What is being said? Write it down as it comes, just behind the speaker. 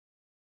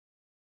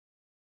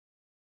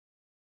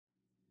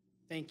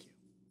Thank you.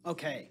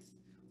 Okay.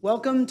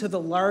 Welcome to the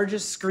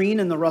largest screen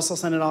in the Russell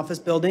Senate Office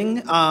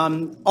building.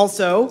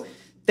 Also,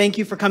 thank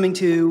you for coming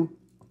to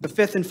the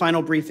fifth and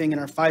final briefing in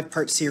our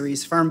five-part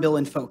series, Farm Bill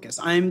in Focus.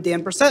 I'm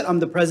Dan Brissett. I'm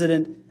the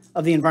president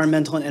of the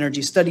Environmental and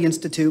Energy Study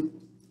Institute.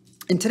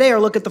 And today our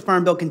look at the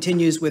Farm Bill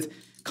continues with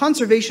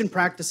conservation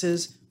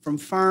practices from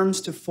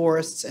farms to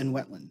forests and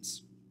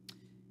wetlands.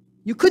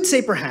 You could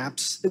say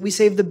perhaps that we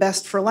saved the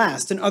best for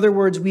last. In other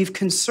words, we've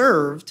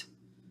conserved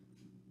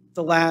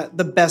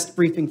the best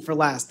briefing for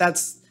last.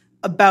 That's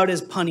about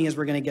as punny as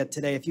we're going to get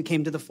today. If you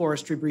came to the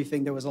forestry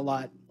briefing, there was a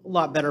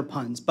lot better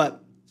puns,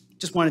 but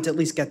just wanted to at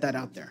least get that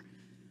out there.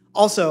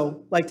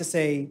 Also, like to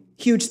say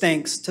huge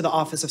thanks to the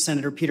Office of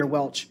Senator Peter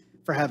Welch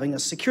for having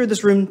us secure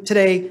this room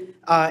today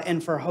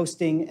and for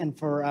hosting and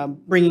for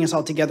bringing us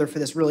all together for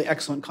this really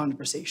excellent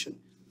conversation.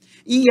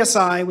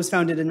 EESI was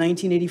founded in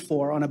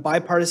 1984 on a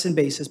bipartisan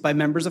basis by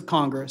members of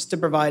Congress to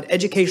provide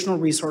educational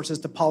resources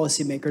to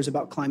policymakers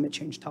about climate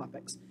change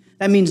topics.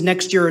 That means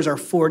next year is our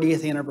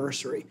 40th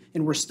anniversary,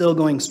 and we're still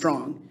going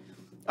strong.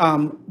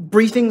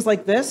 Briefings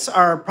like this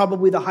are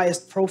probably the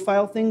highest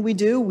profile thing we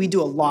do. We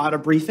do a lot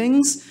of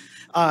briefings,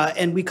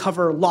 and we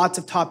cover lots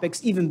of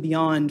topics, even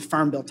beyond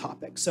Farm Bill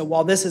topics. So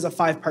while this is a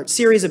five-part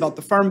series about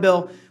the Farm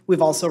Bill,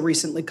 we've also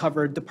recently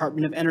covered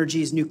Department of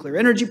Energy's nuclear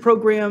energy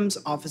programs,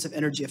 Office of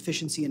Energy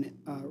Efficiency and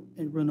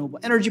Renewable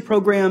Energy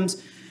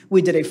programs.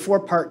 We did a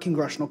four-part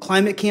Congressional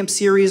Climate Camp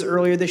series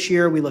earlier this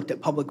year. We looked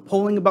at public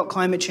polling about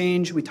climate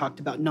change. We talked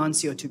about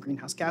non-CO2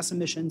 greenhouse gas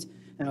emissions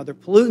and other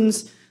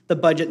pollutants, the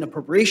budget and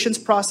appropriations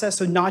process,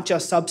 so not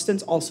just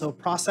substance, also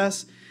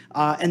process.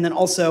 And then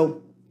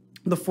also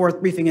the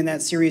fourth briefing in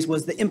that series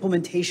was the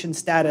implementation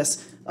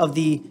status of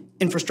the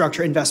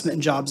Infrastructure Investment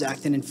and Jobs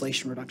Act and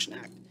Inflation Reduction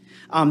Act.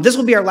 This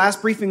will be our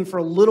last briefing for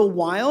a little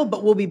while,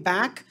 but we'll be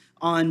back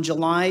on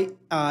July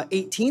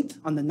 18th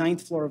on the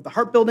 9th floor of the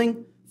Hart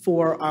Building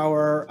for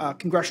our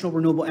Congressional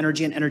Renewable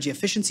Energy and Energy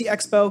Efficiency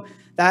Expo.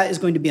 That is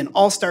going to be an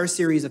all-star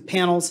series of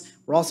panels.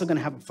 We're also going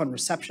to have a fun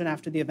reception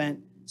after the event.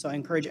 So I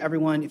encourage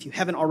everyone, if you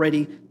haven't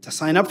already, to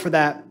sign up for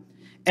that.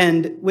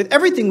 And with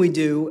everything we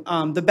do,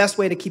 the best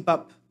way to keep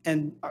up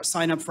and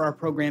sign up for our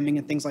programming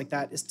and things like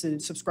that is to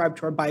subscribe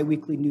to our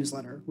bi-weekly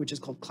newsletter, which is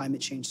called Climate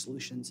Change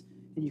Solutions.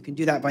 And you can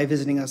do that by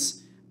visiting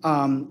us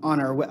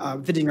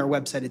visiting our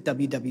website at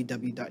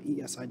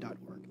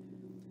www.eesi.org.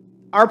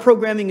 Our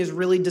programming is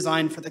really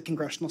designed for the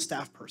congressional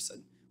staff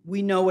person.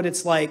 We know what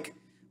it's like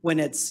when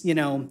it's,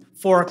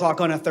 4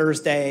 o'clock on a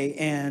Thursday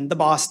and the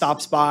boss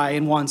stops by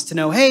and wants to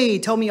know, hey,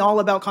 tell me all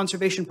about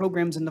conservation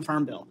programs in the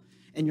Farm Bill.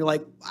 And you're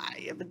like,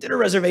 I have a dinner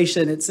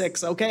reservation at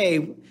 6,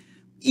 okay.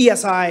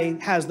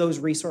 EESI has those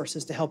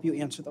resources to help you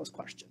answer those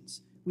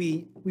questions.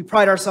 We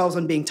pride ourselves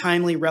on being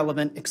timely,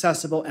 relevant,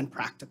 accessible, and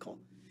practical.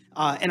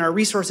 And our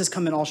resources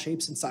come in all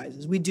shapes and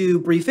sizes. We do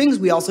briefings.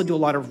 We also do a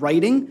lot of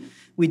writing.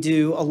 We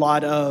do a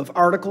lot of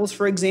articles,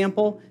 for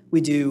example. We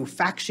do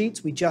fact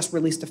sheets. We just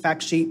released a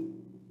fact sheet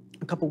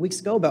a couple weeks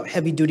ago about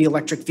heavy-duty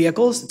electric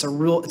vehicles. It's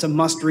a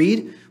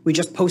must-read. We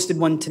just posted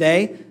one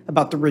today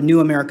about the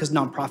Renew America's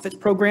Nonprofits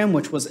program,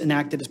 which was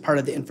enacted as part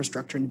of the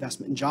Infrastructure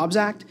Investment and Jobs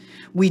Act.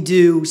 We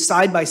do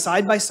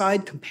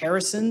side-by-side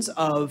comparisons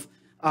of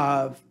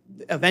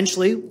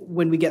eventually,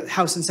 when we get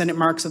House and Senate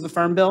marks of the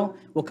Farm Bill,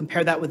 we'll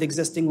compare that with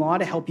existing law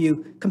to help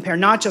you compare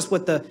not just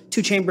what the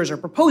two chambers are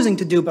proposing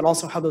to do, but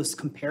also how those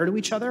compare to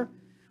each other.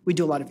 We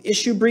do a lot of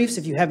issue briefs.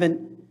 If you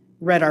haven't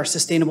read our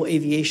sustainable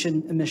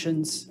aviation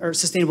emissions or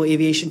sustainable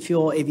aviation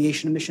fuel,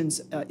 aviation emissions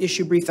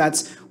issue brief,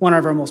 that's one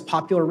of our most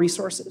popular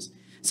resources.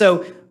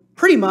 So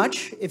pretty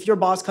much, if your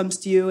boss comes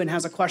to you and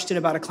has a question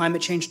about a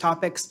climate change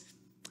topics,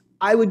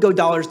 I would go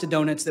dollars to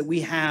donuts that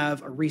we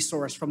have a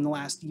resource from the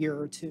last year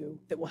or two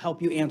that will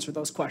help you answer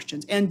those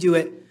questions and do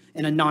it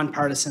in a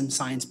nonpartisan,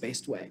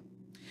 science-based way.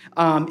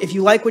 If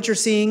you like what you're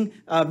seeing,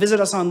 visit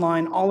us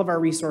online. All of our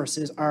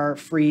resources are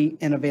free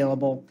and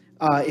available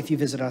if you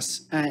visit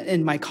us.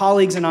 And my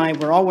colleagues and I,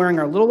 we're all wearing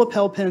our little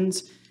lapel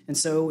pins. And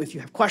so if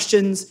you have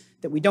questions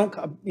that we don't,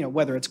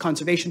 whether it's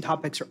conservation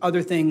topics or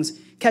other things,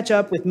 catch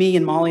up with me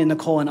and Molly and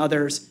Nicole and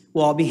others.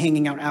 We'll all be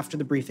hanging out after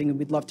the briefing, and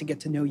we'd love to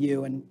get to know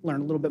you and learn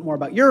a little bit more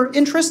about your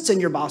interests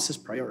and your boss's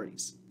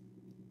priorities.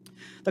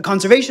 The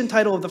conservation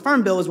title of the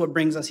Farm Bill is what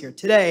brings us here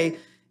today,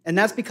 and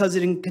that's because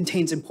it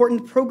contains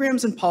important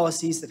programs and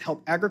policies that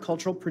help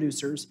agricultural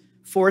producers,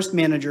 forest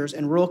managers,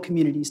 and rural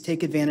communities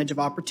take advantage of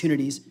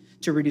opportunities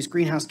to reduce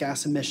greenhouse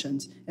gas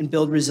emissions and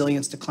build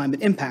resilience to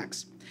climate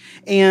impacts.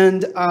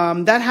 And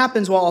that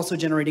happens while also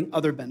generating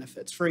other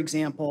benefits. For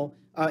example,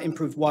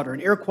 improved water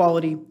and air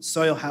quality,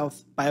 soil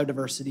health,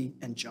 biodiversity,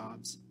 and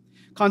jobs.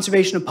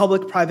 Conservation of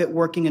public, private,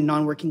 working, and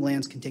non-working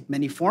lands can take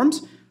many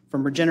forms,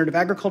 from regenerative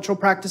agricultural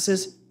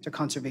practices to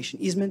conservation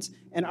easements.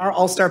 And our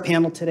all-star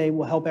panel today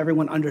will help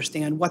everyone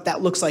understand what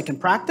that looks like in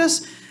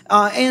practice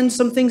and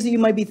some things that you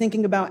might be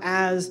thinking about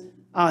as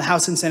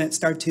House and Senate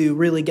start to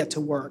really get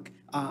to work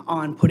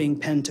on putting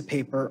pen to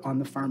paper on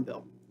the Farm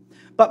Bill.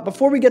 But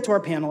before we get to our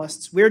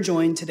panelists, we're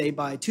joined today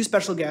by two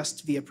special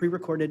guests via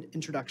pre-recorded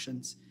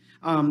introductions.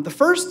 The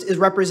first is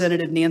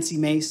Representative Nancy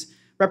Mace,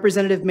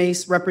 Representative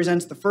Mace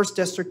represents the 1st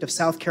District of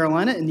South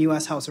Carolina in the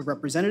U.S. House of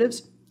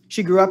Representatives.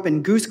 She grew up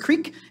in Goose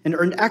Creek and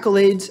earned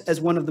accolades as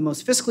one of the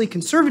most fiscally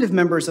conservative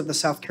members of the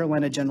South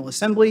Carolina General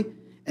Assembly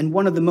and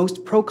one of the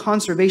most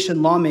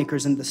pro-conservation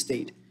lawmakers in the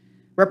state.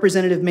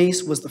 Representative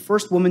Mace was the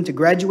first woman to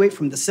graduate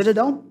from the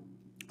Citadel,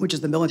 which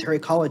is the military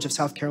college of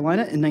South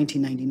Carolina, in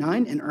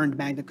 1999 and earned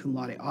magna cum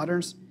laude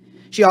honors.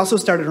 She also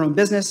started her own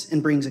business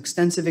and brings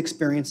extensive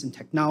experience in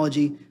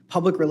technology,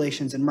 public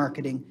relations and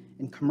marketing,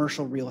 and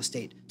commercial real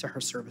estate to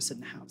her service in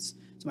the House.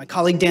 So my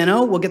colleague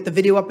Dano will get the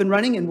video up and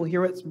running and we'll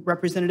hear what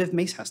Representative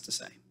Mace has to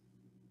say.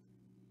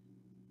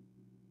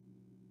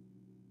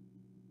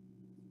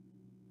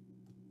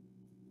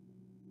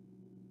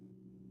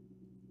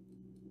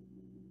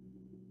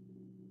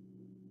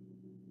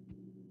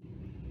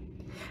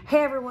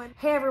 Hey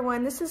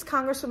everyone, this is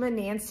Congresswoman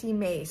Nancy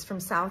Mace from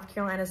South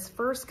Carolina's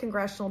 1st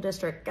Congressional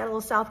District. Got a little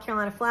South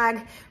Carolina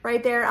flag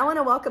right there. I want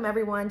to welcome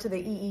everyone to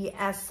the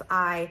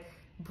EESI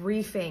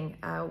briefing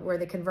where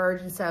the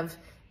convergence of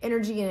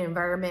energy and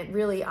environment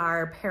really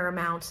are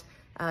paramount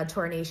to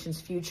our nation's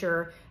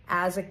future.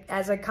 As a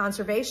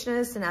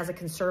conservationist and as a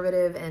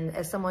conservative and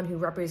as someone who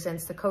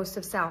represents the coast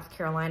of South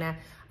Carolina,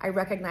 I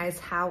recognize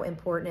how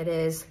important it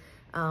is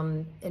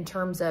in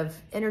terms of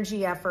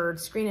energy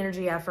efforts, green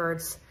energy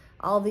efforts,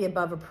 all of the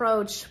above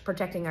approach,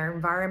 protecting our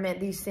environment.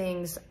 These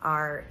things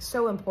are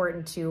so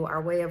important to our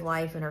way of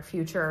life and our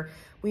future.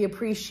 We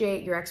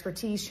appreciate your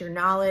expertise, your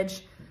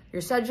knowledge,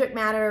 your subject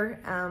matter,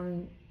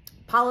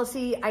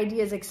 policy,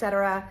 ideas,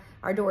 etc.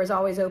 Our door is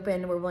always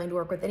open. We're willing to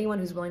work with anyone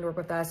who's willing to work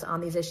with us on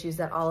these issues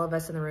that all of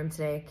us in the room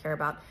today care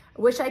about.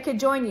 I wish I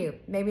could join you,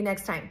 maybe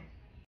next time.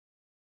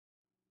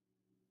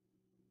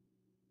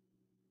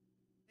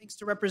 Thanks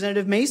to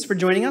Representative Mace for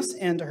joining us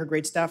and to her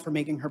great staff for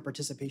making her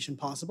participation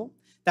possible.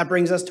 That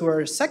brings us to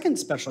our second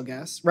special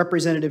guest,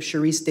 Representative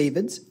Sharice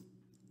Davids.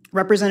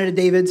 Representative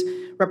Davids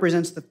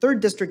represents the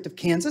 3rd District of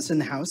Kansas in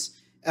the House.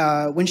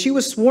 When she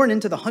was sworn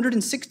into the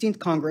 116th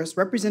Congress,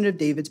 Representative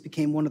Davids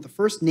became one of the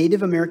first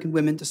Native American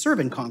women to serve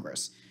in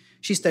Congress.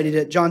 She studied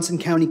at Johnson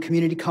County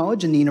Community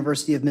College and the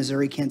University of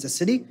Missouri, Kansas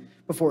City,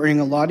 before earning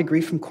a law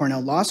degree from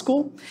Cornell Law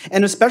School.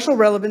 And of special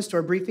relevance to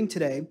our briefing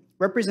today,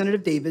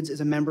 Representative Davids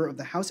is a member of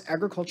the House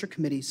Agriculture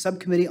Committee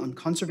Subcommittee on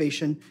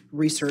Conservation,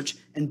 Research,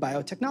 and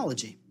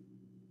Biotechnology.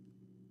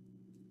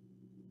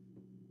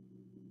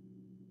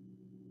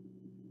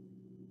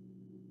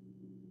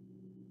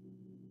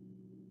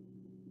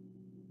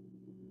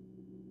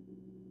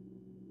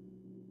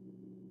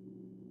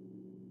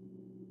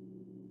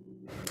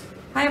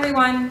 Hi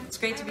everyone, it's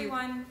great to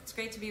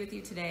be with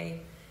you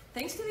today.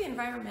 Thanks to the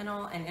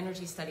Environmental and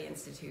Energy Study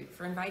Institute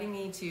for inviting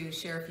me to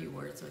share a few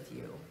words with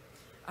you.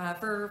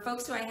 For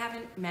folks who I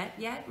haven't met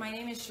yet, my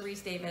name is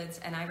Sharice Davids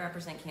and I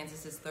represent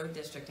Kansas's 3rd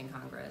District in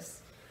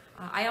Congress.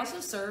 I also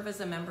serve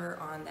as a member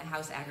on the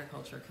House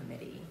Agriculture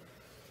Committee.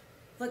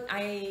 Look,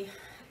 my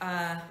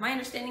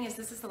understanding is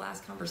this is the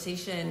last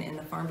conversation in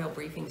the Farm Bill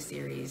briefing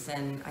series,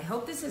 and I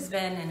hope this has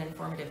been an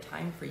informative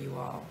time for you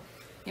all.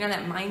 You know,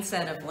 that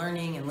mindset of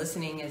learning and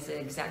listening is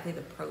exactly the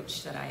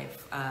approach that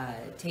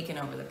I've taken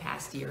over the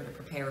past year to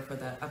prepare for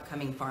the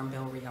upcoming Farm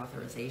Bill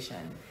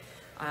reauthorization.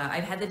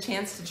 I've had the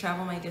chance to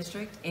travel my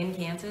district in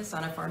Kansas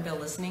on a Farm Bill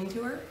listening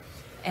tour,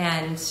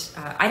 and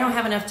I don't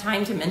have enough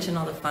time to mention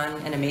all the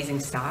fun and amazing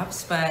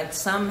stops, but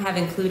some have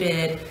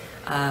included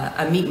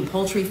a meat and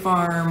poultry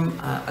farm,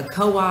 a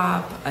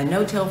co-op, a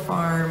no-till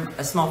farm,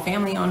 a small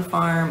family-owned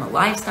farm, a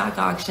livestock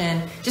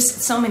auction,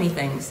 just so many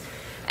things.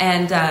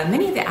 And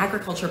many of the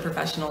agriculture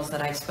professionals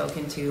that I've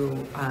spoken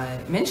to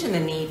mention the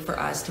need for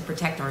us to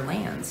protect our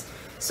lands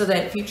so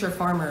that future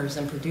farmers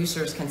and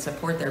producers can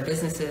support their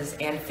businesses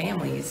and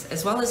families,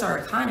 as well as our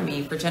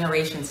economy for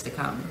generations to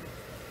come.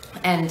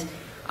 And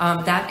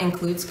that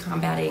includes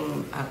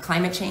combating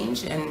climate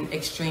change and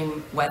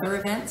extreme weather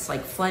events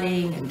like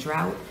flooding and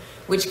drought,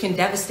 which can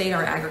devastate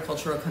our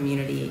agricultural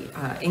community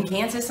in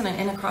Kansas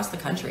and across the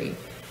country.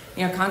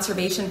 You know,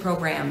 conservation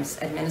programs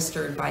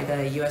administered by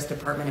the U.S.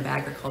 Department of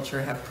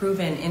Agriculture have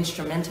proven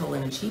instrumental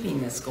in achieving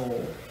this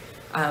goal.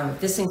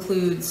 This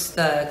includes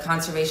the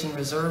Conservation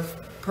Reserve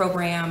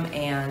Program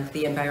and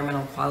the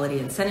Environmental Quality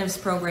Incentives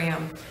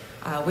Program,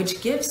 which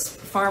gives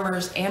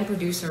farmers and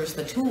producers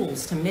the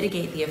tools to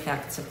mitigate the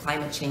effects of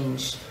climate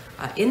change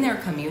in their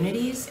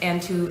communities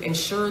and to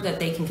ensure that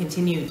they can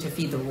continue to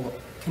feed the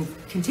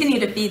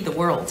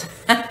world.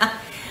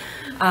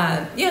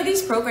 You know,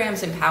 these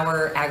programs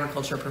empower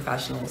agriculture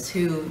professionals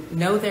who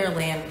know their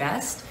land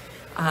best.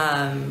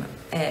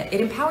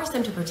 It empowers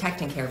them to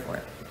protect and care for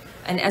it.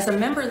 And as a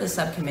member of the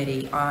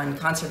subcommittee on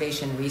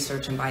conservation,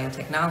 research, and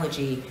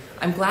biotechnology,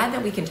 I'm glad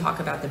that we can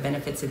talk about the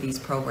benefits of these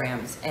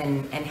programs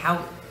and how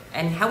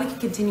we can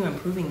continue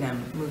improving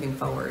them moving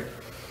forward.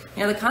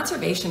 You know, the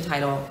conservation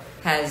title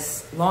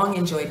has long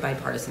enjoyed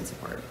bipartisan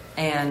support,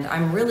 and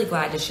I'm really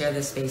glad to share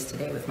this space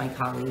today with my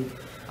colleague,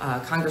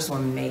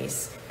 Congresswoman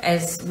Mace,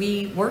 as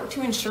we work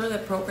to ensure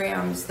that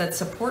programs that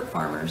support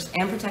farmers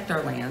and protect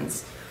our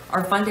lands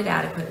are funded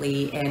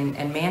adequately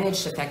and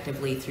managed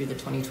effectively through the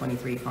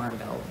 2023 Farm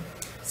Bill.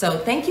 So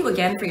thank you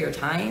again for your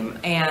time,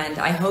 and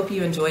I hope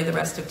you enjoy the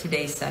rest of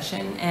today's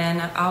session,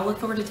 and I'll look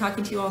forward to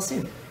talking to you all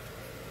soon.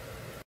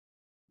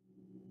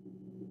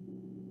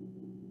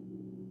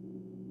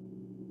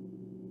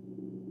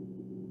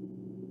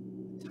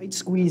 Tight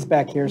squeeze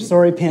back here.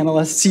 Sorry,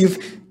 panelists.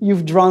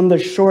 You've drawn the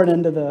short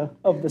end of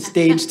the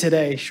stage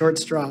today, short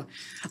straw.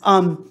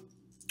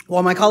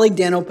 While my colleague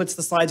Dano puts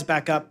the slides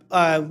back up,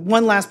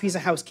 one last piece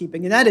of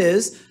housekeeping, and that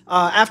is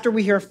after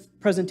we hear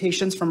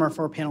presentations from our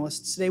 4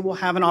 panelists today, we'll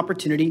have an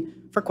opportunity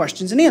for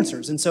questions and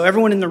answers. And so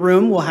everyone in the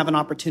room will have an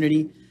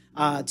opportunity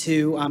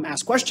to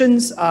ask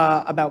questions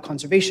about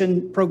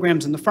conservation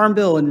programs in the Farm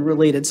Bill and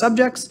related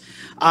subjects.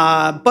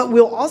 But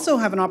we'll also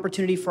have an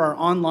opportunity for our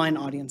online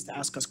audience to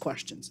ask us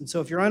questions. And so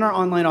if you're in our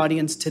online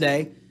audience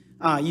today,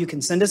 you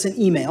can send us an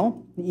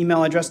email. The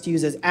email address to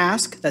use is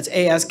ask, that's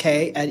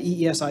ASK,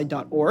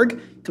 @eesi.org.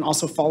 You can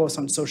also follow us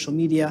on social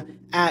media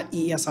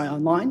 @EESI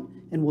Online,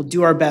 and we'll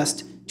do our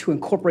best to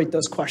incorporate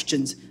those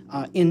questions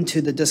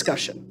into the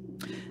discussion.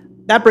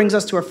 That brings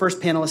us to our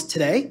first panelist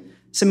today.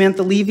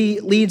 Samantha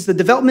Levy leads the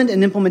development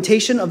and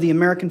implementation of the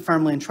American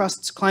Farmland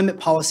Trust's climate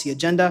policy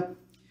agenda.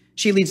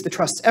 She leads the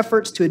Trust's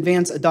efforts to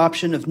advance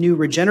adoption of new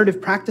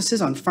regenerative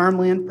practices on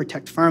farmland,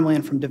 protect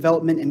farmland from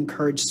development, and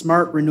encourage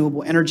smart,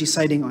 renewable energy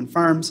siting on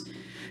farms.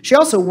 She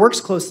also works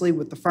closely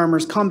with the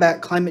Farmers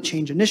Combat Climate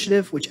Change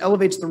Initiative, which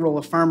elevates the role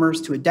of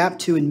farmers to adapt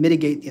to and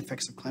mitigate the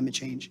effects of climate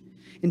change.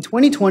 In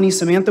 2020,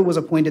 Samantha was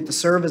appointed to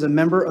serve as a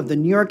member of the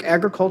New York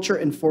Agriculture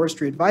and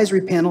Forestry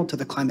Advisory Panel to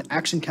the Climate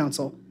Action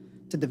Council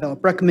to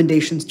develop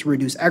recommendations to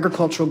reduce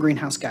agricultural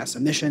greenhouse gas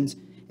emissions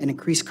and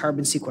increase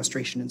carbon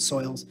sequestration in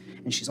soils.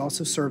 And she's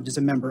also served as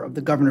a member of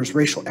the Governor's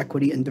Racial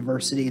Equity and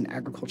Diversity in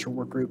Agriculture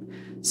Work Group.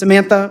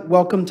 Samantha,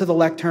 welcome to the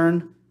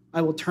lectern.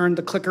 I will turn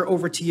the clicker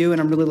over to you, and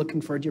I'm really looking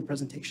forward to your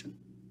presentation.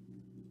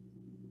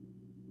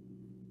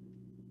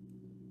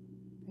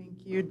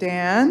 Thank you,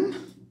 Dan.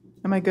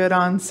 Am I good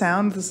on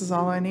sound? This is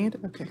all I need?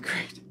 Okay,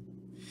 great.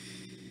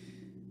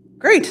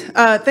 Great.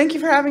 Thank you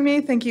for having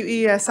me. Thank you,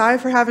 EESI,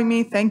 for having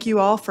me. Thank you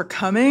all for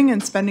coming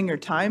and spending your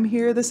time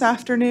here this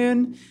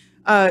afternoon.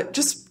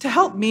 Just to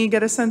help me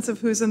get a sense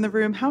of who's in the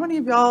room, how many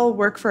of y'all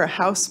work for a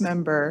House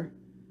member?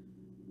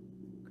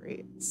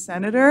 Great.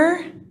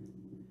 Senator?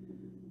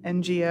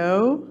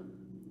 NGO?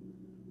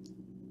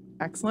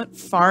 Excellent.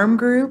 Farm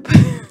group?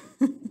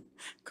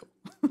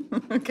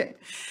 Cool. Okay.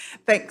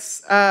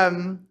 Thanks.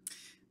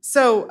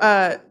 So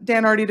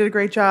Dan already did a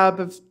great job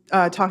of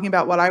talking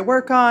about what I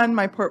work on.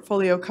 My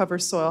portfolio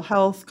covers soil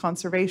health,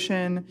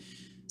 conservation,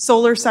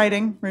 solar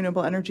siting,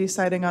 renewable energy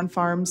siting on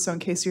farms. So in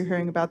case you're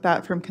hearing about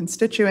that from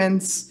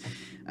constituents,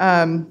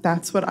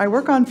 that's what I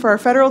work on for our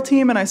federal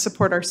team, and I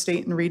support our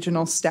state and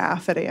regional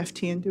staff at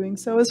AFT in doing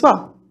so as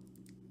well.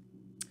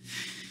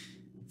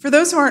 For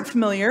those who aren't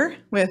familiar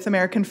with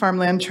American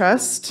Farmland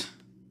Trust,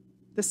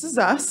 this is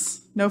us.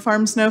 No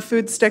farms, no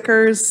food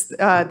stickers.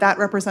 That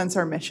represents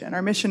our mission.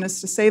 Our mission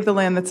is to save the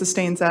land that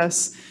sustains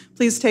us.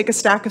 Please take a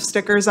stack of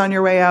stickers on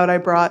your way out. I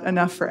brought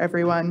enough for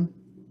everyone.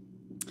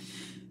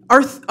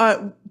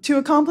 To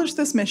accomplish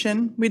this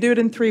mission, we do it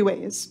in 3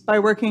 ways: by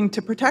working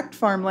to protect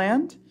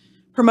farmland,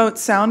 promote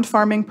sound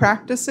farming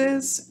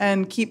practices,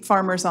 and keep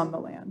farmers on the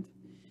land.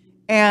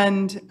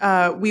 And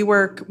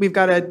we've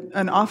got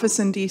an office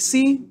in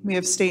DC. We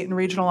have state and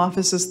regional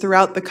offices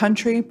throughout the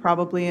country,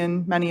 probably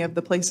in many of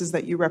the places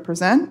that you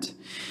represent.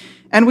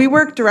 And we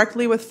work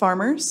directly with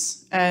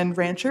farmers and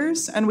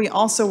ranchers, and we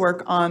also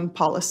work on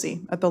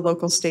policy at the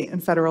local, state,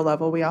 and federal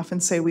level. We often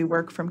say we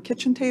work from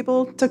kitchen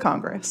table to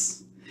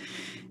Congress.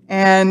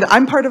 And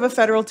I'm part of a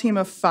federal team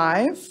of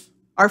 5.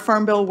 Our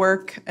Farm Bill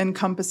work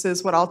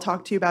encompasses what I'll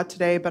talk to you about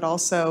today, but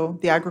also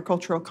the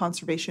Agricultural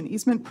Conservation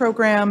Easement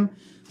Program,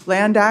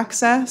 land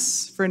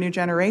access for a new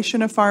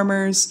generation of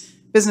farmers,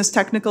 business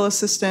technical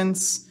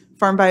assistance,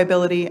 farm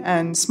viability,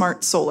 and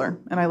smart solar.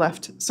 And I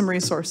left some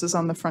resources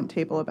on the front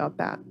table about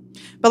that.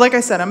 But like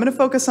I said, I'm going to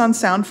focus on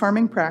sound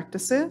farming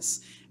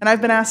practices, and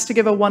I've been asked to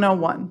give a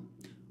 101,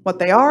 what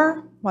they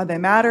are, why they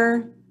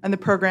matter, and the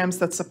programs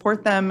that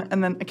support them.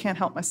 And then I can't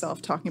help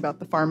myself talking about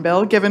the Farm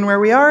Bill, given where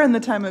we are in the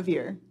time of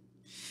year.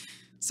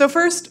 So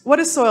first, what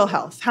is soil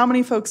health? How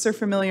many folks are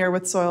familiar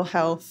with soil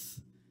health?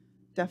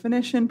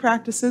 Definition,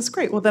 practices,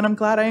 great. Well, then I'm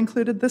glad I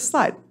included this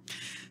slide.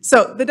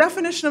 So the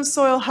definition of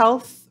soil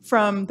health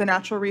from the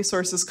Natural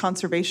Resources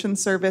Conservation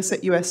Service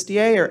at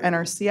USDA, or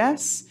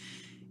NRCS,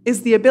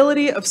 is the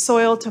ability of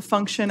soil to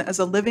function as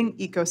a living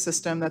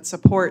ecosystem that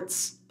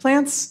supports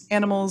plants,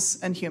 animals,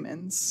 and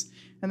humans.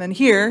 And then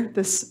here,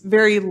 this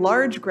very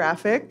large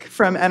graphic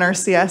from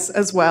NRCS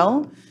as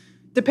well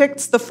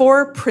depicts the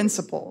 4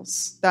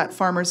 principles that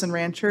farmers and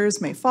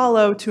ranchers may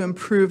follow to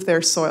improve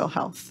their soil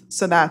health.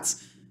 So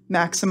that's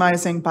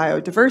maximizing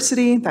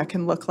biodiversity. That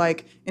can look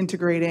like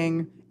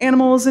integrating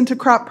animals into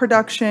crop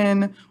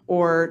production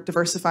or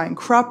diversifying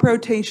crop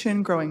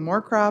rotation, growing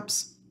more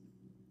crops.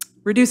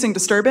 Reducing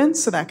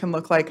disturbance, so that can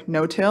look like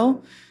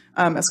no-till,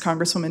 as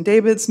Congresswoman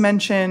Davids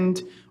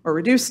mentioned, or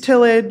reduced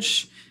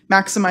tillage.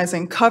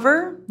 Maximizing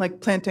cover,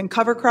 like planting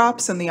cover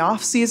crops in the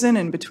off-season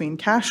in between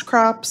cash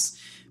crops.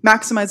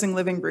 Maximizing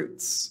living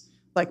roots,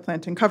 like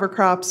planting cover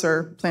crops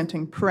or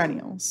planting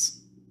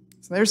perennials.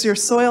 So there's your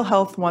Soil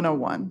Health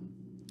 101.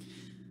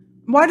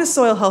 Why does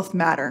soil health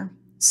matter?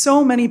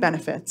 So many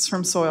benefits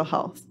from soil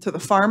health to the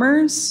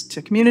farmers,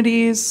 to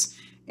communities,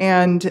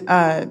 and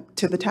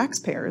to the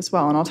taxpayer as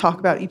well. And I'll talk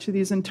about each of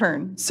these in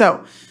turn.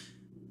 So,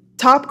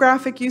 top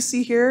graphic you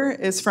see here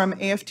is from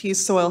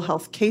AFT's soil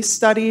health case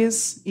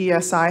studies.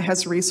 EESI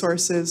has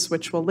resources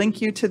which will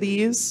link you to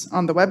these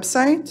on the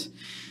website.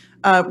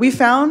 We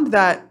found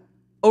that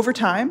over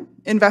time,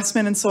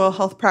 investment in soil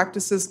health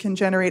practices can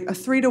generate a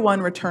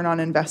 3-to-1 return on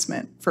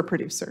investment for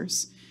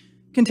producers.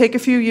 It can take a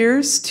few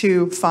years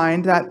to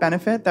find that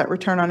benefit, that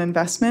return on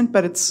investment,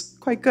 but it's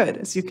quite good,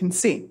 as you can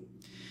see.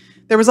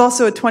 There was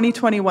also a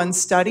 2021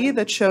 study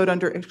that showed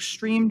under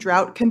extreme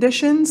drought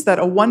conditions that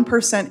a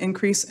 1%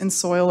 increase in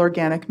soil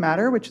organic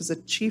matter, which is a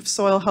chief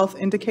soil health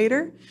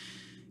indicator,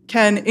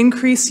 can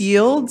increase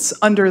yields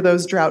under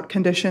those drought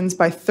conditions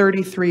by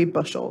 33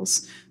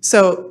 bushels.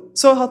 So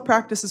soil health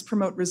practices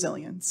promote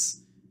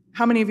resilience.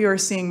 How many of you are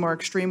seeing more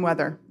extreme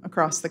weather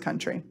across the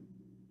country?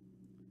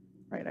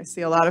 Right, I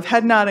see a lot of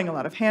head nodding, a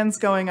lot of hands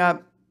going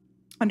up.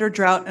 Under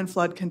drought and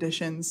flood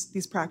conditions,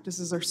 these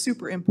practices are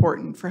super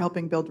important for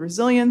helping build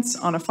resilience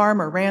on a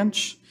farm or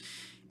ranch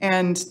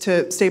and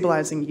to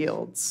stabilizing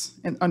yields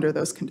under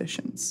those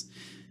conditions.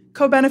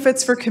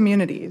 Co-benefits for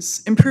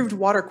communities: improved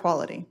water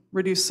quality,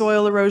 reduced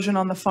soil erosion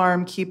on the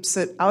farm, keeps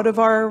it out of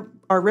our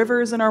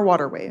rivers and our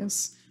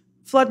waterways.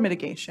 Flood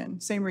mitigation,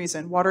 same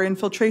reason. Water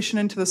infiltration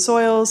into the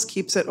soils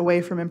keeps it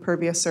away from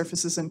impervious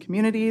surfaces in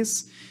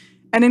communities.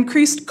 And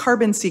increased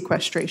carbon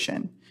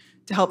sequestration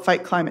to help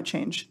fight climate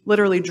change,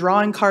 literally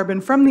drawing carbon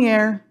from the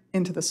air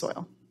into the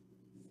soil.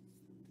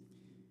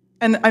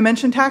 And I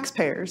mentioned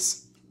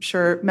taxpayers. I'm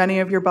sure many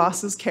of your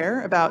bosses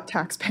care about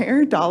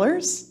taxpayer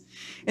dollars.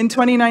 In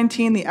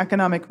 2019, the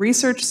Economic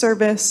Research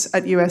Service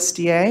at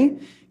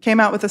USDA came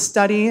out with a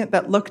study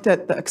that looked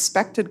at the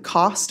expected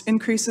cost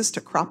increases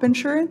to crop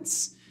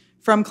insurance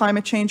from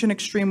climate change and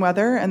extreme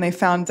weather, and they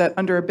found that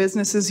under a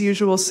business as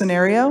usual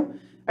scenario,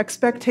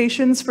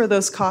 expectations for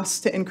those costs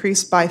to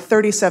increase by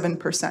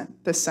 37%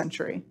 this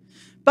century.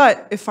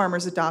 But if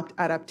farmers adopt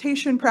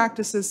adaptation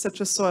practices such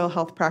as soil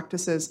health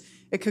practices,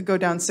 it could go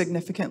down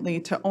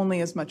significantly to only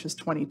as much as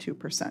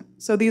 22%.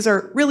 So these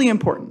are really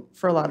important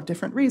for a lot of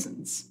different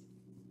reasons.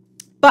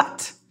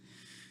 But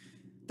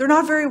they're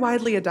not very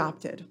widely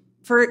adopted.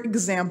 For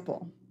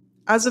example,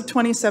 as of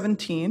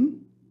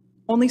 2017,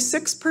 only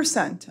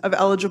 6% of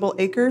eligible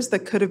acres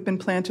that could have been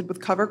planted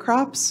with cover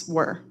crops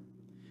were,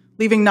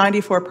 leaving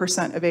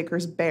 94% of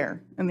acres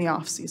bare in the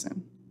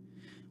off-season.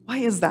 Why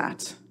is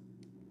that?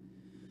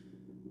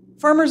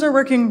 Farmers are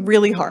working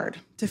really hard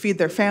to feed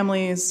their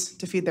families,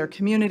 to feed their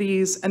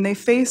communities, and they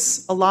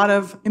face a lot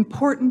of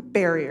important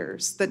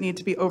barriers that need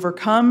to be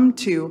overcome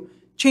to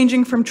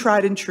changing from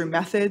tried and true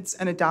methods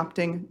and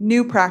adopting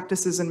new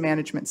practices and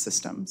management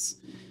systems.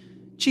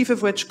 Chief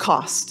of which,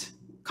 cost.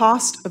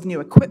 Cost of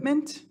new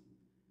equipment,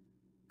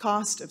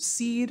 cost of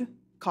seed,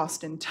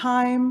 cost in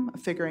time,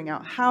 of figuring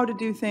out how to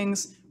do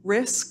things,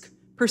 risk,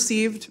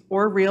 perceived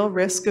or real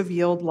risk of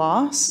yield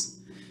loss,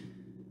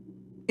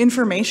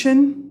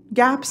 information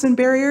gaps and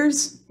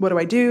barriers. What do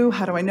I do?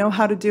 How do I know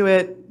how to do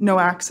it? No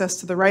access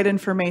to the right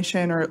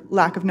information or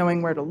lack of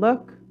knowing where to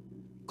look.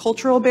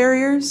 Cultural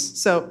barriers,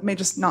 so it may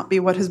just not be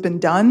what has been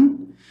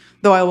done,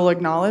 though I will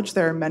acknowledge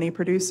there are many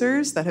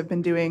producers that have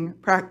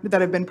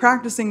been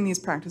practicing these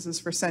practices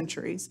for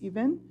centuries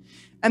even.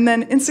 And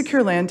then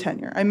insecure land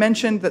tenure. I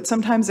mentioned that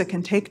sometimes it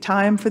can take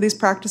time for these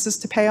practices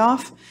to pay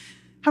off.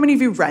 How many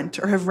of you rent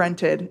or have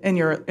rented in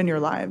your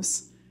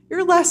lives?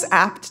 You're less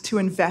apt to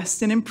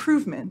invest in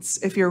improvements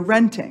if you're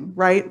renting,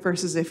 right,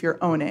 versus if you're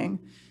owning,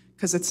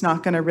 because it's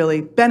not going to really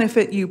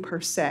benefit you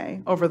per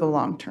se over the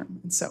long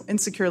term. And so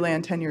insecure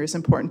land tenure is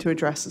important to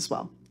address as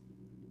well.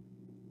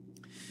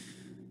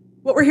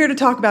 What we're here to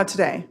talk about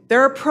today,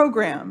 there are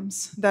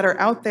programs that are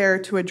out there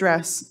to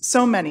address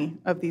so many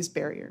of these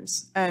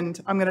barriers, and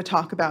I'm going to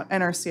talk about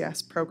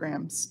NRCS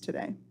programs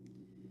today.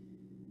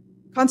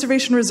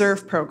 Conservation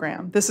Reserve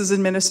Program. This is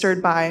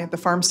administered by the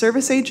Farm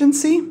Service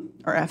Agency,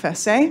 or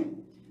FSA.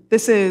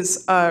 This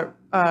is a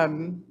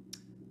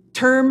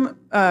term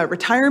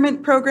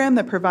retirement program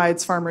that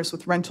provides farmers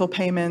with rental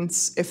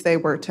payments if they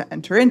were to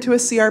enter into a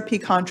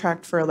CRP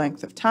contract for a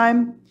length of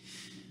time.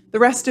 The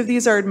rest of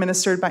these are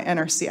administered by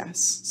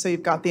NRCS. So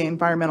you've got the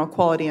Environmental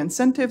Quality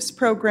Incentives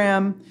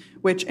Program,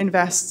 which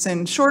invests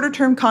in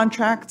shorter-term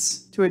contracts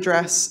to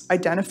address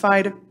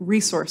identified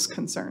resource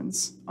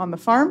concerns on the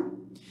farm.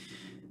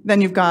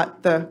 Then you've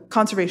got the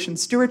Conservation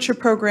Stewardship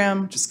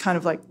Program, which is kind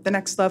of like the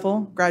next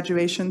level,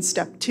 graduation,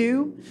 step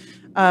 2.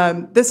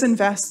 This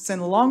invests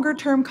in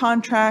longer-term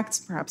contracts,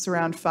 perhaps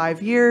around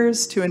 5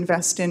 years, to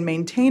invest in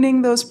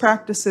maintaining those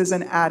practices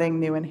and adding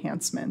new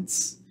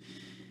enhancements.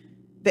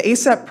 The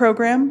ASEP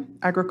program,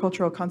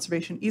 Agricultural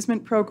Conservation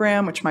Easement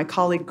Program, which my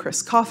colleague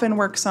Chris Coffin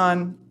works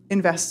on,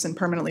 invests in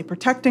permanently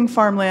protecting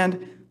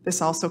farmland.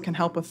 This also can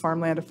help with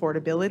farmland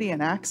affordability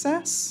and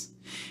access.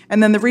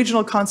 And then the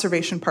Regional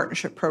Conservation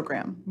Partnership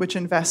Program, which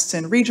invests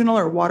in regional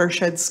or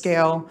watershed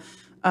scale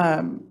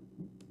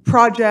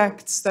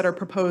projects that are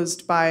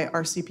proposed by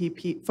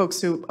RCPP,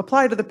 folks who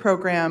apply to the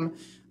program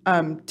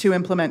to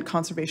implement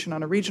conservation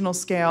on a regional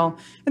scale,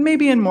 and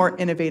maybe in more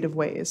innovative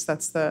ways.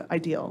 That's the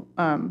ideal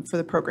for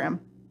the program.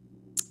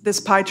 This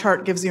pie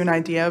chart gives you an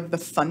idea of the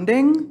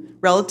funding,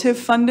 relative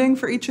funding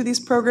for each of these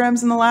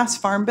programs in the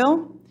last Farm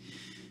Bill.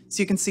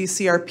 So you can see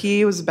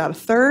CRP was about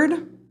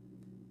 1/3,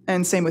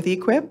 and same with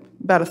EQIP,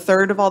 about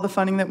 1/3 of all the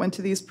funding that went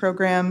to these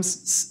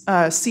programs,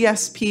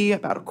 CSP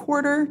about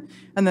 1/4,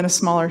 and then a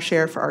smaller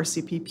share for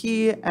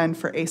RCPP and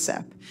for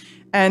ASEP.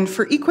 And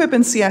for EQIP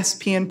and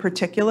CSP in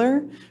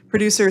particular,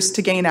 producers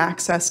to gain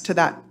access to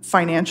that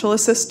financial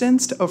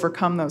assistance to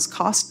overcome those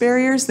cost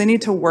barriers, they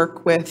need to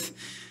work with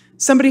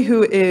somebody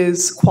who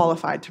is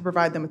qualified to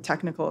provide them with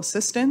technical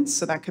assistance.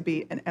 So that could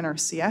be an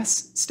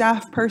NRCS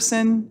staff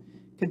person,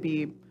 could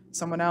be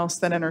someone else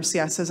that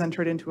NRCS has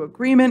entered into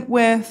agreement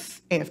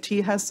with.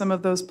 AFT has some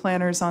of those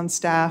planners on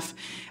staff,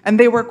 and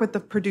they work with the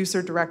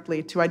producer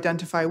directly to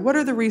identify what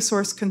are the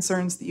resource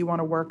concerns that you want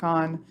to work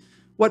on,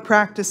 what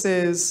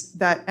practices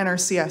that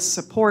NRCS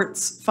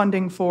supports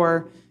funding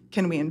for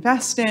can we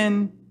invest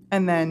in,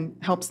 and then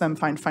helps them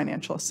find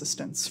financial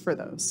assistance for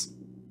those.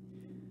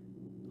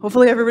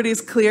 Hopefully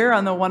everybody's clear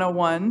on the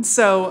 101.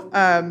 So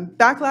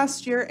back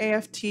last year,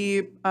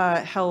 AFT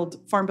held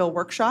Farm Bill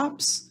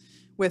workshops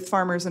with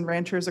farmers and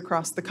ranchers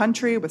across the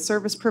country, with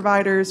service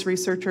providers,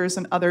 researchers,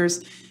 and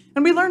others.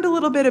 And we learned a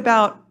little bit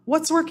about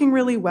what's working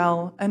really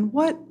well and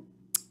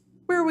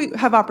where we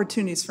have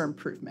opportunities for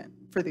improvement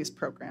for these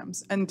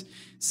programs. And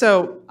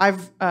so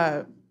I've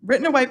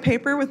written a white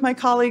paper with my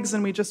colleagues,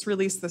 and we just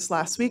released this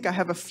last week. I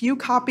have a few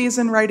copies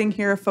in writing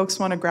here if folks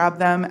want to grab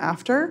them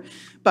after,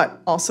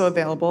 but also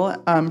available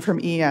from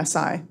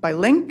EESI by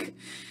link.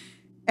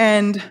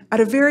 And at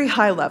a very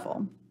high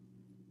level,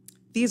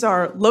 these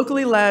are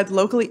locally led,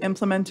 locally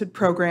implemented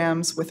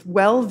programs with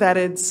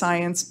well-vetted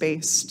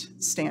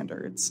science-based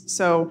standards.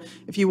 So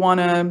if you want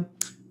to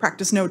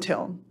practice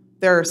no-till,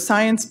 there are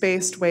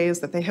science-based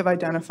ways that they have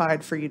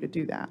identified for you to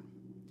do that.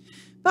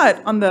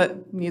 But on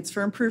the needs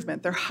for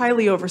improvement, they're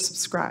highly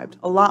oversubscribed,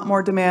 a lot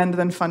more demand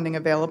than funding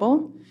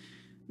available,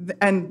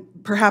 and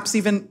perhaps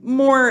even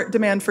more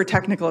demand for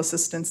technical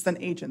assistance than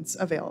agents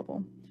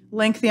available.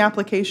 Lengthy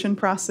application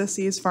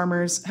processes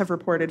farmers have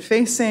reported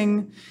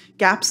facing,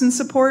 gaps in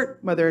support,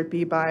 whether it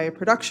be by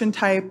production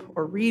type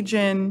or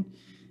region,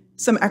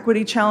 some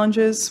equity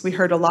challenges. We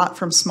heard a lot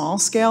from small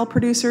scale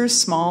producers,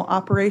 small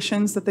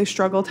operations, that they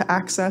struggle to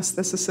access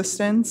this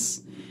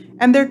assistance.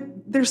 And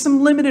there's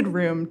some limited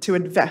room to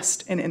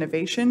invest in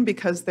innovation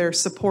because they're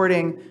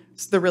supporting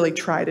the really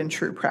tried and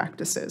true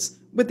practices,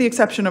 with the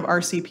exception of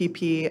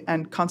RCPP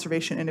and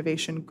conservation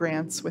innovation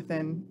grants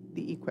within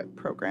the EQIP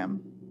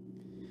program.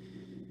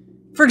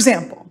 For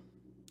example,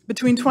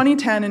 between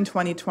 2010 and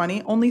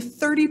 2020, only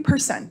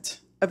 30%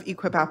 of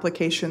EQIP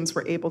applications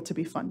were able to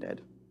be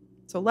funded,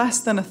 so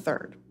less than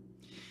 1/3.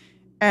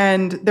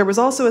 And there was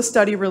also a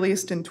study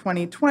released in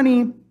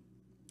 2020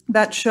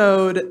 that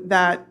showed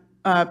that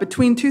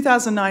between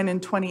 2009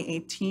 and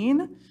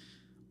 2018,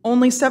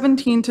 only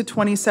 17 to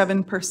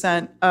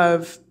 27%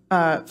 of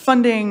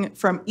funding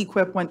from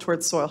EQIP went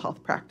towards soil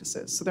health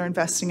practices. So they're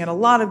investing in a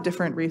lot of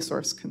different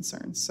resource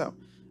concerns. So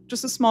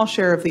just a small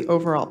share of the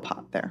overall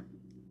pot there.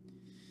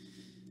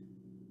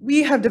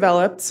 We have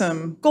developed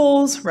some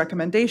goals,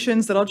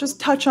 recommendations that I'll just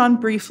touch on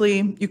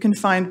briefly. You can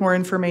find more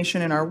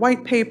information in our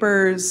white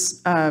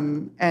papers,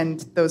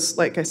 and those,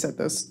 like I said,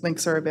 those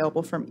links are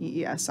available from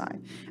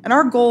EESI. And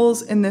our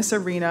goals in this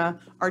arena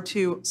are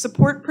to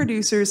support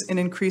producers in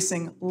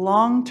increasing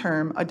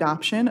long-term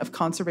adoption of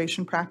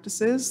conservation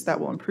practices that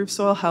will improve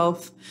soil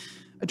health,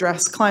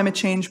 address climate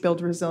change,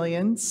 build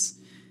resilience,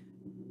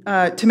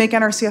 to make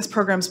NRCS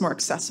programs more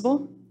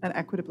accessible and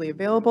equitably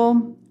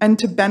available, and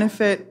to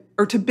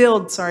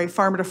build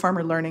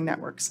farmer-to-farmer learning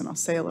networks, and I'll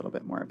say a little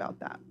bit more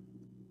about that.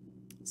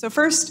 So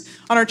first,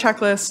 on our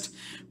checklist,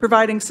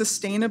 providing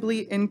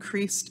sustainably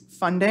increased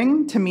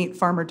funding to meet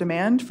farmer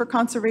demand for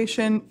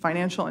conservation,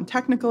 financial and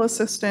technical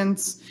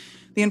assistance.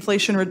 The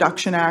Inflation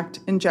Reduction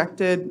Act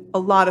injected a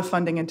lot of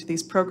funding into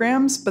these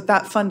programs, but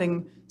that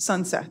funding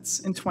sunsets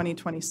in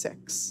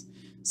 2026.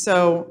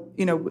 So,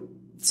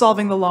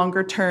 solving the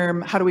longer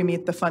term, how do we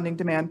meet the funding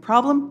demand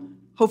problem?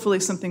 Hopefully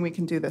something we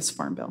can do this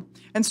Farm Bill.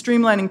 And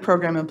streamlining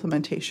program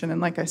implementation. And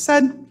like I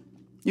said,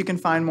 you can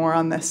find more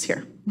on this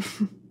here.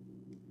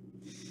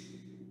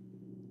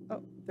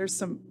 Oh, there's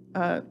some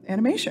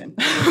animation.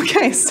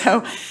 Okay,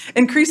 so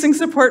increasing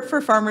support for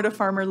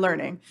farmer-to-farmer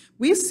learning.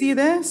 We see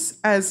this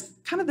as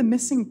kind of the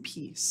missing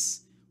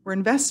piece. We're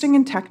investing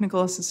in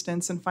technical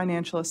assistance and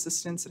financial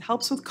assistance. It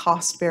helps with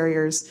cost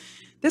barriers.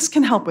 This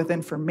can help with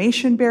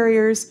information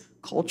barriers,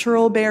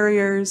 cultural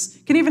barriers,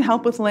 can even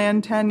help with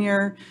land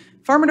tenure.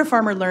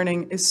 Farmer-to-farmer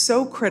learning is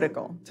so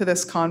critical to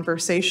this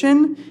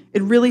conversation.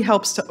 It really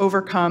helps to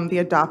overcome the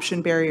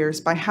adoption barriers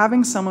by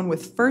having someone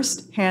with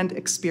first-hand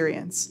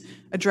experience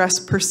address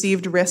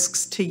perceived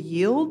risks to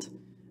yield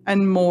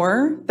and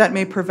more that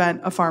may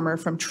prevent a farmer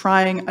from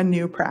trying a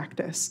new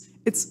practice.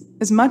 It's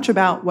as much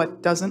about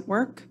what doesn't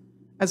work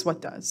as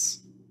what does.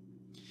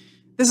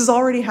 This is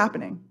already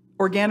happening.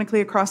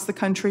 organically across the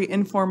country,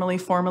 informally,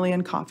 formally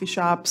in coffee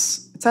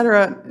shops, et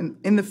cetera,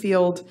 in the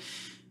field.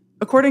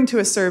 According to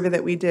a survey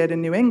that we did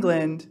in New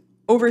England,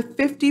 over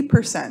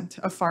 50%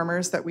 of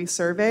farmers that we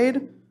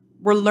surveyed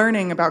were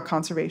learning about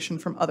conservation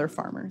from other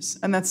farmers.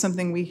 And that's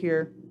something we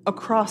hear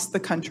across the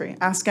country.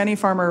 Ask any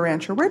farmer or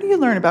rancher, where do you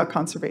learn about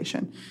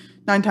conservation?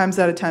 9 times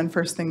out of 10,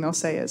 first thing they'll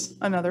say is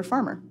another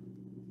farmer.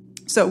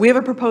 So we have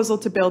a proposal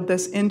to build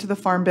this into the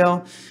Farm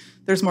Bill.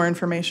 There's more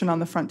information on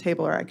the front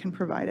table, or I can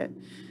provide it.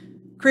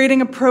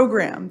 Creating a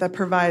program that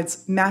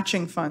provides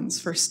matching funds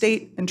for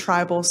state and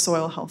tribal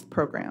soil health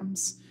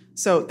programs.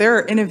 So there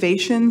are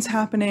innovations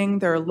happening.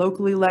 There are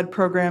locally led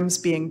programs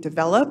being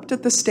developed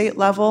at the state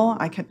level.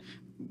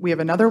 We have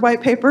another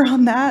white paper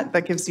on that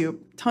gives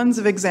you tons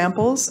of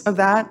examples of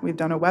that. We've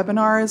done a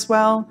webinar as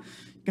well.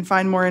 You can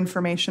find more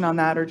information on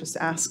that or just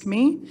ask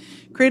me.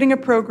 Creating a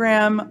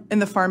program in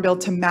the Farm Bill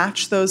to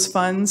match those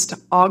funds, to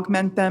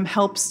augment them,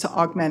 helps to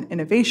augment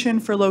innovation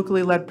for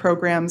locally led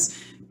programs,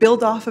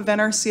 build off of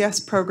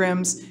NRCS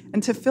programs,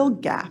 and to fill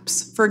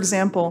gaps. For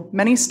example,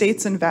 many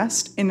states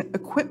invest in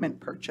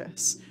equipment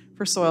purchase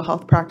for soil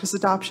health practice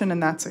adoption,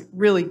 and that's a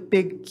really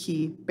big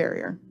key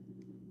barrier.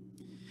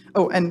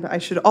 Oh, and I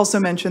should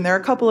also mention there are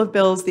a couple of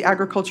bills. The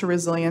Agriculture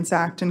Resilience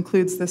Act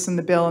includes this in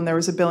the bill, and there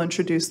was a bill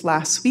introduced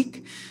last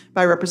week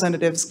by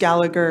Representatives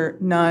Gallagher,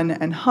 Nunn,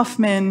 and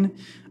Huffman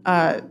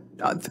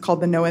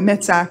called the No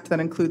Emits Act that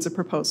includes a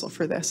proposal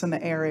for this, and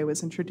the ARA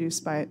was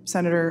introduced by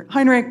Senator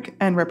Heinrich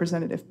and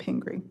Representative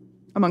Pingree,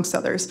 amongst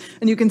others.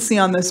 And you can see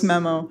on this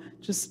memo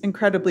just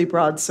incredibly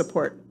broad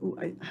support. Ooh,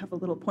 I have a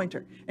little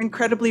pointer.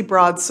 Incredibly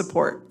broad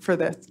support for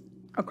this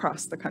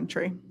across the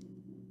country.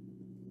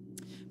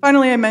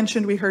 Finally, I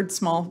mentioned we heard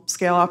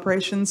small-scale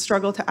operations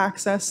struggle to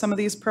access some of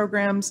these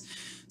programs.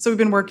 So we've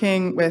been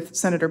working with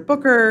Senator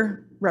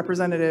Booker,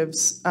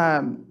 Representatives,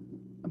 I'm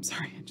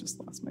sorry, I just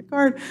lost my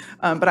card,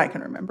 but I can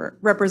remember,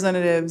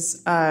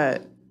 Representatives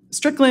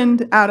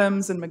Strickland,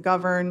 Adams, and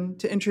McGovern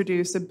to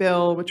introduce a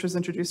bill which was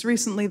introduced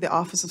recently, the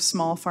Office of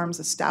Small Farms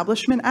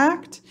Establishment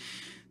Act,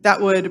 that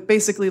would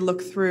basically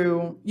look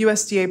through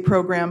USDA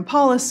program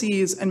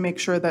policies and make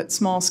sure that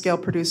small-scale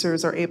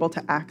producers are able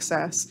to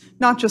access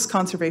not just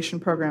conservation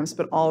programs,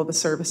 but all of the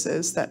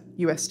services that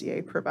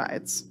USDA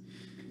provides.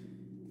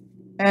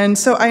 And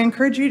so I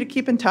encourage you to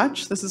keep in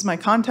touch. This is my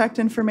contact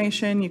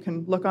information. You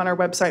can look on our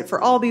website for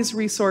all these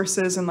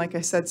resources, and like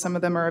I said, some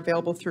of them are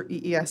available through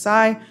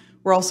EESI.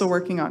 We're also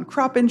working on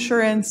crop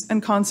insurance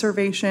and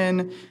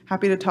conservation.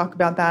 Happy to talk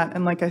about that.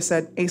 And like I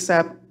said,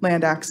 ASAP,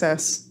 land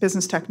access,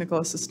 business technical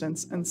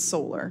assistance, and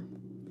solar.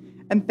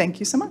 And thank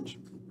you so much.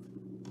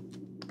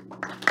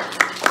 Thank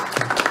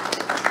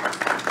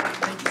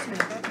you,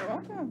 Samantha. You're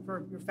welcome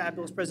for your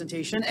fabulous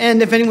presentation.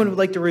 And if anyone would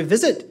like to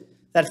revisit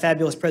that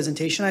fabulous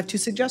presentation, I have 2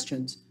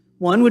 suggestions.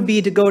 One would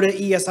be to go to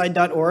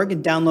eesi.org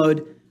and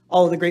download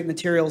all of the great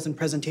materials and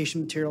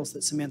presentation materials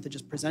that Samantha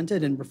just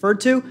presented and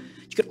referred to.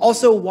 You could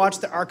also watch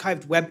the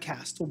archived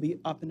webcast. Will be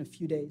up in a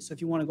few days. So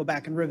if you want to go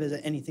back and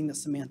revisit anything that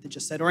Samantha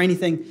just said or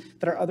anything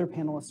that our other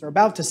panelists are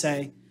about to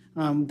say,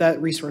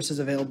 that resource is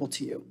available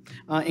to you,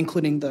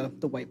 including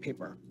the white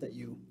paper that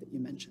you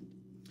mentioned.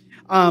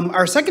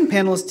 Our second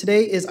panelist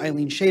today is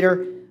Eileen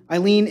Shader.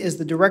 Eileen is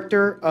the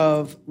Director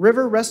of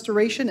River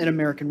Restoration at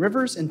American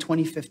Rivers. In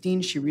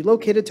 2015, she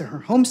relocated to her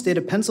home state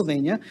of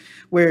Pennsylvania,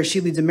 where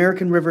she leads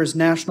American Rivers'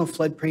 National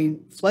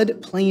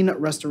Floodplain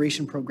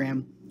Restoration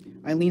Program.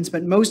 Eileen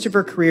spent most of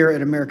her career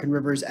at American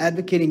Rivers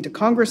advocating to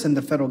Congress and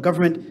the federal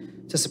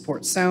government to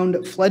support sound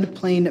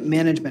floodplain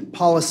management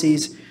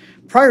policies.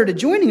 Prior to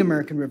joining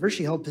American Rivers,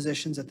 she held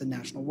positions at the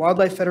National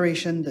Wildlife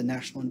Federation, the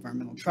National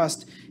Environmental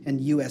Trust, and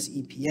US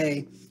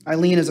EPA.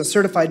 Eileen is a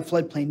certified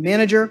floodplain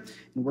manager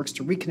and works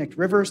to reconnect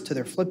rivers to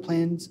their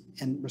floodplains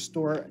and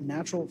restore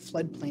natural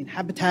floodplain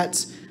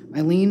habitats.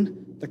 Eileen,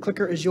 the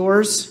clicker is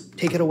yours.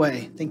 Take it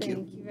away. Thank you.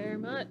 Thank you very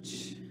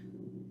much.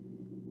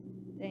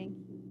 Thank you.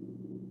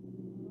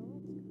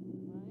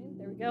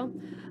 There we go.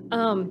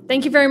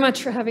 Thank you very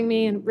much for having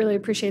me, and really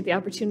appreciate the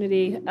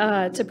opportunity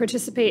to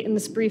participate in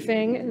this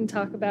briefing and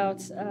talk about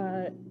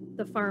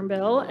the Farm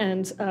Bill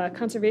and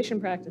conservation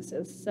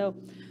practices. So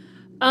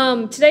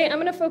today I'm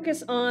going to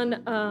focus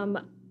on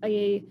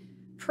a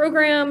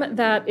program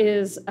that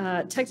is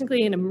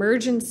technically an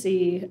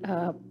emergency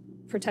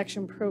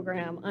protection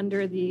program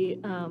under the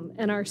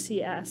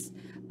NRCS,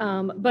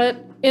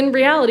 but in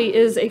reality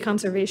is a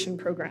conservation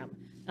program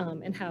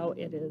and how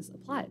it is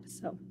applied.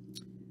 So.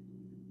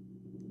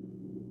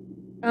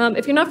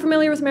 If you're not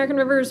familiar with American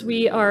Rivers,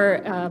 we are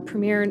a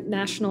premier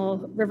national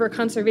river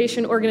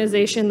conservation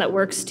organization that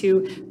works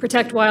to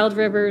protect wild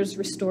rivers,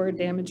 restore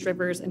damaged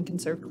rivers, and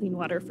conserve clean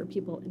water for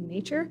people and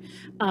nature.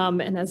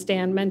 And as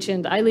Dan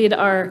mentioned, I lead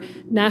our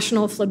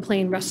National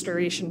Floodplain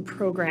Restoration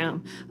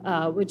Program,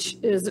 which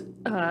is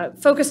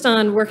focused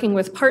on working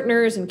with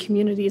partners and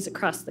communities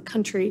across the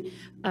country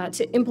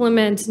to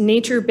implement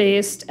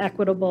nature-based,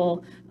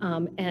 equitable,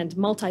 and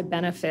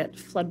multi-benefit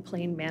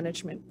floodplain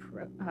management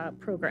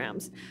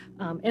programs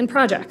and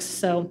projects.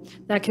 So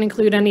that can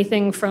include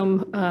anything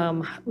from,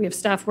 we have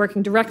staff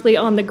working directly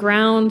on the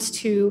ground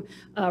to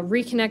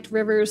reconnect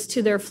rivers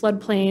to their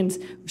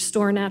floodplains,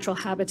 restore natural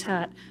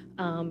habitat,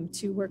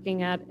 to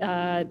working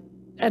at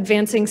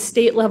advancing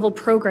state-level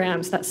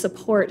programs that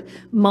support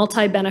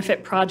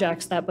multi-benefit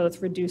projects that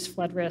both reduce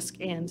flood risk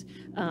and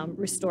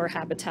restore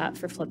habitat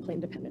for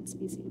floodplain-dependent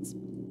species.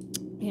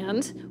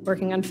 And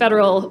working on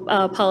federal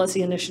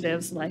policy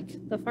initiatives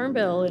like the Farm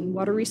Bill and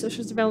Water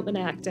Resources Development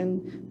Act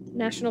and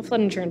National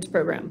Flood Insurance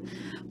Program.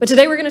 But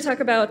today we're going to talk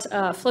about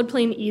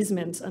floodplain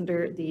easements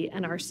under the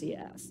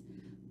NRCS.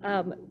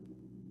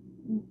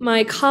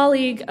 My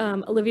colleague,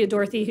 Olivia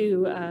Dorothy,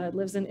 who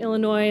lives in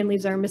Illinois and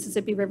leads our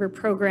Mississippi River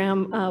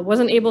program,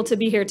 wasn't able to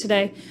be here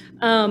today,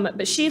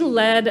 but she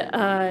led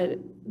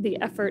the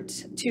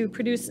effort to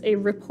produce a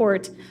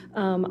report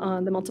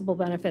on the multiple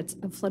benefits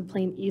of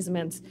floodplain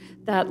easements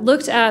that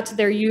looked at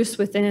their use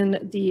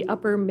within the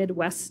upper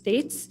Midwest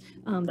states,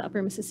 the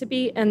upper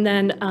Mississippi, and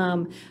then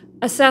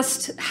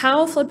assessed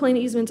how floodplain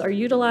easements are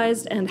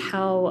utilized and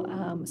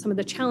how some of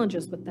the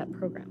challenges with that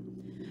program.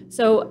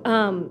 So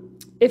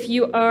if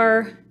you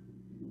are,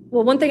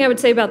 well, one thing I would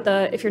say about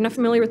if you're not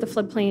familiar with the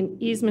floodplain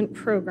easement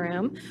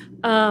program,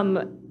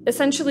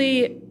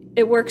 essentially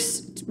it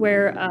works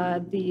where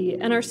the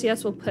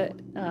NRCS will put,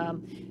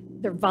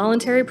 their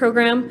voluntary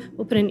program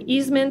will put an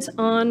easement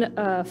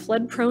on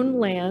flood-prone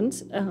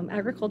land,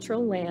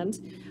 agricultural land,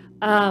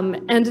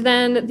 and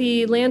then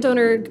the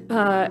landowner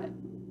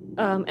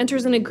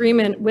enters an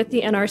agreement with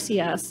the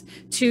NRCS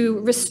to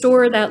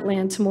restore that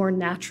land to more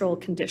natural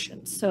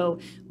conditions. So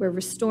we're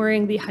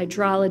restoring the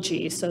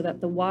hydrology so that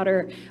the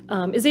water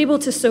is able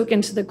to soak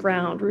into the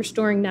ground,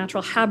 restoring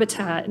natural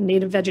habitat and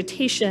native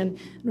vegetation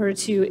in order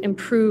to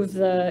improve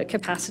the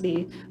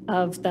capacity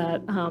of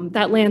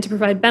that land to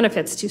provide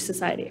benefits to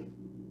society.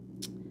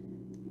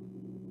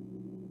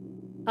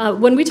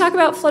 When we talk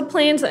about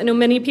floodplains, I know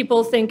many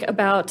people think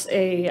about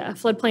a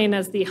floodplain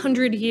as the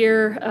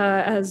 100-year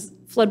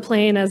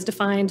floodplain as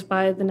defined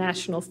by the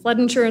National Flood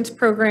Insurance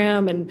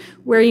Program and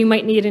where you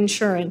might need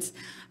insurance.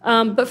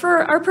 But for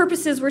our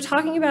purposes, we're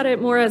talking about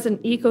it more as an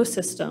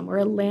ecosystem or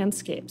a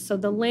landscape. So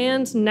the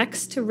land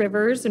next to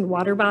rivers and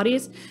water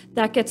bodies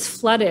that gets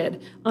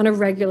flooded on a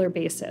regular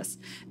basis.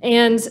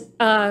 And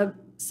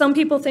some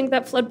people think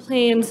that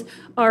floodplains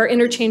are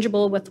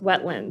interchangeable with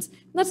wetlands.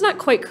 And that's not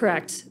quite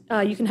correct.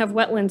 You can have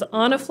wetlands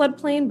on a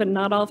floodplain, but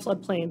not all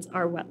floodplains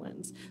are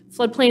wetlands.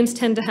 Floodplains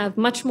tend to have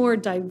much more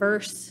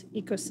diverse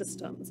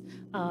ecosystems.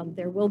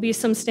 There will be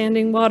some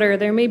standing water.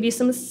 There may be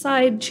some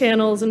side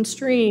channels and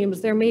streams.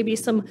 There may be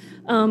some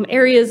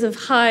areas of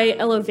high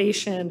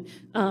elevation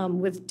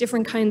with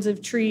different kinds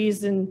of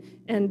trees and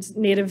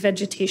native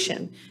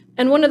vegetation.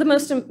 And one of the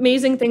most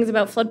amazing things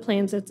about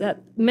floodplains is that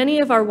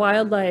many of our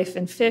wildlife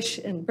and fish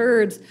and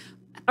birds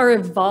are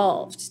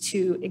evolved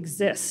to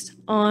exist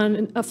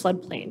on a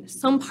floodplain.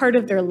 Some part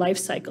of their life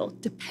cycle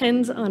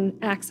depends on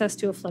access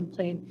to a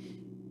floodplain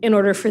in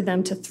order for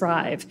them to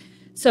thrive.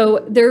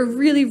 So they're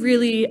really,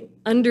 really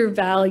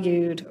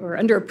undervalued or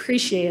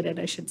underappreciated,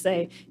 I should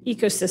say,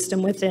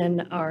 ecosystem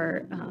within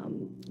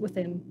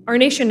our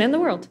nation and the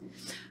world.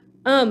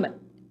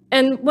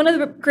 And one of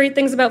the great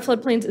things about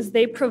floodplains is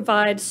they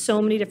provide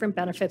so many different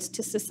benefits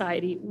to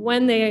society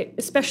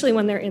especially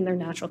when they're in their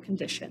natural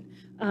condition.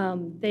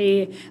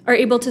 They are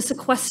able to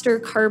sequester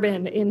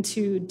carbon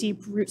into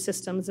deep root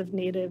systems of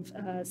native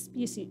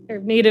species or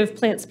native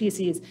plant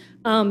species.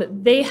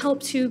 They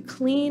help to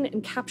clean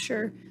and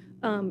capture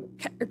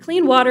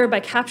clean water by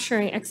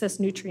capturing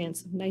excess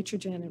nutrients of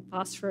nitrogen and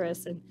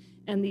phosphorus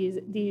and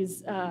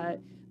these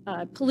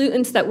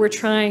pollutants that we're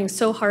trying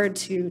so hard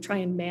to try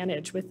and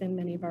manage within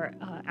many of our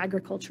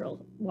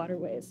agricultural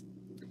waterways.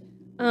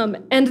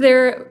 And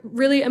they're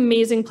really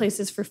amazing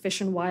places for fish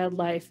and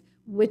wildlife,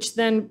 which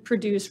then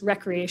produce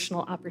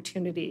recreational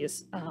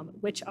opportunities,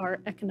 which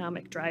are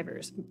economic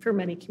drivers for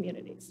many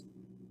communities.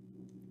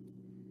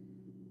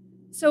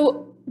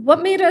 So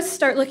what made us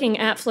start looking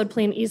at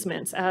floodplain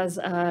easements as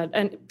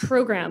a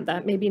program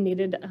that maybe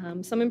needed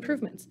some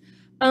improvements?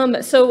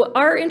 So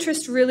our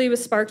interest really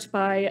was sparked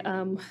by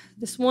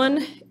this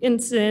one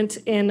incident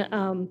in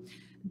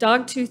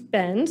Dogtooth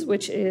Bend,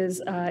 which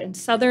is in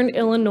southern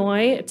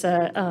Illinois. It's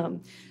a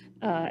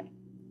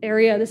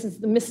area, this is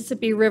the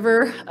Mississippi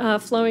River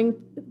flowing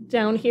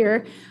down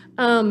here.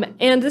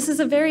 And this is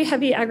a very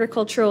heavy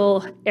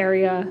agricultural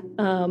area.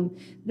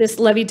 This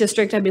levee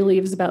district, I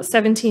believe, is about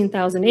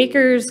 17,000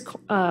 acres,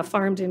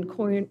 farmed in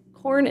corn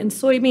and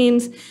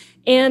soybeans.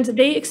 And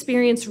they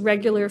experience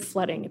regular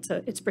flooding.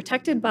 It's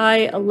protected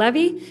by a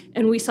levee,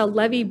 and we saw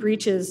levee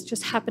breaches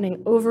just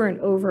happening over and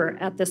over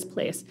at this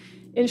place.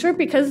 In short,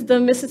 because the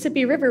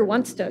Mississippi River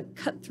wants to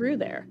cut through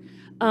there.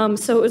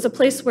 So it was a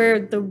place where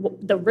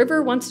the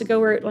river wants to go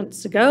where it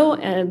wants to go,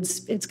 and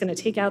it's going to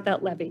take out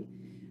that levee.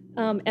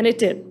 And it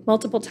did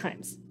multiple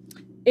times.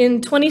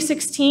 In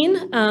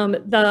 2016,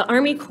 the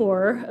Army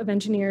Corps of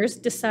Engineers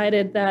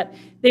decided that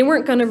they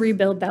weren't going to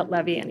rebuild that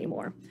levee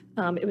anymore.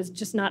 It was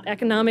just not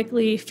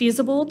economically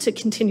feasible to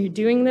continue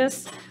doing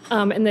this,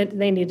 and that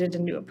they needed a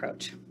new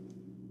approach.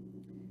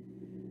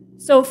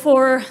 So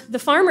for the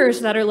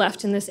farmers that are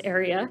left in this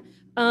area,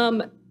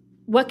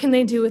 what can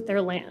they do with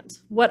their land?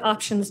 What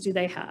options do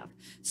they have?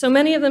 So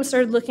many of them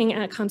started looking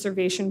at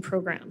conservation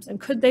programs,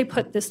 and could they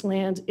put this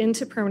land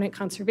into permanent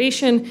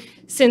conservation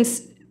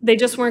since they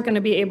just weren't going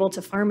to be able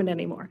to farm it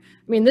anymore?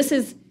 I mean, this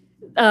is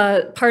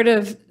part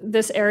of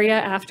this area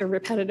after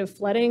repetitive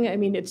flooding. I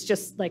mean, it's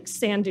just like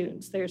sand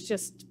dunes. There's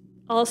just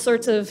all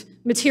sorts of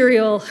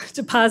material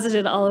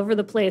deposited all over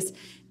the place.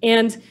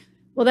 And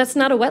well, that's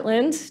not a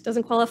wetland,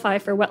 doesn't qualify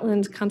for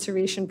wetland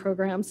conservation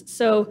programs.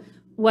 So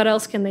what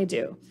else can they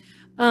do?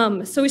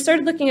 So we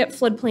started looking at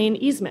floodplain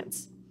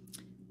easements.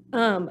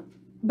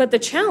 But the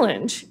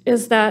challenge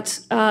is that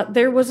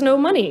there was no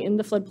money in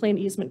the floodplain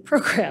easement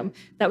program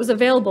that was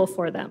available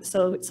for them.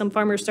 So some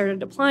farmers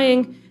started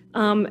applying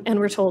and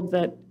were told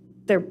that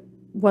there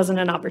wasn't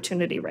an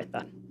opportunity right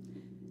then.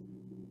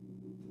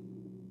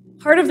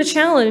 Part of the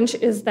challenge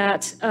is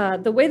that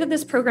the way that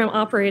this program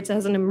operates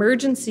as an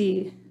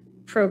emergency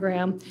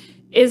program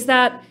is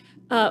that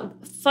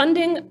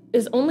funding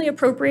is only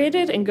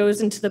appropriated and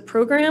goes into the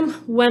program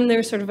when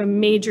there's sort of a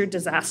major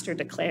disaster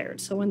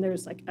declared. So when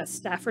there's like a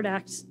Stafford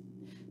Act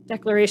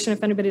declaration,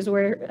 if anybody's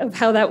aware of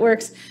how that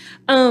works.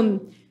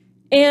 And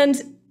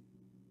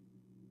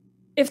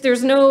if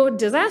there's no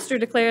disaster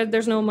declared,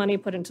 there's no money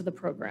put into the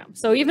program.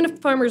 So even if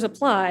farmers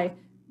apply,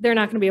 they're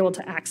not going to be able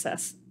to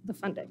access the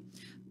funding.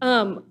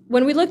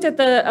 When we looked at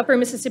the upper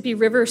Mississippi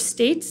River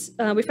states,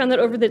 we found that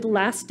over the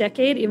last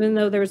decade, even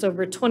though there was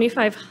over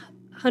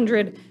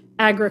 2,500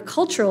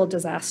 agricultural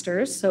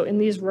disasters, so in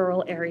these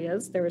rural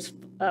areas, there was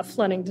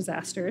flooding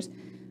disasters,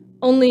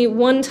 only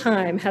one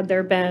time had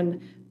there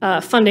been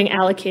funding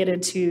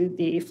allocated to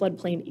the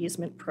floodplain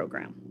easement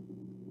program.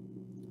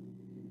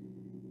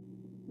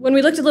 When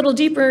we looked a little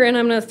deeper, and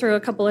I'm going to throw a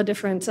couple of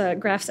different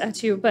graphs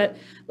at you, but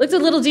looked a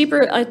little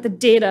deeper at the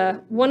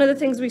data, one of the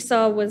things we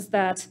saw was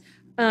that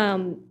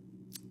the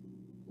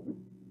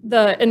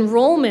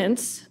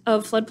enrollments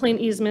of floodplain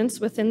easements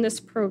within this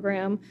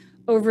program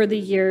over the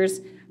years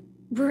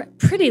were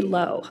pretty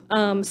low.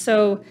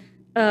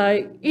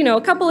 You know,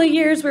 a couple of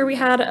years where we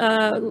had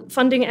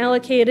funding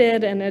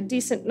allocated and a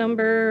decent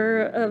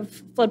number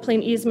of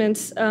floodplain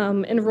easements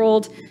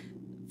enrolled.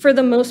 For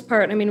the most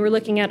part, I mean, we're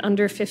looking at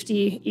under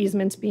 50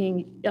 easements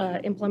being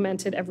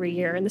implemented every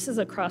year, and this is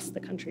across the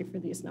country for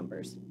these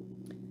numbers.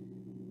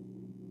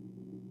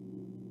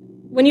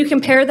 When you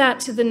compare that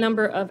to the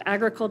number of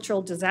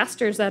agricultural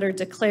disasters that are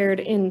declared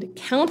in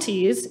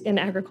counties in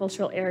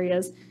agricultural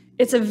areas,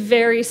 it's a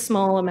very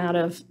small amount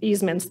of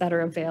easements that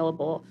are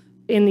available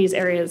in these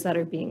areas that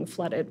are being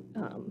flooded,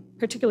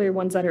 particularly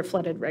ones that are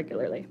flooded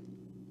regularly.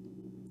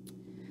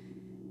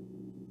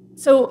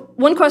 So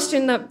one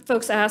question that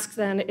folks ask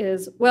then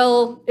is,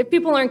 well, if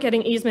people aren't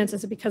getting easements,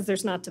 is it because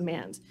there's not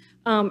demand?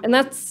 And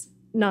that's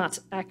not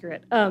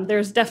accurate.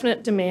 There's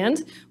definite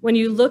demand. When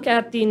you look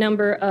at the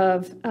number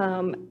of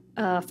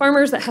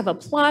farmers that have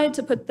applied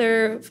to put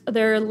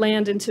their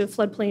land into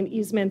floodplain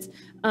easements,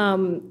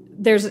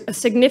 there's a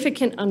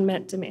significant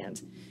unmet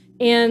demand.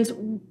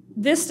 And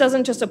this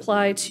doesn't just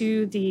apply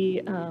to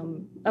the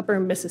upper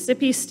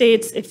Mississippi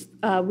states.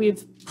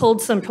 We've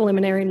pulled some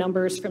preliminary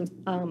numbers from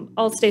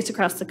all states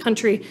across the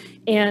country,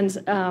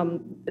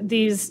 and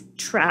these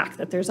track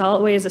that there's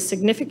always a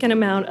significant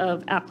amount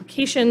of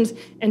applications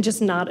and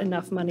just not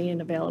enough money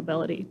and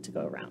availability to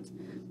go around.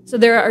 So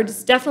there are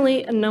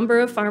definitely a number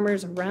of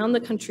farmers around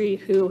the country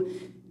who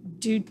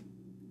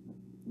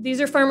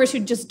these are farmers who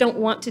just don't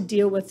want to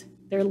deal with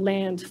their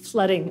land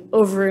flooding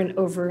over and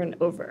over and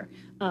over.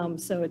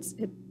 So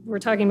we're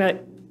talking about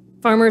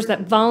farmers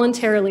that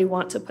voluntarily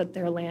want to put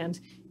their land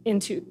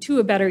to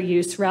a better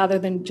use rather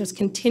than just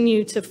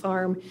continue to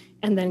farm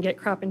and then get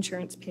crop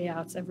insurance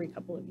payouts every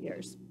couple of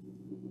years.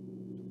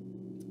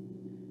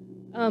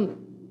 I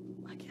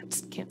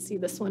can't see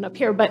this one up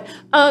here, but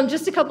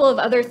just a couple of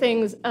other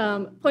things,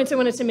 points I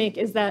wanted to make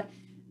is that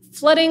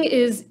flooding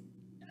is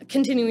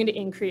continuing to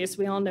increase.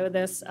 We all know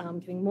this,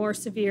 getting more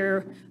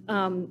severe,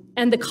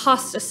 and the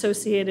costs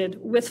associated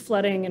with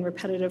flooding and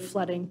repetitive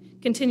flooding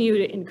continue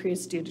to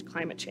increase due to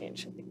climate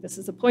change. I think this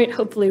is a point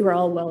hopefully we're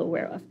all well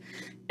aware of.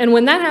 And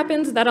when that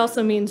happens, that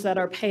also means that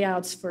our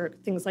payouts for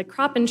things like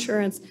crop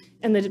insurance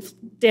and the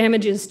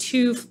damages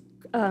to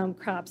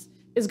crops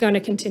is going to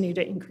continue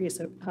to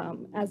increase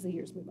as the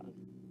years move on.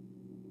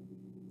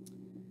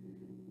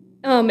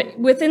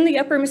 Within the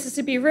upper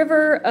Mississippi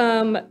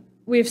River,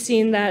 we've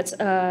seen that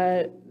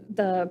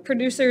the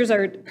producers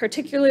are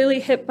particularly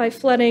hit by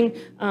flooding.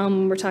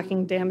 We're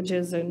talking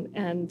damages and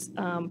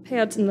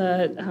payouts in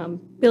the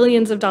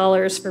billions of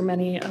dollars for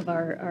many of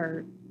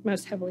our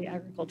most heavily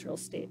agricultural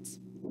states.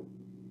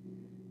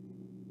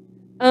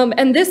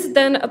 And this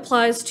then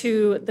applies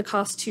to the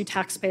cost to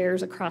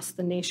taxpayers across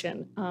the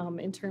nation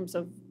in terms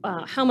of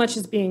how much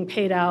is being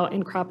paid out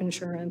in crop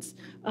insurance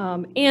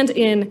and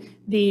in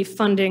the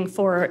funding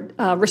for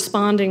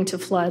responding to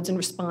floods and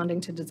responding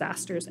to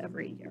disasters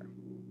every year.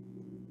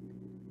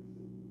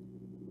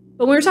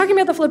 But when we're talking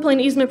about the floodplain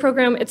easement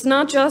program, it's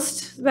not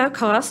just about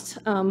cost,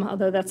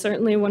 although that's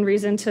certainly one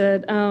reason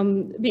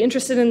to be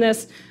interested in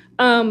this.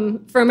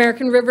 For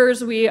American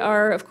rivers, we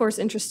are, of course,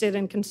 interested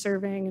in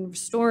conserving and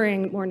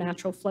restoring more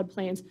natural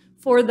floodplains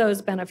for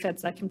those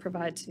benefits that can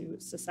provide to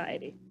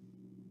society.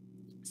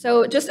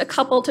 So just a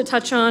couple to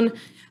touch on.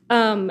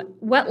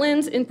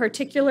 Wetlands in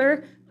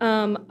particular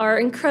are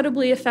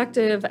incredibly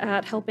effective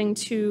at helping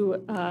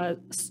to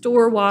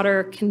store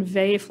water,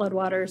 convey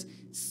floodwaters,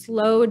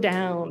 slow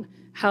down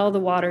how the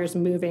water is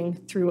moving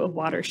through a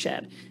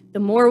watershed. The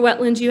more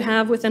wetlands you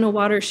have within a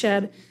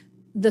watershed,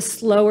 the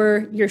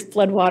slower your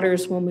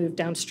floodwaters will move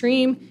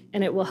downstream,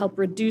 and it will help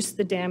reduce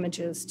the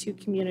damages to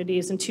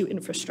communities and to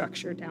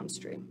infrastructure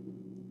downstream.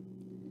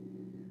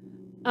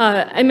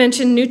 I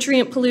mentioned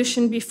nutrient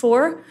pollution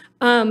before.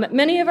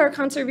 Many of our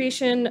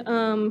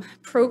conservation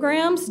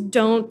programs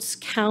don't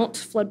count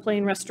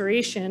floodplain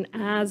restoration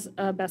as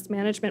a best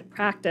management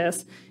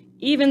practice,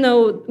 even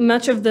though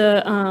much of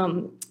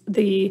the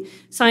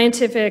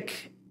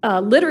scientific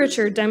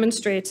literature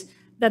demonstrates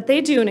that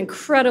they do an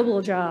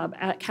incredible job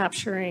at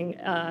capturing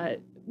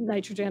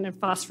nitrogen and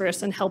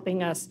phosphorus and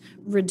helping us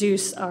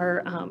reduce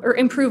our, or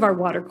improve our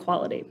water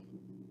quality.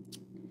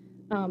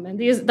 And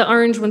the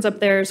orange ones up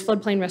there is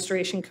floodplain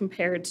restoration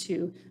compared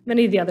to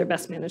many of the other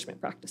best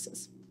management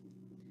practices.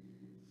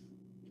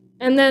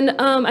 And then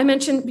I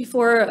mentioned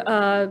before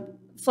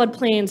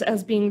floodplains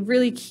as being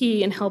really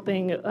key in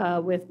helping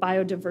with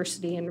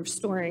biodiversity and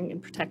restoring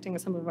and protecting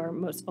some of our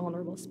most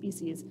vulnerable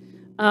species.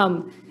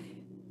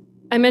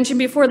 I mentioned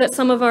before that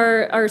some of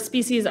our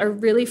species are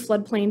really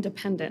floodplain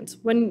dependent.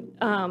 When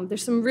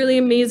there's some really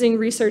amazing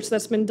research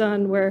that's been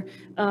done where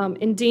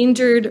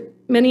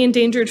many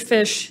endangered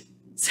fish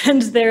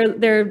spend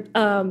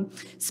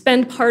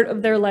part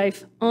of their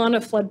life on a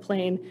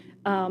floodplain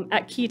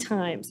at key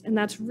times. And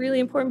that's really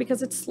important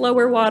because it's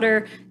slower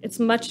water, it's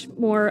much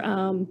more,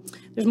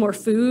 there's more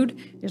food,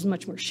 there's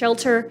much more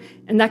shelter,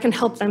 and that can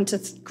help them to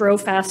grow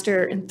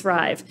faster and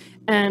thrive.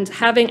 And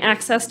having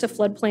access to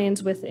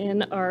floodplains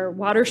within our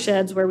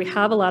watersheds where we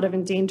have a lot of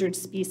endangered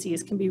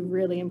species can be a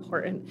really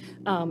important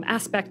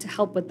aspect to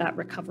help with that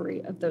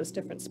recovery of those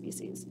different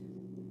species.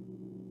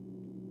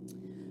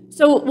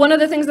 So one of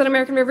the things that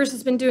American Rivers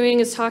has been doing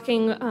is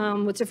talking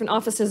with different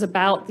offices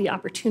about the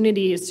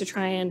opportunities to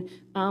try and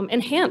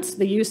enhance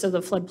the use of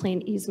the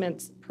floodplain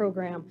easements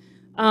program.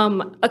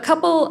 A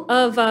couple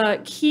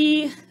of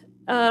key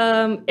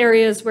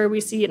areas where we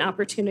see an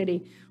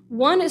opportunity.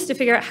 One is to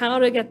figure out how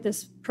to get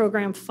this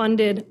program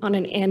funded on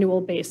an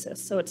annual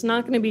basis. So it's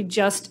not going to be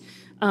just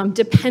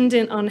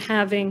dependent on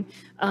having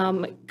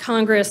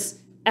Congress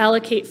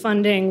allocate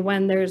funding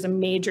when there's a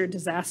major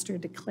disaster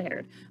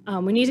declared.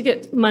 We need to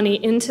get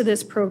money into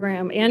this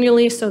program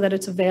annually so that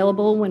it's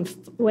available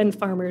when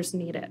farmers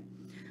need it.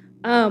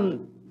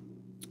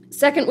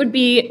 Second would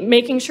be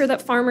making sure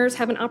that farmers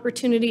have an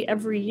opportunity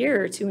every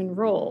year to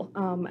enroll.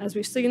 As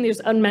we've seen, there's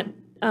unmet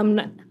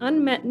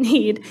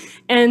need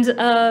and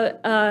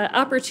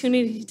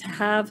opportunity to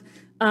have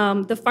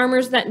the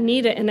farmers that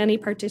need it in any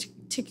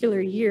particular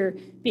year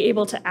be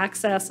able to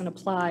access and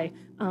apply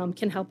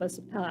can help us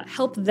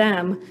help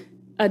them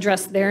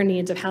address their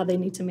needs of how they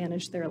need to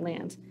manage their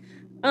land.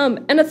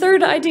 And a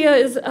third idea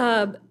is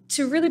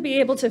to really be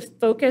able to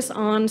focus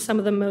on some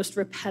of the most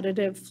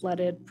repetitive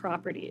flooded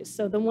properties.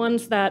 So the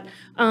ones that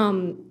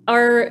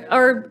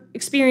are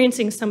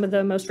experiencing some of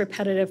the most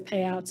repetitive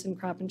payouts in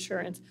crop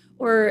insurance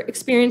or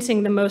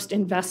experiencing the most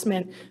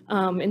investment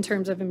in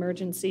terms of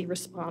emergency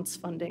response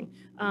funding.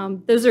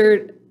 Those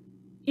are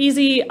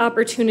easy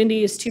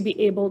opportunities to be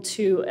able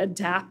to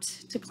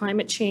adapt to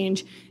climate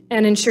change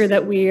and ensure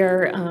that we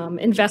are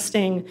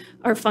investing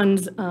our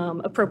funds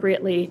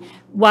appropriately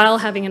while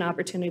having an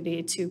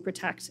opportunity to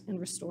protect and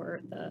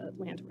restore the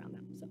land around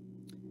them.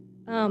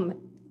 So,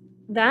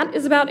 that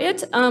is about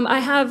it. I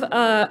have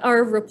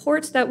our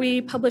reports that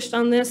we published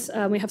on this.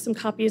 We have some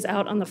copies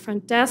out on the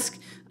front desk,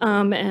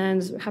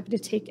 and happy to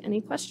take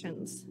any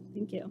questions.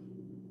 Thank you.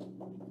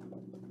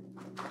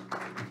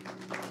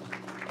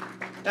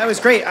 That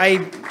was great.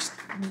 I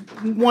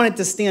wanted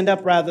to stand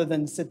up rather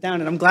than sit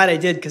down, and I'm glad I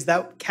did because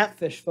that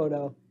catfish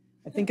photo,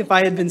 I think if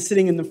I had been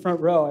sitting in the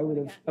front row,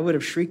 I would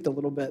have shrieked a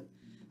little bit.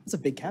 It's a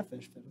big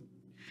catfish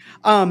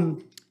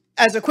photo.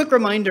 As a quick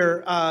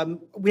reminder,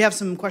 we have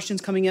some questions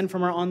coming in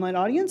from our online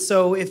audience.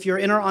 So if you're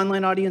in our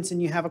online audience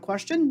and you have a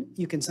question,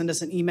 you can send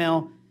us an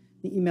email.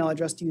 The email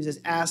address to use is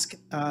ask,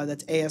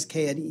 that's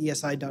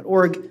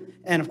ask@eesi.org.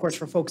 And of course,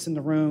 for folks in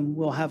the room,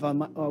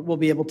 we'll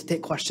be able to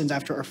take questions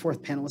after our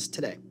fourth panelist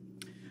today.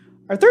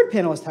 Our third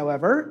panelist,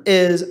 however,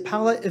 is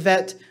Paula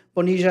Yvette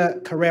Bonilla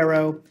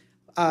Carrero.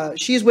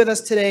 She's with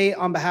us today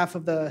on behalf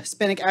of the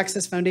Hispanic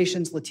Access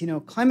Foundation's Latino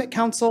Climate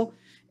Council,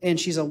 and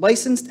she's a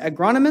licensed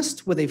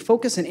agronomist with a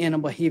focus in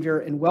animal behavior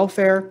and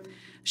welfare.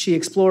 She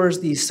explores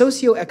the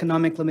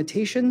socioeconomic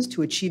limitations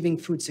to achieving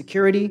food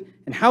security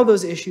and how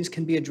those issues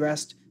can be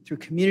addressed through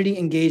community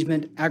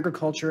engagement,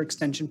 agriculture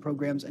extension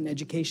programs, and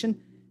education.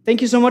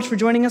 Thank you so much for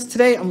joining us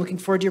today. I'm looking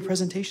forward to your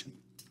presentation.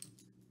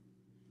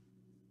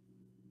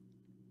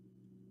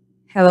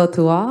 Hello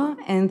to all,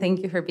 and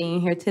thank you for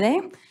being here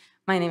today.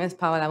 My name is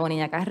Paola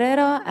Bonilla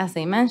Carrero. As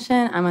I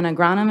mentioned, I'm an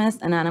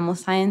agronomist, an animal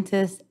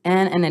scientist,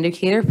 and an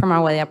educator from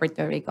Aguadilla,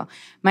 Puerto Rico.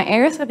 My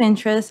areas of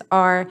interest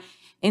are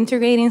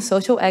integrating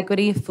social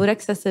equity, food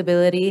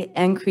accessibility,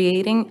 and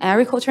creating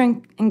agriculture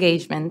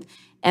engagement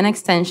and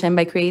extension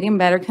by creating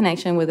better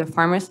connection with the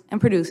farmers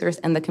and producers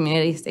and the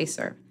communities they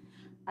serve.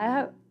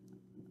 Let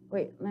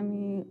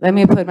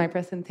me put my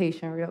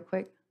presentation real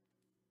quick.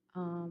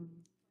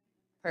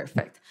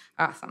 Perfect,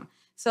 awesome.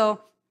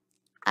 So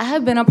I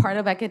have been a part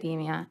of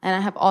academia, and I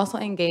have also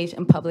engaged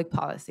in public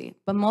policy.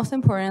 But most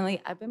importantly,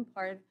 I've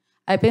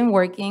been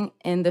working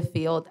in the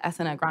field as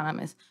an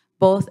agronomist,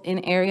 both in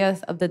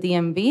areas of the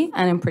DMV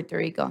and in Puerto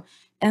Rico.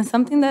 And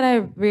something that I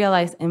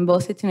realized in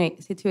both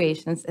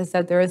situations is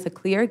that there is a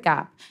clear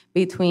gap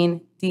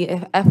between the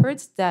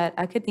efforts that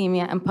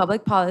academia and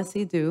public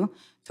policy do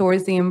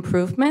towards the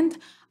improvement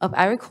of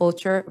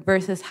agriculture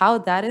versus how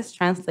that is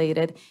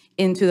translated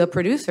into the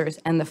producers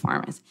and the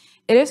farmers.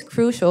 It is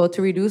crucial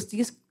to reduce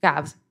these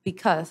gaps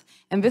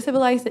and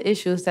visibilize the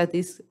issues that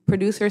these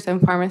producers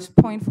and farmers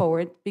point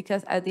forward,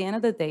 because at the end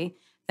of the day,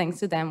 thanks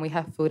to them, we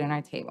have food on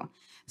our table.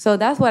 So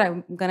that's what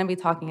I'm gonna be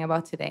talking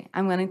about today.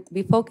 I'm gonna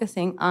be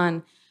focusing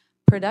on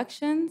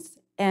productions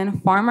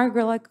and farm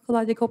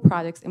agroecological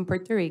projects in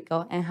Puerto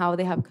Rico and how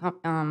they have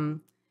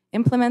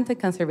implemented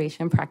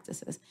conservation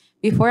practices.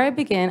 Before I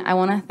begin, I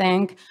wanna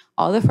thank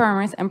all the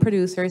farmers and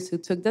producers who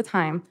took the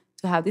time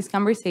to have these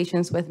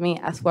conversations with me,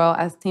 as well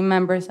as team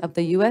members of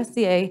the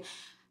USDA,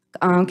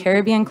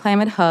 Caribbean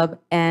Climate Hub,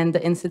 and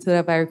the Institute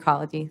of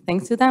Agroecology.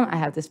 Thanks to them, I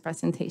have this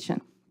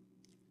presentation.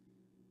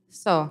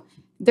 So,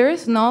 there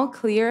is no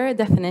clear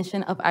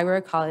definition of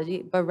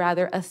agroecology, but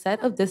rather a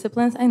set of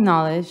disciplines and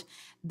knowledge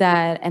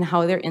and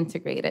how they're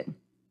integrated.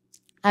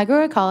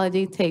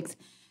 Agroecology takes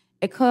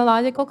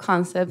ecological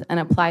concepts and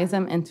applies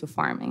them into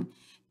farming.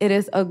 It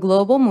is a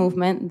global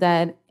movement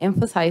that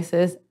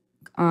emphasizes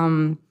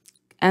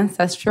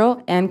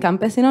ancestral and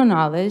campesino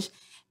knowledge,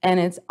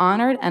 and it's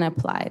honored and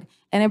applied.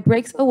 And it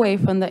breaks away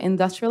from the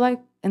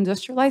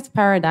industrialized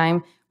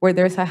paradigm where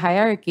there's a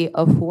hierarchy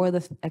of who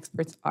the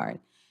experts are.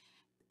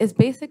 It's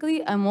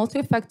basically a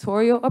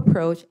multifactorial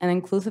approach and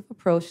inclusive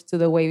approach to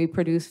the way we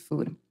produce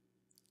food.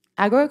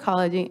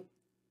 Agroecology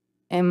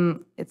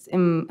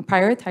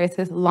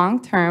prioritizes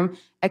long-term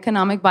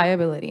economic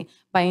viability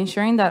by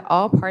ensuring that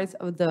all parts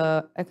of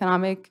the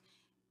economic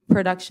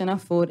production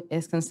of food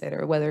is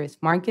considered, whether it's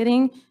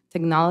marketing,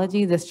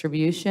 technology,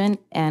 distribution,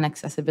 and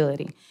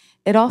accessibility.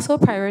 It also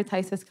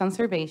prioritizes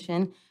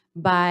conservation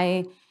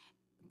by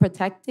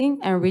protecting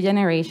and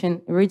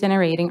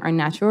regenerating our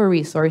natural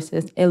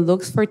resources. It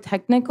looks for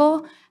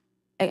technical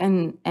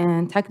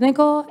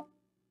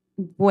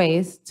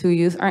ways to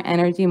use our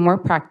energy more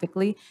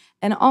practically,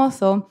 and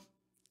also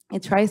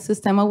it tries to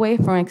stem away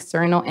from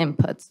external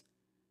inputs.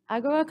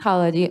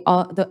 Agroecology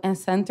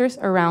centers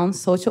around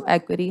social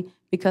equity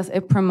because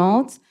it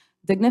promotes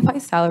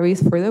dignified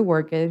salaries for the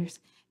workers.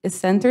 It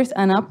centers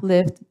and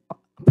uplifts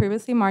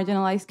previously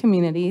marginalized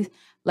communities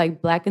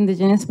like Black,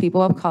 Indigenous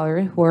people of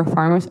color who are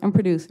farmers and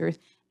producers,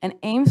 and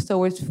aims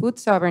towards food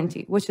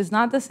sovereignty, which is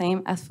not the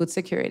same as food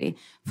security.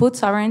 Food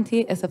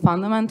sovereignty is a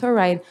fundamental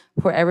right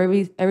for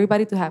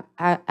everybody to have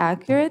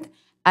accurate,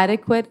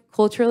 adequate,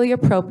 culturally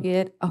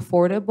appropriate,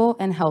 affordable,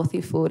 and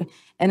healthy food.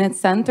 And it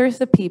centers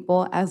the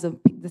people as the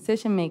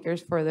decision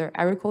makers for their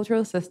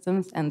agricultural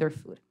systems and their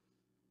food.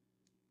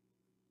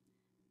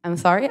 I'm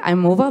sorry, I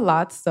move a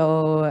lot,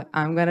 so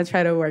I'm gonna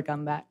try to work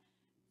on that.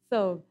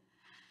 So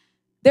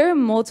there are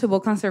multiple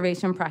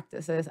conservation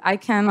practices. I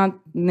cannot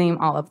name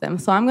all of them.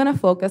 So I'm gonna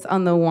focus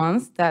on the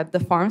ones that the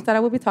farms that I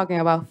will be talking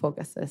about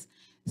focuses.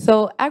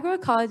 So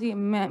agroecology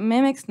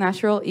mimics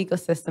natural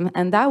ecosystems,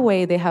 and that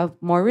way they have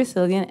more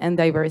resilient and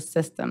diverse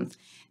systems.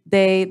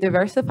 They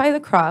diversify the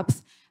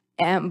crops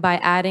by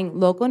adding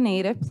local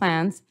native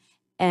plants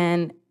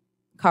and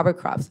cover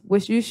crops,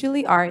 which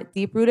usually are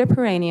deep-rooted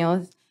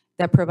perennials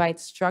that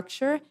provide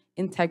structure,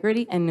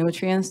 integrity, and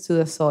nutrients to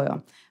the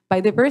soil.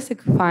 By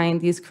diversifying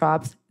these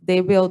crops, they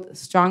build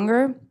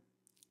stronger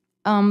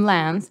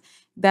lands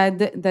that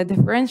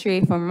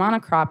differentiate from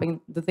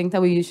monocropping, the thing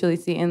that we usually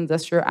see in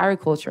industrial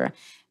agriculture.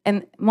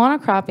 And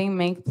monocropping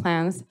makes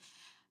plants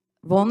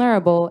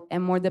vulnerable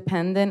and more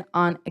dependent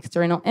on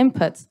external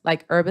inputs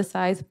like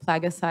herbicides,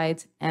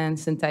 plaguicides, and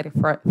synthetic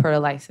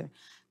fertilizer.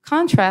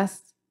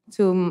 Contrast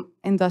to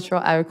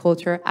industrial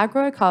agriculture,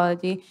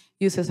 agroecology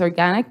uses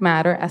organic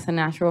matter as a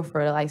natural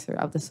fertilizer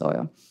of the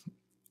soil.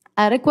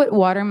 Adequate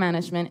water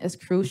management is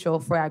crucial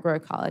for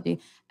agroecology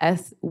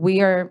as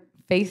we are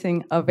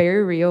facing a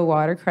very real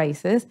water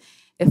crisis.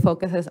 It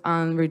focuses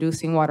on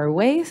reducing water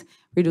waste,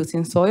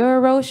 reducing soil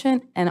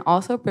erosion, and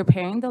also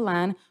preparing the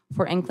land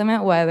for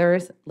inclement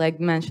weathers, like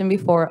mentioned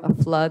before,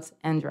 of floods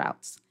and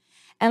droughts.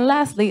 And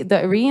lastly,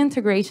 the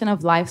reintegration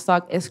of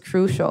livestock is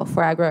crucial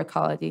for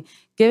agroecology,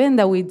 given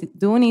that we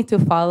do need to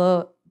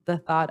follow the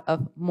thought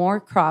of more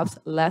crops,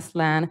 less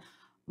land,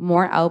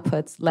 more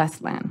outputs,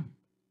 less land.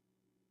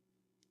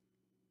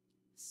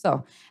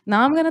 So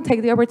now I'm going to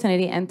take the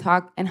opportunity and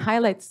talk and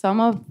highlight some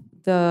of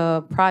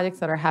the projects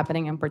that are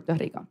happening in Puerto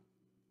Rico.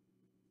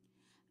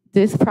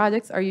 These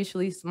projects are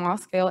usually small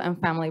scale and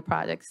family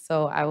projects,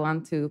 so I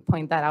want to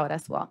point that out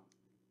as well.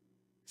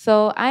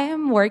 So I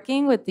am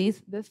working with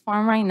this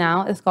farm right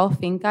now. It's called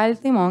Finca El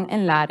Timón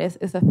en Lares.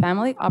 It's a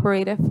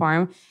family-operated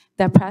farm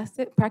that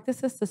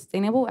practices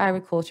sustainable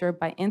agriculture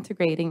by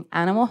integrating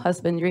animal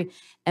husbandry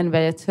and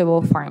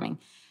vegetable farming.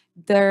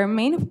 Their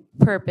main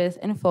purpose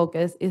and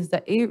focus is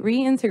the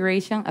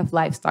reintegration of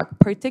livestock,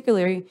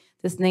 particularly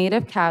this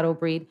native cattle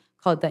breed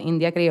called the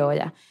India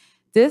Criolla.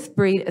 This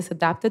breed is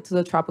adapted to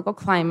the tropical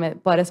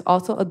climate, but is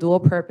also a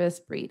dual-purpose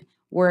breed,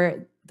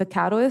 where the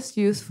cattle is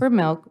used for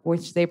milk,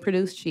 which they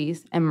produce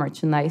cheese and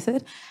merchandise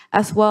it,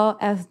 as well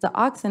as the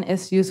oxen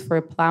is used for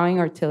plowing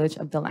or tillage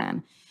of the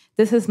land.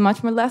 This is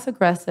much more less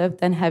aggressive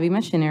than heavy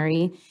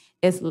machinery,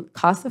 is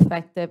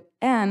cost-effective,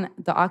 and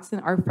the oxen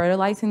are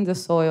fertilizing the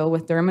soil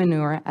with their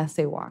manure as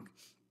they walk.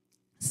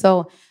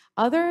 So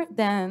other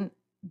than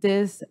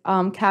this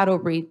cattle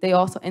breed, they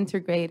also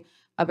integrate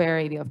a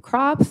variety of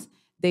crops.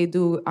 They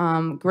do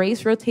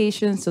graze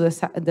rotations so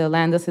the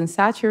land doesn't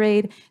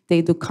saturate.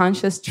 They do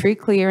conscious tree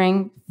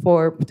clearing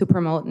to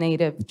promote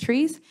native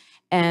trees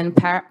and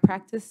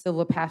practice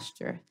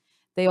silvopasture.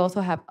 They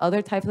also have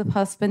other types of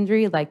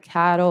husbandry like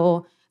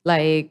cattle,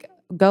 like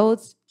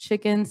goats,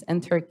 chickens,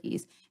 and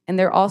turkeys. And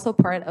they're also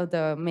part of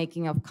the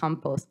making of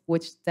compost,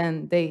 which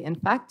then they in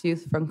fact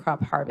use from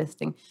crop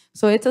harvesting.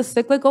 So it's a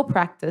cyclical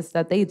practice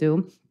that they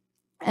do.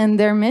 And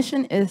their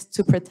mission is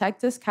to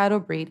protect this cattle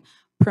breed,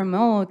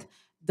 promote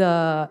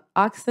the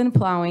oxen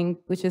plowing,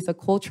 which is a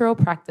cultural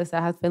practice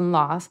that has been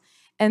lost,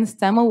 and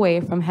stem away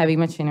from heavy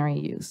machinery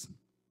use.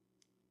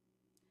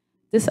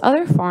 This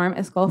other farm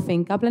is called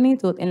Finca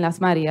Plenitud in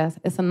Las Marias.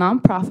 It's a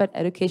nonprofit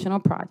educational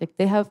project.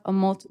 They have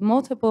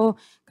multiple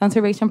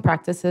conservation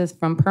practices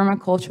from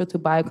permaculture to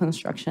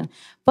bioconstruction,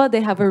 but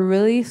they have a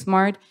really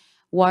smart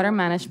water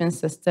management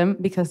system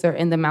because they're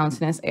in the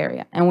mountainous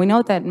area. And we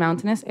know that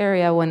mountainous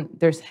area, when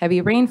there's heavy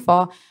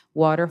rainfall,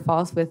 water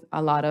falls with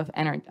a lot of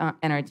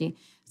energy.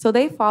 So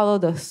they follow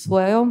the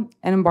swale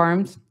and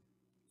barns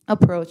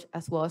approach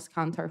as well as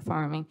contour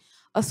farming.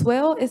 A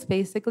swale is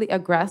basically a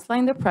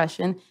grassline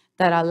depression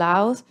that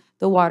allows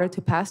the water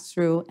to pass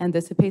through and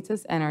dissipates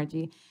its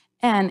energy,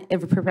 and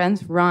it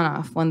prevents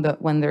runoff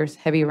when there's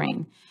heavy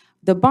rain.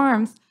 The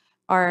barns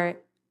are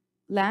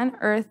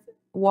land-earth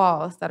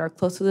walls that are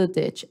close to the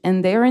ditch,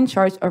 and they're in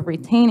charge of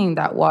retaining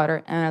that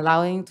water and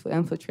allowing it to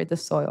infiltrate the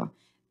soil.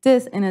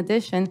 This, in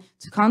addition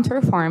to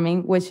contour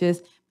farming, which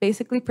is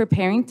basically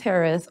preparing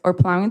terrace or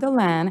plowing the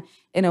land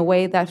in a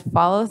way that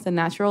follows the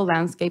natural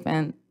landscape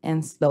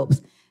and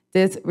slopes.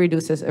 This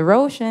reduces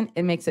erosion.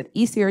 It makes it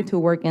easier to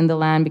work in the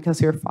land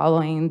because you're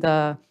following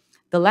the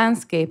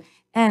landscape.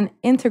 And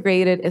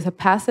integrated is a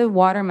passive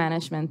water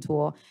management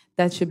tool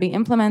that should be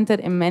implemented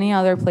in many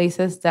other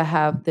places that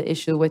have the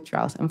issue with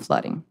droughts and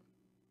flooding.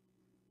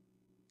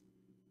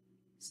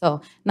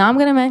 So now I'm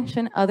going to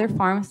mention other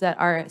farms that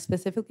are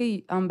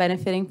specifically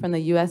benefiting from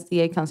the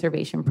USDA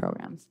conservation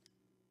programs.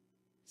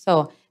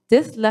 So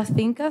this Las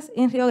Fincas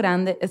in Rio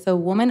Grande is a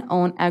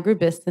woman-owned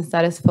agribusiness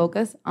that is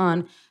focused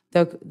on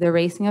the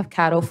raising of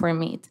cattle for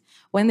meat.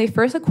 When they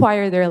first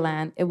acquired their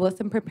land, it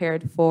wasn't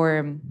prepared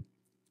for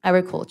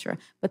agriculture.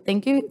 But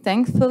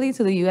thankfully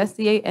to the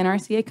USDA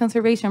NRCA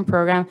conservation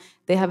program,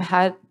 they have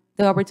had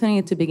the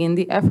opportunity to begin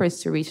the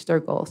efforts to reach their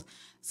goals.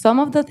 Some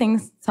of the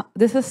things,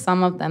 this is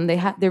some of them,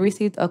 they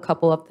received a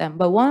couple of them,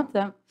 but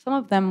some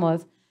of them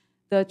was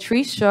the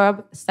tree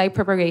shrub site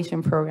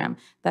propagation program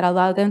that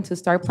allowed them to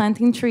start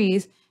planting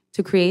trees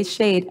to create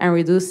shade and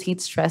reduce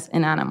heat stress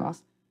in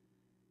animals.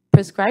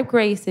 Prescribed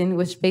grazing,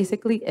 which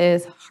basically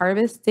is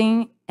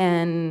harvesting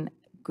and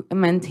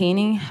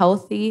maintaining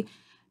healthy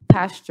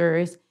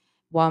pastures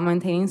while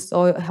maintaining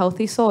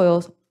healthy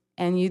soils,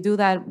 and you do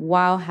that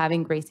while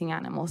having grazing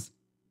animals.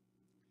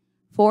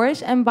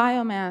 Forage and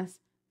biomass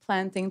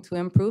planting to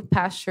improve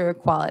pasture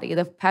quality.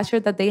 The pasture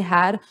that they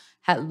had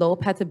low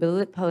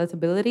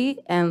palatability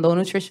and low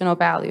nutritional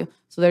value.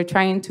 So they're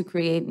trying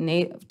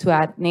to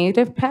add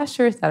native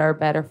pastures that are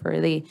better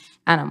for the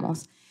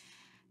animals.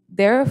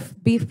 Their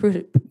beef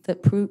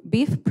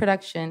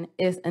production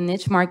is a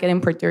niche market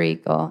in Puerto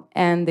Rico,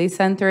 and they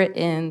center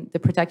in the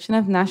protection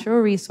of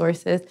natural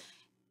resources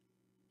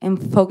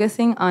and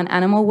focusing on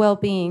animal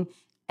well-being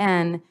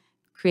and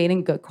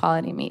creating good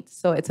quality meat.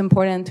 So it's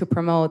important to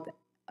promote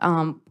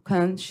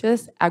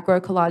conscious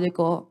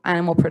agroecological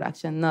animal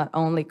production, not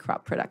only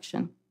crop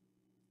production,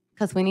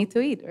 because we need to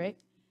eat, right?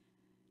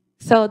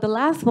 So the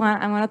last one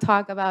I'm going to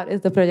talk about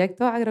is the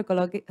Proyecto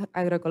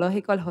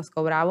Agroecológico El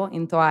Josco Bravo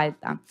in Toa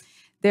Alta.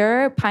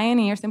 They're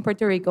pioneers in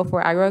Puerto Rico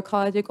for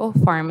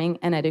agroecological farming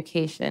and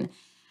education.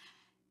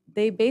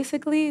 They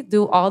basically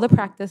do all the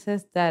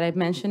practices that I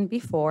mentioned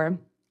before,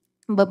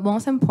 But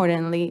most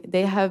importantly,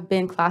 they have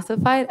been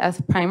classified as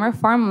prime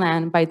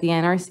farmland by the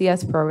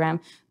NRCS program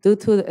due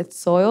to its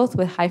soils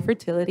with high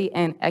fertility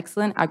and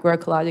excellent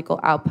agroecological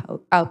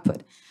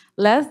output.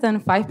 Less than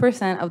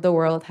 5% of the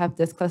world have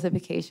this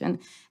classification.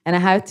 And I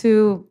have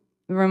to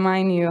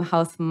remind you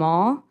how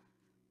small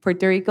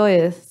Puerto Rico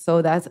is,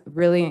 so that's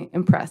really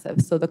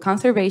impressive. So the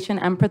conservation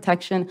and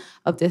protection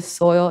of this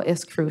soil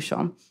is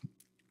crucial.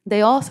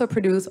 They also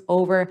produce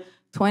over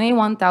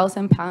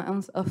 21,000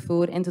 pounds of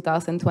food in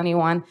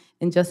 2021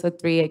 in just a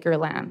 3-acre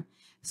land.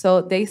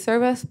 So they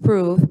serve as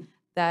proof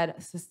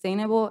that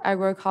sustainable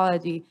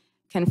agroecology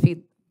can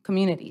feed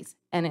communities,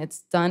 and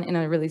it's done in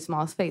a really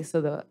small space, so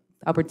the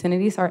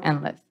opportunities are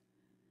endless.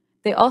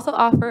 They also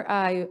offer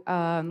a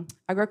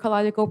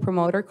agroecological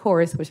promoter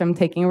course, which I'm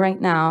taking right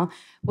now,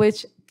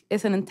 which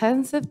is an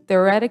intensive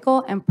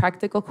theoretical and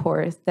practical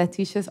course that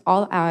teaches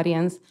all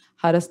audience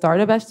how to start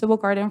a vegetable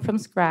garden from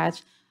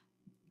scratch,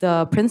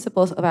 the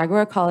principles of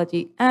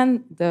agroecology,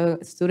 and the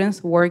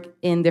students work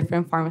in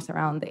different farms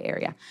around the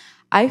area.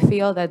 I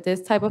feel that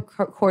this type of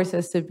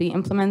courses should be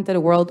implemented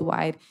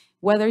worldwide,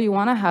 whether you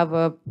want to have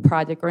a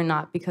project or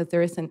not, because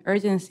there is an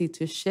urgency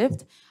to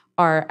shift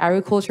our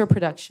agricultural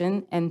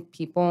production, and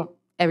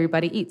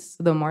everybody eats.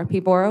 So the more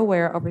people are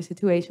aware of our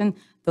situation,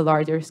 the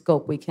larger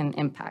scope we can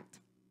impact.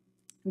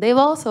 They've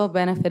also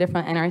benefited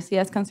from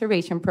NRCS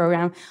conservation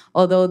program.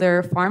 Although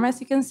their farm,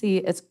 as you can see,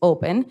 is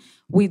open,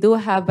 we do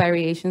have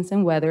variations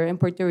in weather in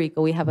Puerto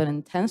Rico. We have an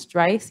intense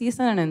dry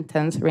season and an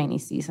intense rainy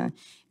season.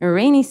 In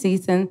rainy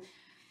season,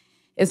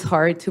 it's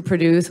hard to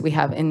produce. We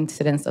have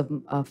incidents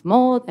of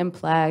mold and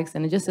plagues,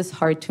 and it just is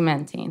hard to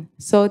maintain.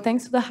 So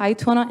thanks to the High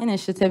Tono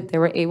initiative, they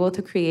were able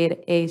to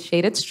create a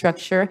shaded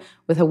structure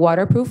with a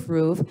waterproof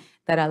roof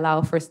that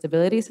allowed for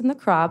stabilities in the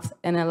crops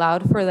and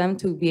allowed for them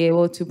to be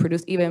able to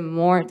produce even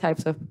more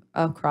types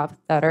of crops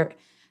that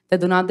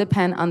do not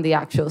depend on the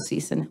actual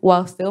season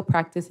while still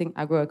practicing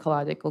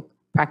agroecological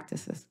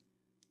practices.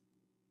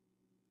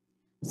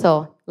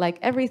 So, like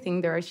everything,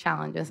 there are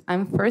challenges.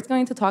 I'm first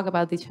going to talk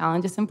about the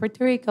challenges in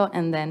Puerto Rico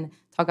and then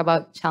talk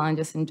about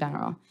challenges in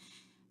general.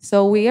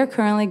 So we are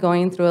currently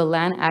going through a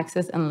land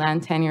access and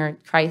land tenure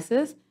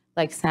crisis,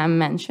 like Sam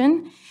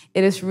mentioned.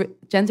 It is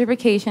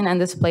gentrification and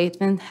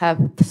displacement have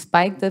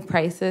spiked the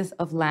prices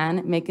of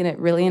land, making it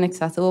really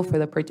inaccessible for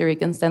the Puerto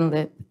Ricans that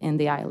live in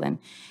the island.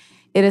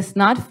 It is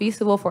not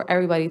feasible for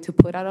everybody to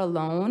put out a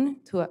loan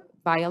to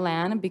buy a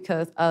land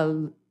because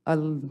a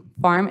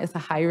farm is a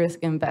high-risk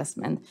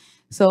investment.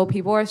 So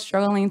people are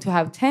struggling to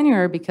have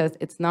tenure because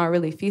it's not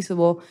really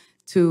feasible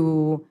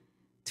to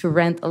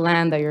rent a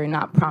land that you're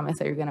not promised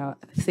that you're gonna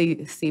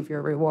receive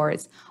your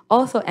rewards.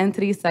 Also,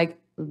 entities like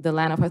the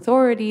land of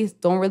authorities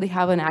don't really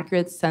have an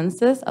accurate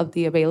census of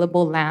the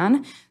available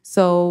land.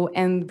 So,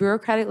 and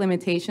bureaucratic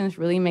limitations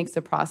really makes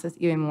the process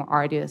even more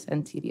arduous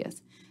and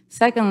tedious.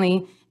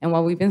 Secondly, and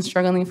what we've been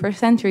struggling for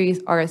centuries,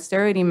 are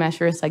austerity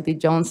measures like the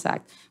Jones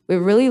Act, which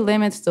really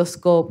limits the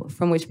scope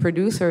from which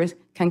producers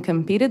can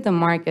compete at the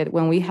market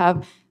when we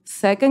have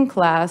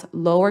second-class,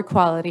 lower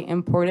quality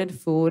imported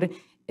food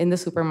in the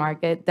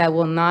supermarket that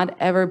will not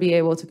ever be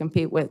able to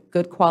compete with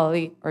good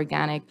quality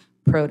organic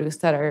produce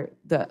that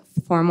the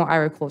formal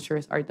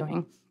agriculturists are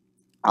doing.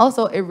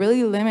 Also, it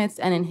really limits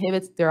and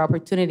inhibits their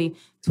opportunity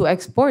to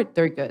export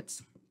their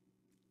goods.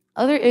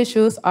 Other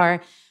issues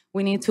are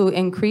we need to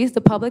increase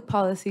the public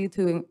policy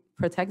to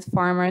protect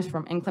farmers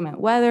from inclement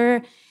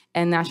weather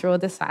and natural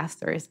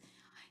disasters.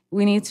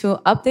 We need to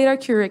update our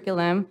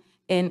curriculum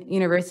in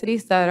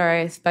universities that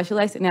are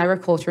specialized in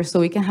agriculture so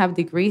we can have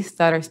degrees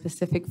that are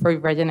specific for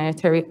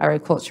regenerative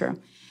agriculture.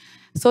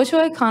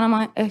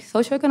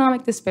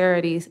 Socioeconomic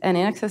disparities and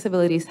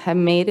inaccessibilities have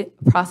made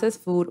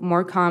processed food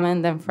more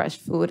common than fresh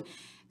food.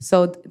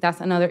 So that's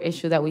another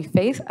issue that we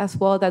face, as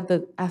well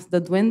as the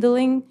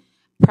dwindling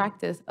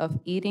practice of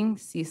eating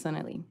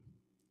seasonally.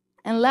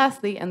 And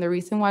lastly, and the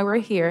reason why we're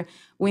here,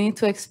 we need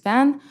to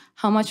expand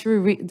how much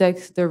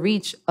the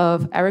reach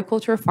of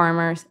agriculture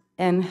farmers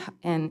and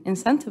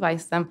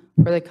incentivize them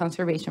for the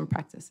conservation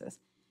practices.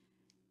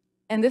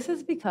 And this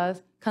is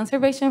because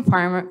conservation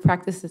farmer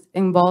practices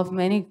involve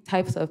many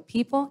types of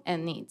people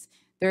and needs.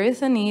 There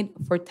is a need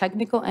for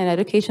technical and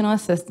educational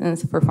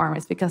assistance for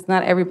farmers because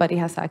not everybody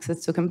has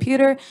access to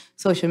computer,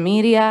 social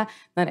media,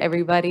 not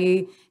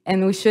everybody,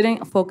 and we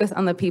shouldn't focus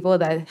on the people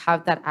that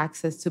have that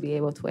access to be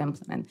able to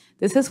implement.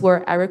 This is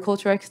where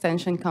agricultural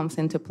extension comes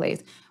into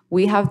place.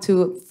 We need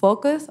to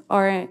focus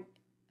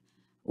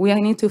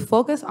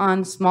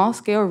on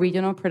small-scale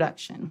regional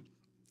production.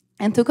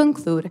 And to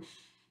conclude,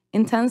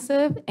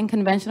 intensive and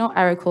conventional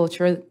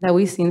agriculture that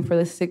we've seen for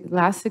the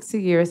last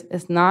 60 years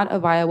is not a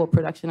viable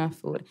production of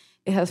food.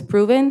 It has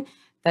proven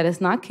that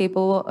it's not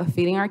capable of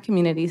feeding our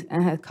communities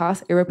and has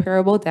caused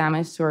irreparable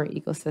damage to our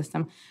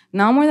ecosystem.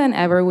 Now more than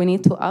ever, we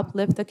need to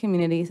uplift the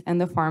communities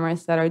and the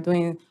farmers that are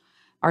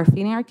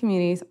feeding our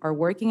communities, are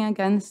working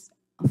against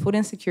food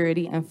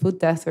insecurity and food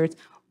deserts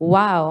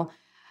while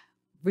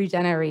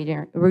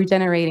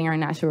regenerating our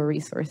natural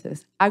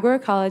resources.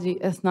 Agroecology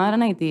is not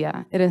an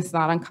idea, it is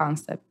not a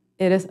concept.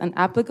 it is an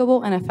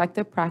applicable and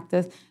effective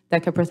practice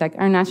that can protect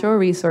our natural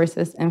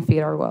resources and feed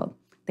our world.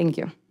 Thank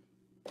you.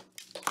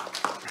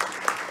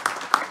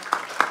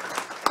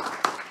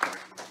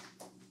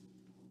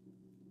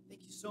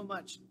 Thank you so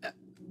much.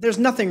 There's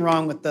nothing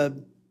wrong with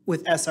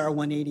SR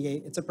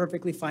 188. It's a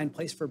perfectly fine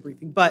place for a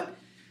briefing, but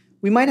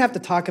we might have to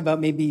talk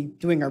about maybe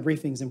doing our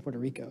briefings in Puerto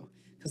Rico,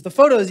 because the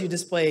photos you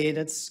displayed,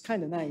 it's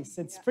kind of nice.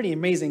 It's pretty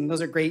amazing.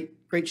 Those are great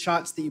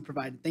shots that you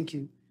provided. Thank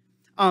you.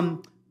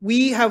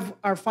 We have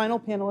our final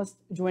panelist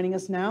joining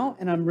us now,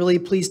 and I'm really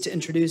pleased to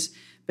introduce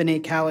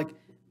Bené Calic.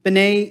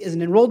 Bené is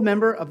an enrolled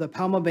member of the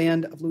Palma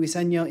Band of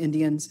Luiseño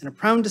Indians and a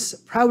proud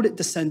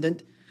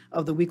descendant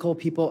of the Huichol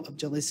people of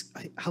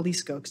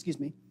Jalisco.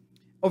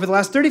 Over the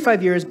last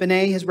 35 years,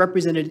 Bené has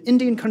represented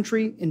Indian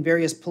country in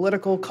various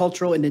political,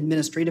 cultural, and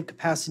administrative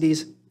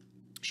capacities.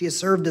 She has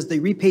served as the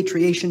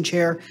repatriation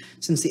chair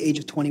since the age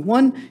of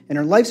 21, and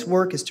her life's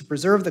work is to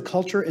preserve the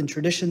culture and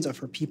traditions of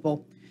her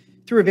people.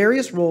 Through her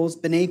various roles,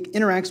 Bené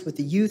interacts with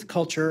the youth,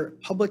 culture,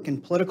 public,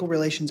 and political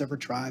relations of her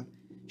tribe.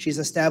 She's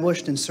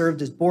established and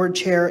served as board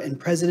chair and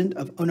president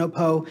of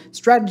Onopo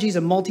Strategies,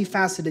 a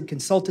multifaceted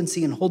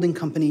consultancy and holding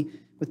company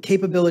with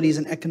capabilities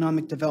in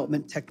economic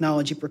development,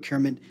 technology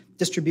procurement,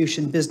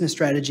 distribution, business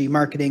strategy,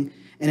 marketing,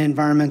 and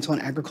environmental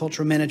and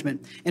agricultural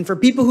management. And for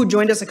people who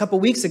joined us a couple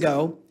weeks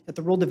ago at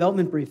the Rural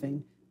Development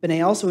Briefing,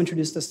 Bené also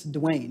introduced us to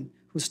Dwayne,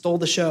 who stole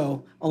the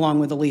show along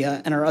with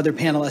Aaliyah and our other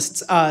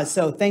panelists.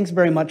 So thanks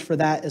very much for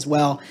that as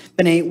well.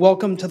 Bené,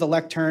 welcome to the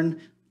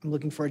lectern. I'm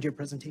looking forward to your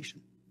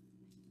presentation.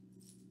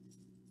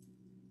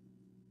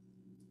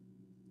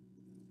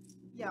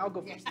 Yeah, I'll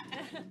go first.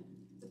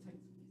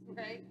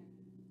 Right.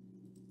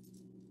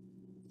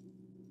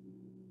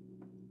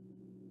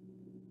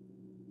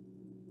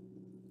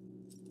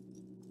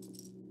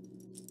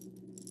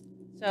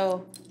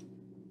 So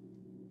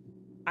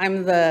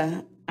I'm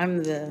the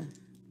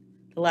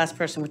last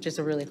person, which is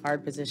a really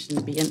hard position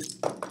to be in,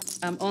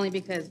 only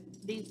because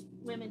these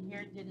women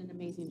here did an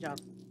amazing job.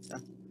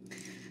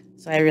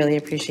 So I really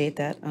appreciate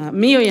that.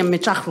 Mio yam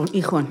mechachun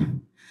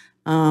ichon.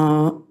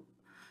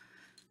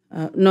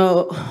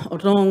 No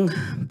orong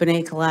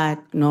Bené Calic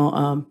no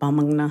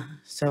pamangna.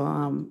 So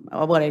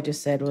what I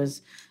just said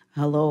was,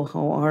 hello,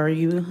 how are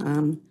you?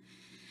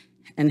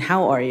 And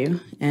how are you?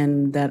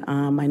 And that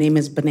my name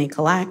is Bené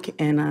Calic,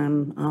 and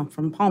I'm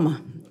from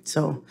Palma.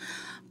 So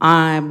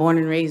I'm born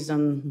and raised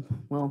on,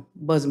 well,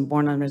 wasn't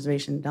born on a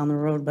reservation down the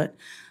road, but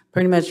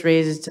pretty much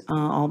raised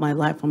all my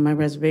life on my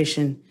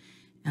reservation.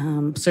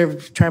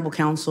 Served tribal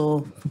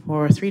council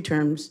for 3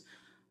 terms.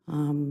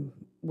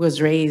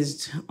 Was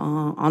raised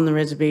on the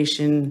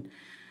reservation,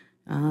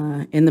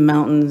 in the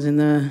mountains, in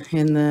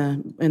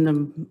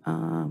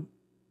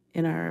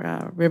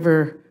our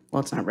river.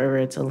 Well, it's not river,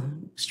 it's a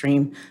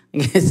stream, I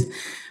guess.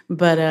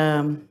 But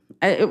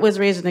it was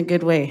raised in a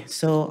good way.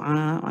 So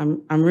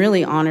I'm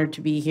really honored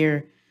to be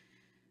here.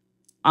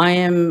 I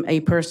am a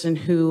person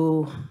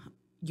who,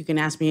 you can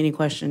ask me any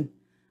question.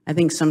 I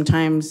think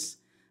sometimes,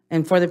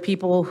 and for the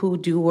people who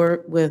do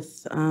work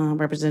with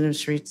Representative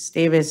Streets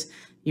Davis,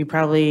 you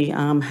probably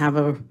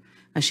have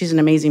she's an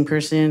amazing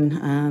person,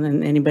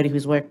 and anybody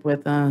who's worked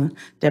with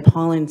Deb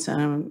Holland,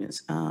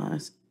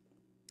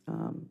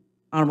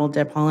 Honorable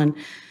Deb Holland,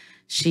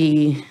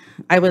 I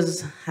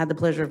had the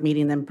pleasure of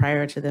meeting them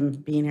prior to them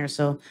being here.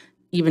 So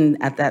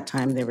even at that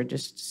time, they were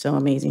just so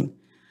amazing.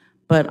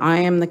 But I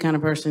am the kind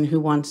of person who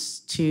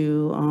wants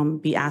to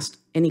be asked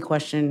any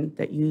question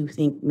that you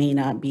think may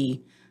not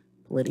be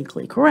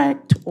politically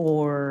correct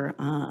or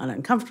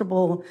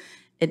uncomfortable.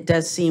 It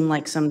does seem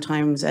like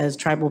sometimes as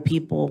tribal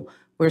people,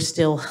 we're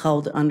still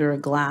held under a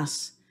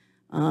glass.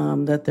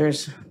 I'm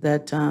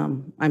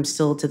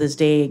still to this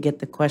day get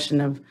the question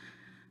of,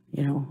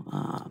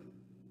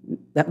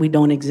 that we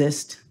don't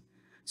exist.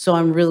 So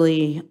I'm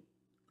really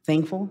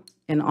thankful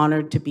and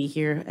honored to be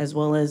here, as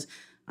well as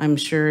I'm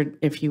sure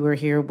if you were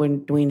here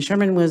when Dwayne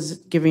Sherman was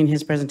giving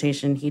his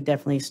presentation, he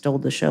definitely stole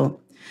the show.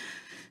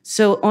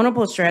 So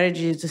Onopo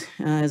Strategies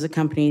is a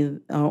company,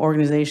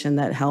 organization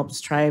that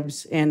helps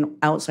tribes and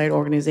outside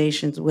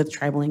organizations with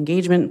tribal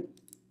engagement.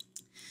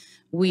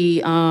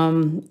 We,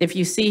 if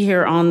you see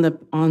here on the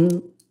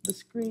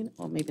screen,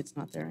 oh, maybe it's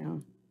not there now.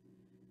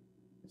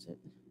 Is it?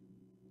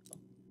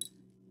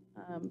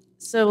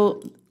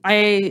 So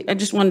I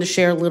just wanted to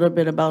share a little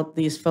bit about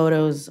these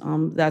photos.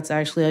 That's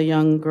actually a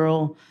young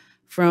girl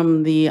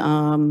from the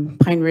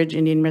Pine Ridge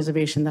Indian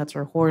Reservation. That's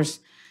her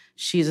horse.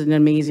 She's an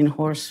amazing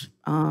horse.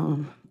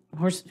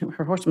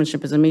 Her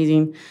horsemanship is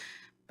amazing,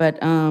 but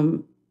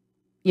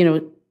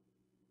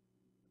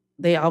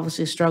they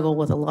obviously struggle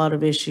with a lot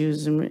of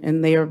issues,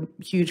 and they are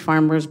huge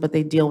farmers, but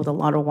they deal with a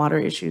lot of water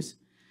issues.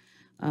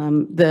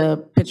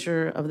 The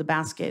picture of the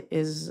basket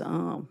is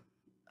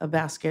a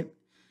basket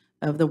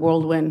of the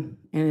whirlwind,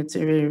 and it's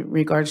in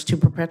regards to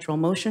perpetual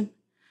motion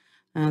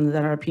and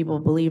that our people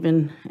believe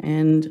in.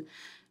 And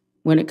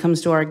when it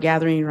comes to our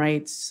gathering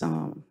rights,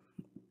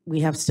 we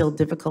have still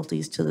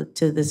difficulties to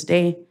this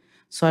day.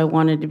 So I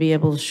wanted to be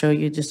able to show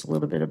you just a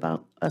little bit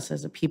about us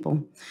as a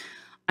people.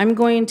 I'm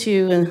going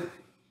to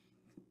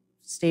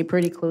stay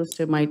pretty close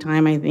to my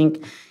time, I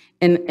think.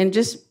 And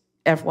just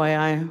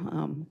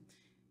FYI,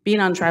 being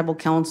on tribal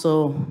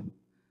council,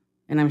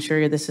 and I'm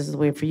sure this is the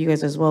way for you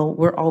guys as well,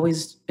 we're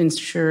always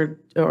ensured,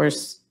 or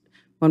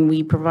when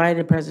we provide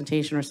a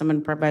presentation or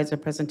someone provides a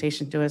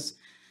presentation to us,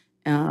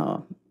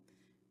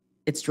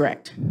 it's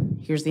direct.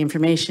 Here's the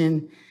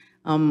information.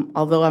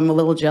 Although I'm a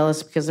little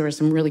jealous because there were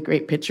some really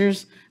great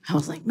pictures, I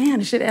was like,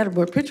 man, I should add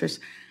more pictures,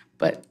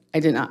 but I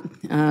did not.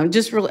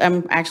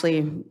 I'm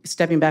actually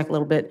stepping back a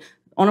little bit.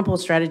 Onopo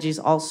Strategies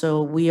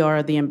also, we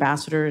are the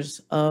ambassadors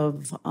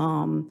of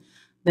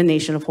the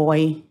nation of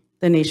Hawaii.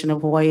 The nation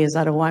of Hawaii is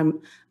out of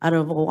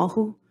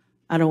Oahu,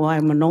 out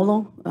of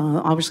Manolo.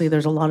 Obviously,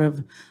 there's a lot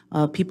of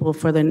people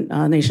for the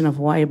nation of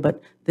Hawaii,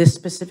 but this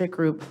specific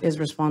group is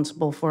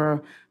responsible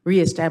for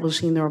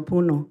reestablishing the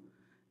Rapuno,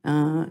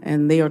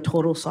 and they are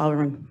total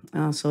sovereign.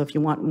 So if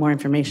you want more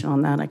information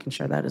on that, I can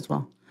share that as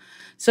well.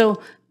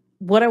 So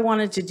what I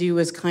wanted to do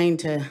is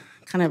kind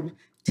of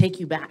take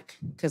you back,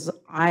 because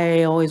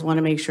I always want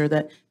to make sure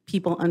that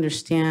people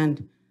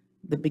understand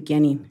the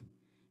beginning.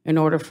 In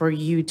order for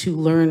you to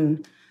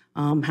learn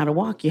how to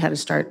walk, you had to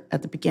start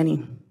at the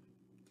beginning.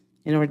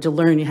 In order to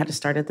learn, you had to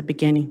start at the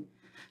beginning.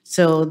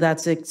 So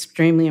that's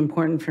extremely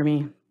important for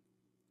me.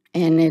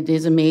 And it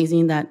is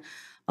amazing that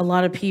a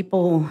lot of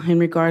people, in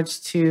regards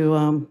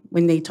to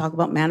when they talk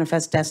about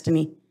manifest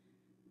destiny,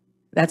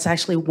 that's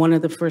actually one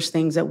of the first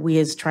things that we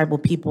as tribal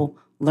people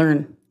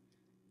learn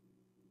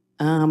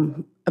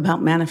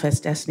about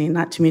manifest destiny.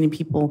 Not too many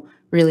people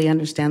really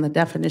understand the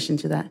definition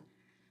to that.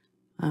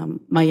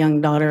 My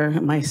young daughter,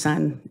 my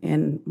son,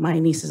 and my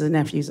nieces and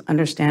nephews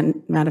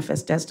understand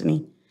manifest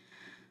destiny.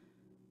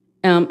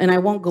 And I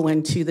won't go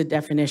into the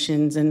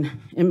definitions, and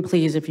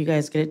please, if you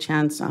guys get a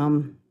chance,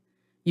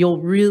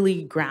 you'll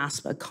really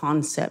grasp a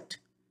concept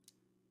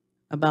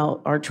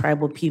about our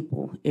tribal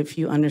people if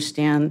you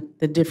understand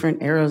the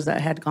different eras that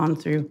had gone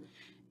through.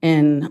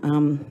 And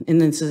I'm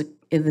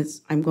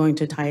going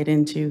to tie it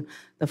into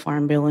the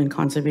Farm Bill and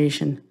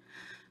conservation.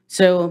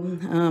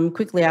 So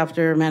quickly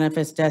after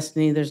Manifest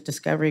Destiny, there's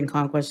Discovery and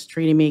Conquest,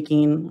 Treaty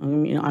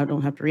Making. I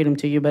don't have to read them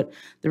to you, but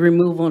the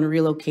Removal and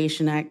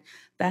Relocation Act,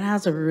 that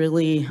has a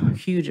really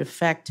huge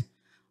effect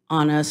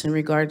on us in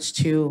regards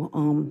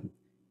to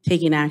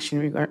taking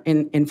action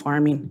in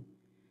farming.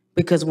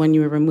 Because when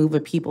you remove a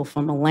people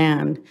from a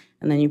land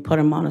and then you put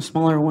them on a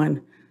smaller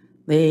one,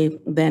 they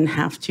then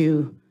have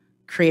to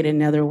create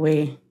another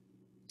way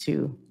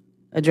to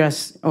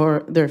address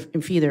or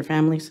feed their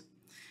families.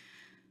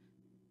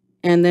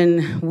 And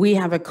then we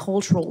have a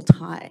cultural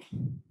tie.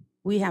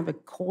 We have a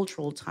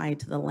cultural tie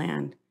to the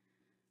land.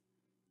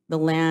 The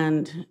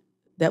land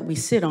that we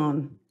sit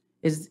on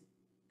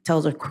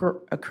tells a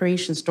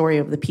creation story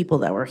of the people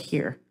that were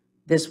here.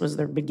 This was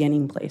their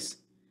beginning place.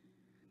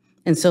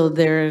 And so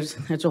there's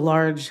a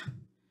large,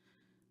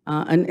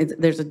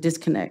 there's a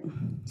disconnect.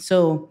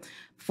 So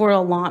for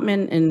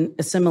allotment and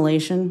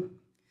assimilation,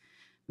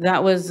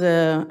 that was,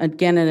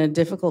 again, a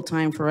difficult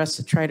time for us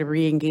to try to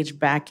re-engage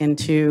back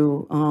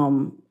into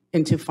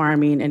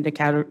farming,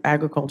 into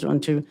agriculture,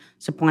 into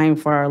supplying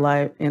for our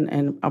life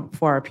and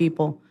for our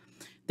people.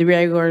 The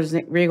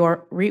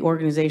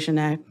Reorganization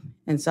Act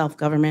and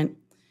self-government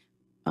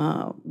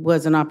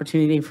was an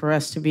opportunity for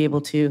us to be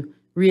able to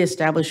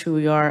reestablish who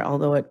we are,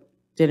 although it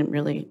didn't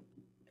really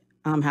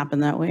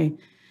happen that way.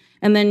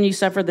 And then you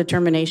suffered the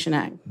Termination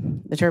Act,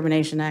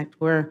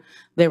 where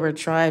there were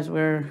tribes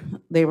where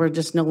they were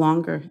just no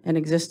longer in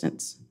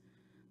existence.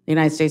 The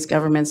United States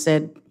government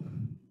said,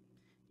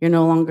 you're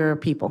no longer a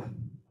people.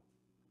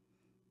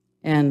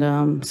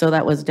 And so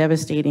that was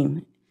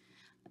devastating.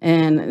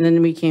 And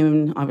then we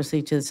came,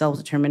 obviously, to the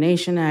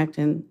Self-Determination Act,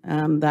 and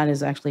that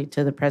is actually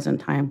to the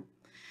present time.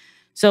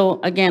 So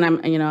again,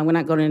 I'm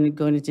not going to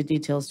go into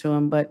details to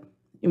them, but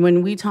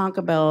when we talk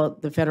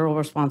about the federal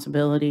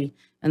responsibility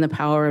and the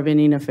power of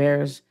Indian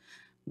affairs,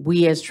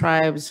 we as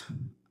tribes,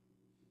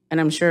 and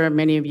I'm sure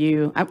many of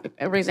you,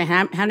 raise a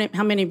hand,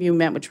 how many of you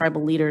met with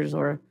tribal leaders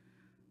or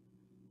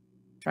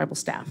tribal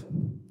staff?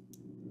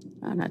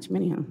 Not too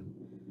many, huh?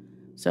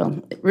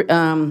 So,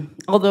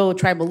 although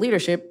tribal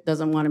leadership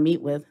doesn't want to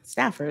meet with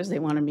staffers, they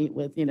want to meet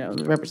with,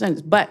 the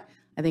representatives. But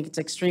I think it's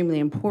extremely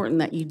important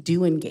that you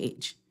do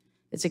engage.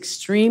 It's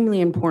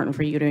extremely important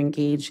for you to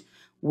engage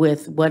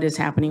with what is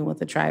happening with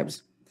the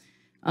tribes.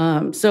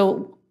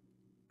 So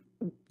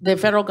the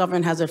federal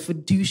government has a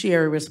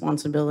fiduciary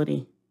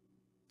responsibility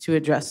to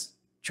address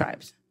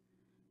tribes.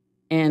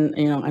 And,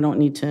 I don't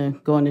need to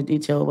go into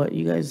detail what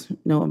you guys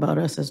know about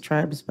us as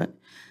tribes, but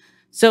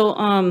so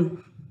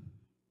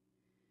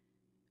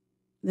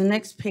the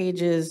next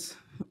page is,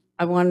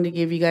 I wanted to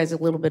give you guys a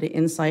little bit of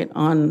insight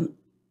on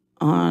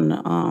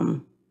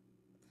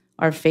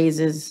our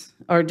phases,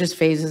 or just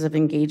phases of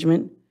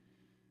engagement.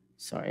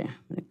 Sorry, I'm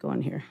gonna go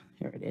in here.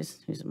 Here it is.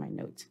 These are my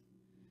notes.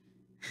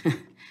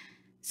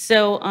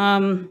 So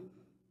I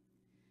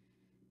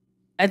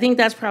think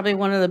that's probably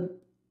one of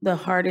the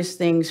hardest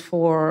things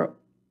for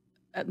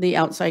the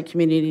outside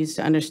communities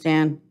to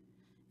understand.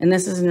 And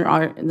this is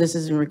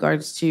in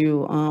regards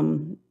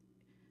to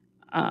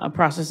a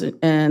process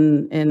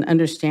and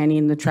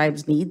understanding the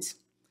tribe's needs.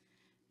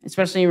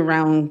 especially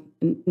around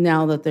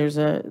now that there's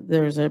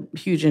a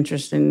huge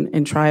interest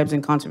in tribes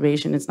and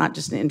conservation. It's not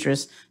just an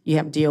interest. You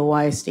have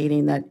DOI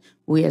stating that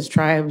we as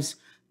tribes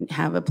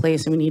have a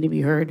place and we need to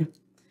be heard.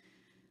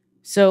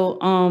 So,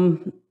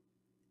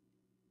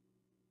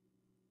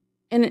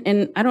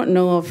 and I don't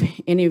know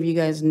if any of you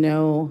guys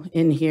know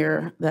in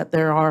here that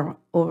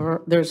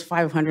there's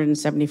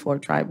 574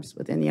 tribes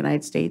within the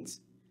United States.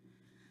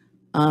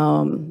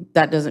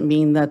 That doesn't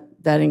mean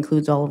that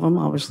includes all of them.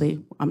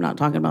 Obviously, I'm not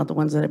talking about the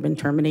ones that have been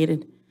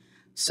terminated.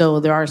 So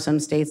there are some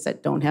states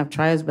that don't have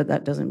tribes, but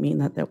that doesn't mean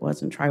that there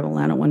wasn't tribal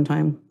land at one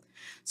time.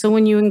 So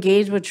when you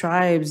engage with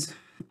tribes,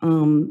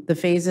 the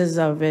phases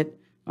of it,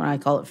 or I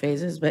call it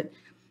phases, but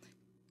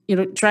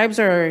tribes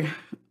are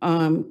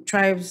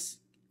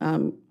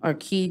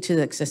key to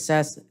the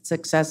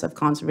success of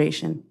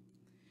conservation,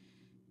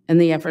 and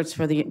the efforts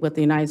for what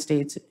the United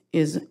States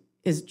is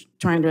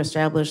trying to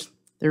establish.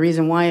 The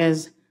reason why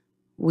is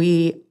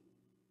we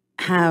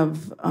hold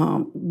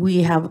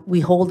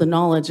the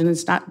knowledge, and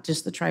it's not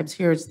just the tribes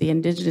here; it's the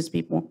indigenous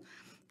people,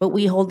 but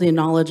we hold the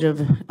knowledge of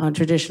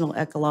traditional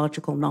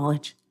ecological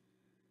knowledge.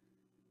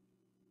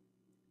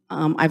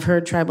 I've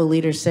heard tribal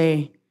leaders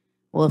say,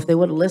 "Well, if they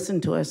would have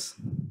listened to us,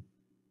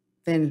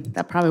 then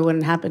that probably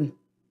wouldn't happen.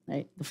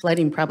 Right? The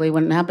flooding probably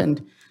wouldn't have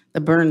happened.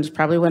 The burns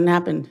probably wouldn't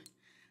have happened.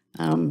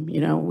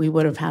 We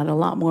would have had a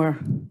lot more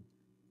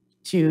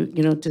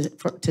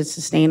to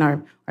sustain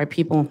our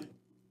people,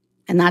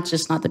 and that's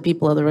just not the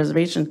people of the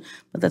reservation,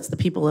 but that's the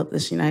people of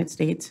this United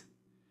States."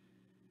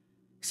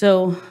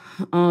 So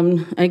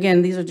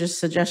again, these are just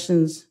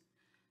suggestions.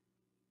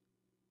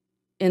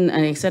 And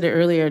I said it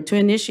earlier, to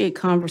initiate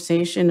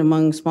conversation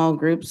among small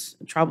groups,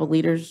 tribal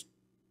leaders,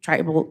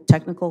 tribal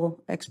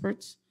technical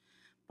experts.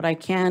 But I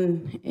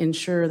can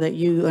ensure that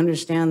you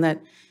understand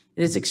that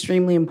it is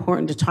extremely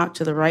important to talk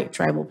to the right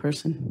tribal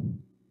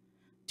person.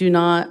 Do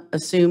not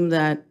assume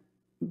that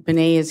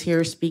Benet is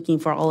here speaking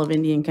for all of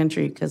Indian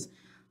country, because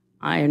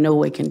I in no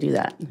way can do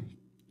that,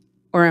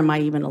 or am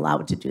I even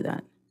allowed to do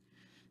that?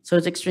 So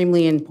it's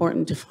extremely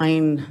important to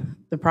find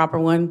the proper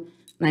one.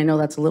 And I know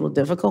that's a little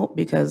difficult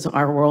because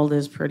our world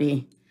is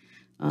pretty,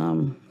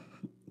 can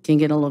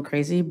get a little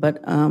crazy,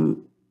 but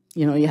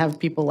you have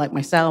people like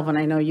myself, and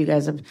I know you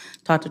guys have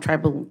talked to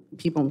tribal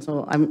people, and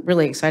so I'm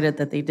really excited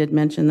that they did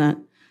mention that.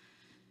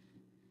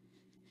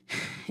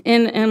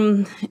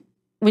 And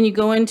when you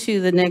go into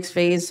the next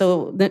phase,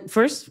 so the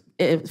first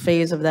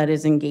phase of that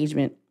is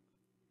engagement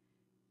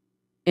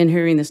in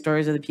hearing the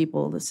stories of the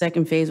people. The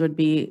second phase would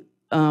be,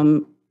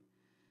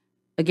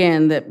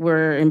 again, that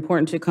we're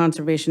important to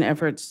conservation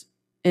efforts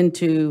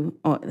into,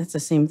 oh, that's the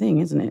same thing,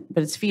 isn't it?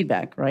 But it's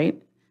feedback,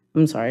 right?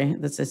 I'm sorry,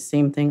 that's the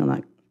same thing.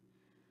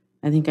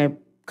 I think I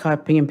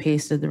copy and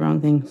pasted the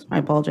wrong thing. I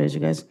apologize, you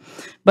guys.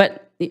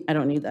 But I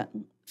don't need that.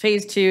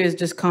 Phase 2 is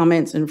just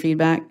comments and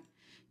feedback.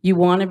 You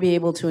want to be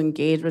able to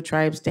engage with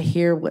tribes to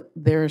hear what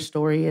their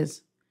story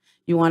is.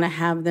 You want to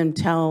have them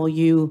tell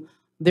you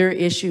their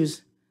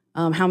issues.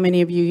 How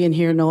many of you in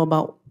here know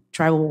about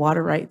tribal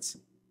water rights?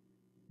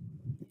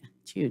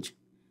 It's huge.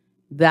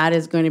 That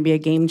is going to be a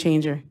game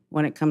changer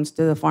when it comes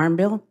to the Farm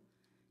Bill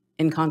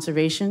and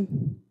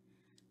conservation.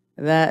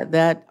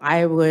 That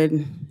I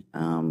would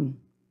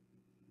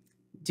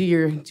do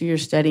your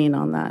studying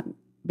on that,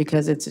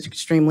 because it's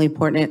extremely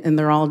important, and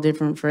they're all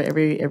different for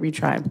every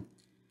tribe.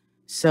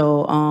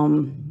 So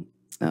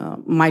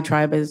my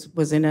tribe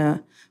was in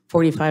a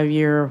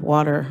 45-year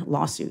water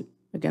lawsuit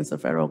against the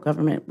federal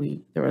government.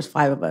 There was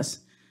 5 of us.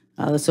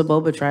 The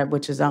Soboba tribe,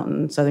 which is out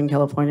in Southern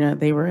California,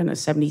 they were in a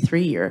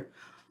 73-year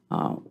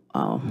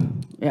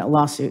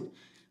lawsuit,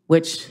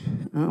 which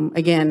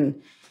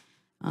again,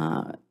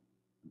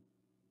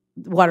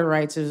 water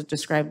rights is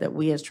described that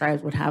we as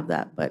tribes would have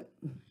that, but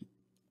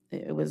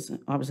it was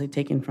obviously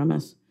taken from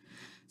us.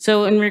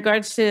 So in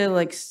regards to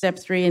like step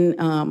 3,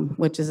 and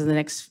which is the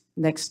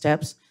next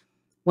steps,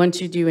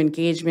 once you do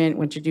engagement,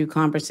 once you do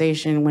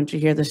conversation, once you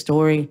hear the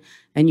story,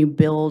 and you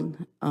build,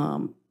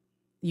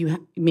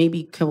 you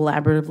maybe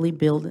collaboratively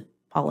build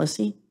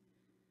policy,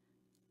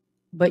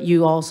 but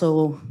you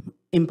also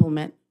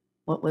implement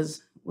what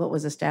was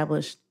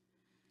established.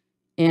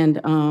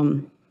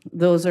 And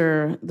those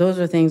are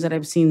things that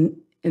I've seen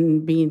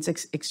in being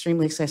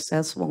extremely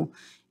successful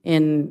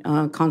in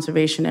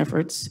conservation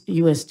efforts.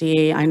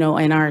 USDA, I know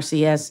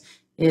NRCS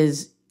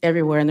is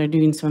everywhere, and they're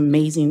doing some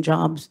amazing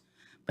jobs.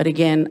 But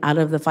again, out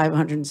of the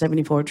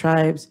 574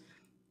 tribes,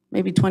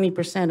 maybe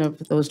 20% of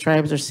those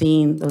tribes are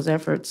seeing those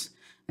efforts.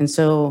 And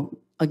so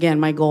again,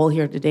 my goal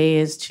here today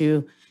is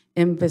to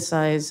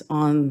emphasize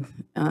on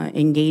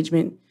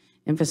engagement,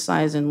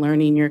 emphasize in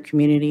learning your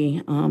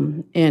community,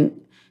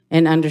 and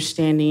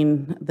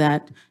understanding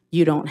that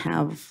you don't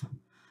have,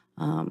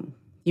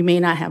 you may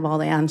not have all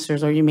the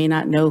answers, or you may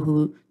not know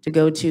who to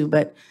go to,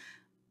 but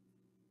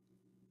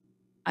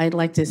I'd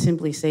like to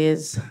simply say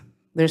is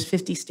there's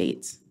 50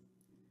 states.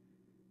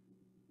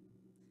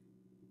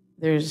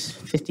 There's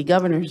 50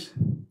 governors.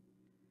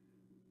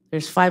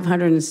 There's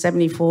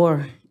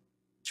 574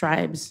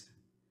 tribes.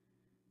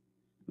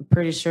 I'm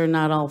pretty sure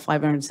not all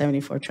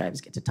 574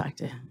 tribes get to talk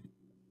to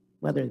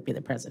whether it be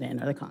the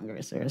president or the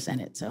Congress or the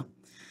Senate. So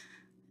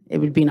it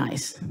would be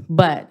nice.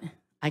 But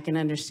I can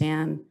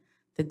understand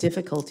the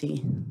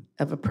difficulty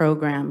of a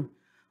program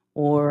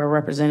or a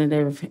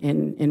representative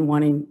in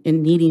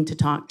needing to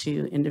talk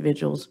to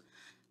individuals.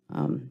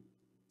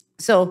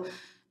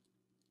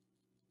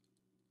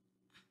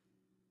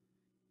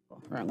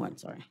 Wrong one,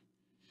 sorry.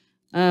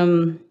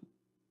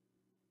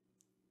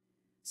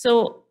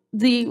 So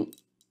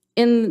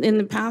in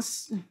the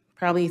past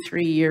probably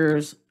 3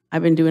 years,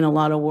 I've been doing a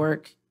lot of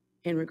work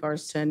in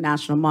regards to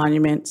national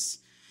monuments,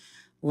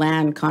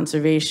 land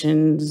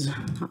conservations,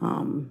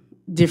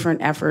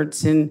 different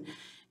efforts in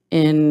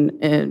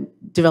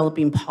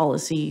developing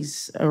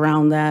policies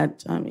around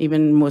that.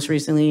 Even most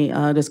recently,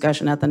 a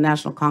discussion at the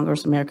National Congress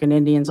of American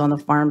Indians on the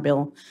Farm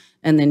Bill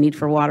and the need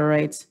for water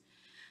rights.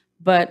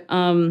 But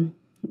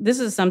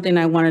this is something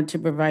I wanted to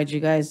provide you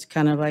guys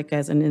kind of like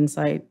as an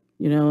insight,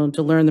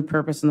 to learn the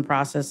purpose and the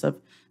process of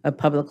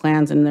public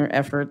lands and their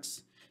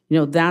efforts.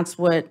 That's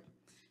what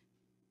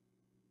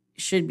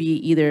should be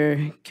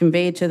either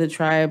conveyed to the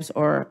tribes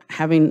or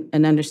having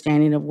an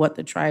understanding of what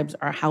the tribes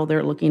are, how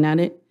they're looking at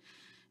it.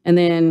 And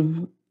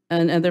then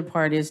another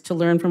part is to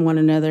learn from one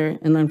another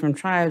and learn from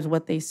tribes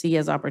what they see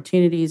as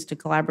opportunities to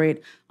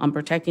collaborate on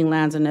protecting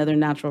lands and other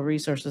natural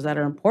resources that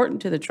are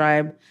important to the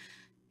tribe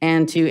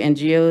and to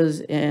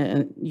NGOs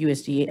and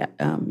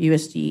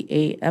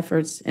USDA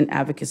efforts and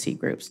advocacy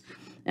groups.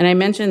 And I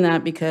mention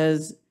that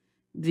because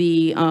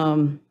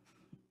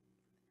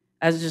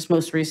as just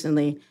most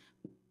recently,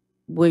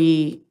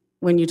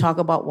 when you talk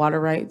about water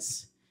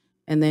rights,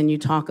 and then you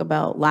talk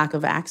about lack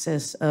of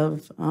access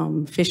of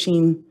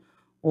fishing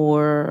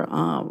or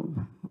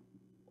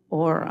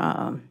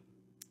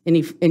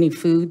any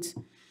foods,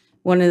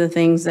 one of the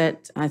things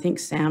that I think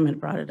Sam had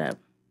brought it up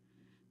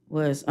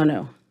was,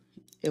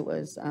 it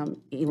was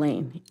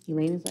Elaine.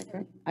 Elaine, is that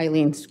correct?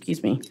 Eileen,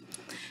 excuse me.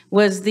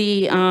 Was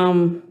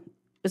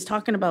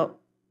talking about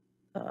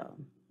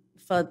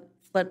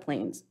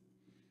floodplains.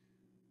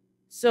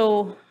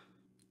 So,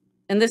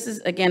 and this is,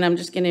 again, I'm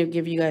just going to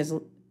give you guys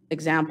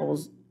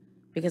examples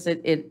because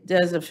it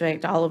does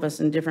affect all of us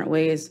in different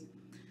ways.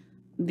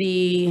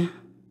 The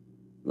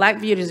Lac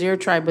Vieux des Iroh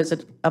tribe was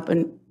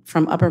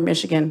from Upper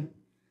Michigan.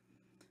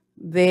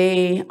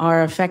 They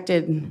are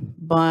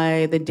affected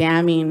by the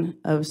damming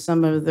of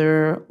some of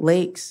their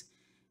lakes,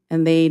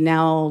 and they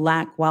now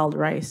lack wild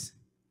rice,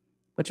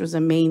 which was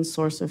a main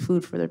source of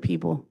food for their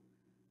people.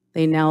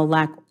 They now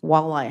lack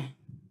walleye,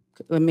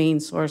 a main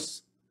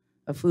source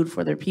of food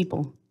for their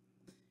people.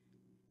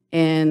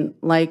 And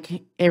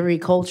like every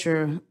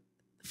culture,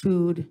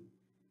 food,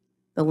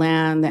 the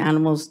land, the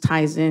animals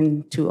ties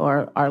into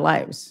our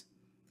lives.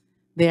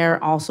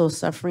 They're also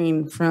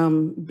suffering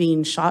from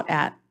being shot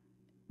at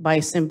by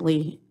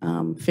simply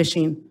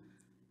fishing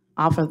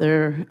off of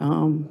their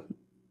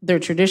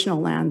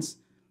traditional lands.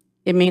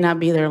 It may not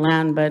be their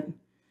land, but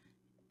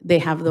they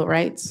have the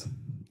rights.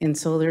 And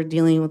so they're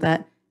dealing with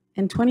that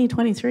in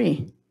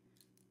 2023.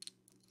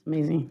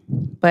 Amazing.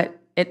 But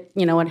it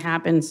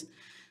happens.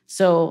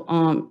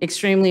 So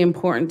extremely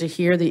important to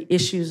hear the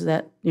issues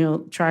that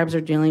tribes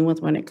are dealing with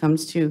when it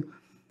comes to,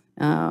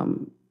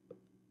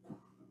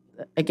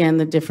 again,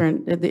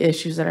 the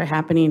issues that are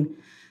happening.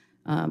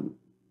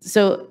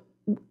 So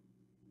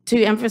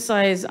to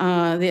emphasize,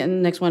 the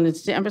next one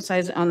is to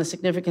emphasize on the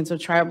significance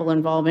of tribal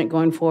involvement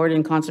going forward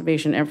in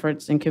conservation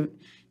efforts and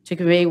to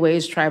convey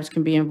ways tribes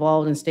can be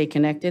involved and stay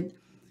connected.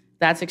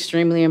 That's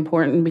extremely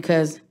important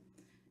because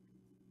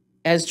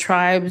as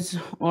tribes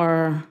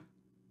are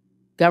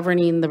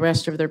governing the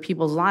rest of their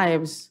people's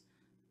lives,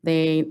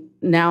 they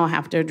now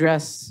have to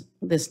address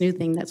this new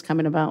thing that's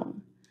coming about.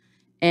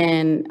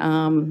 And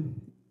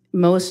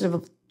most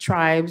of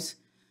tribes,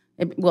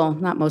 well,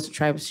 not most of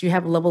tribes, you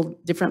have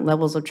different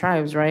levels of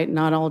tribes, right?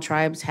 Not all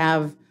tribes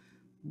have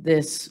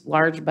this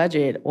large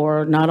budget,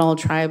 or not all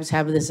tribes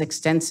have this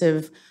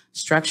extensive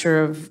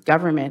structure of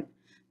government.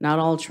 Not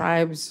all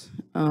tribes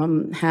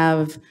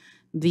have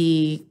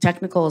the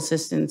technical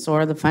assistance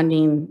or the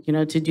funding,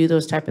 to do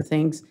those type of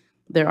things.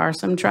 There are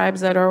some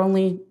tribes that are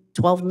only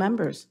 12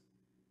 members.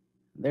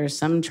 There's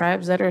some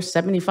tribes that are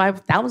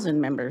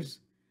 75,000 members.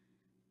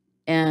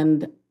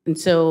 And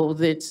so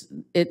they're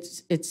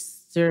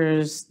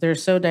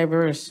so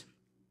diverse.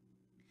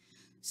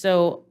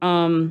 So,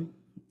 and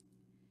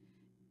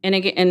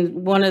again,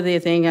 and one of the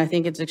things I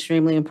think it's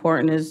extremely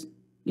important is,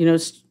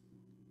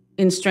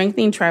 in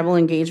strengthening tribal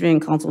engagement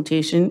and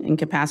consultation and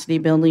capacity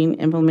building,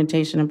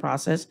 implementation, and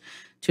process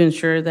to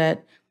ensure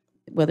that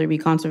whether it be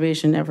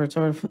conservation efforts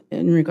or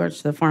in regards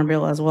to the Farm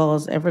Bill, as well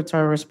as efforts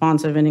are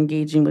responsive and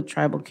engaging with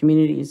tribal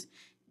communities.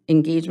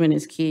 Engagement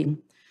is key.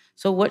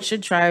 So what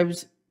should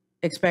tribes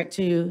expect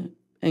to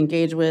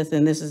engage with?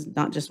 And this is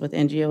not just with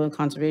NGO and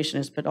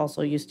conservationists, but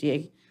also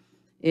USDA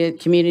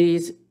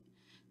communities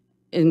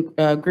in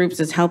groups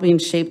is helping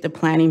shape the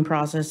planning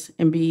process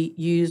and be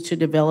used to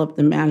develop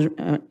the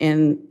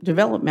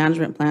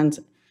management plans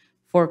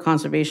for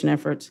conservation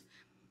efforts.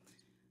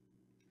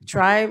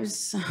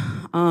 Tribes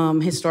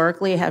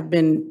historically have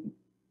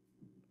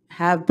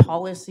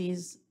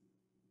policies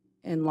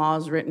and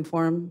laws written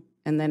for them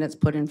and then it's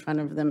put in front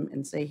of them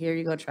and say, here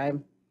you go,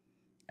 tribe.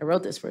 I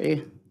wrote this for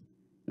you.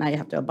 Now you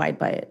have to abide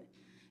by it.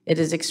 It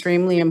is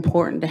extremely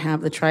important to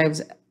have the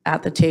tribes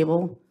at the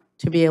table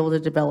to be able to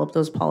develop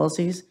those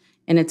policies.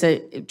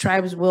 And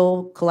tribes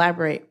will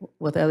collaborate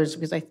with others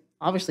because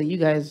obviously you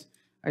guys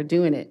are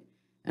doing it.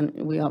 And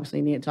we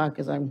obviously need to talk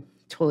because I'm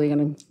totally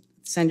going to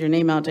send your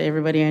name out to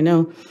everybody I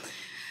know.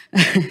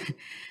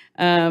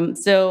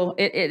 So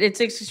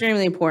it's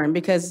extremely important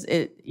because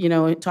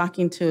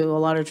talking to a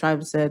lot of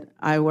tribes that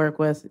I work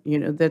with,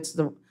 that's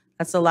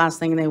the last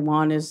thing they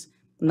want is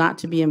not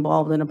to be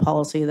involved in a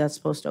policy that's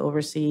supposed to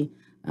oversee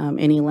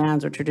any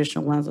lands or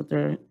traditional lands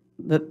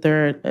that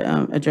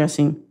they're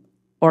addressing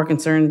or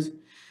concerns.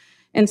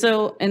 And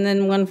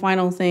then one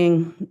final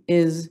thing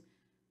is,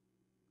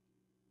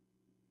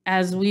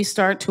 as we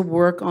start to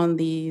work on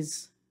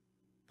these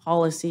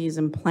policies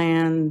and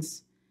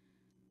plans,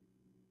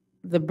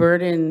 the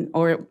burden,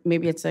 or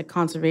maybe it's a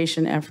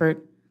conservation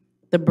effort,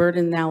 the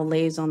burden now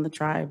lays on the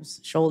tribe's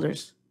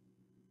shoulders.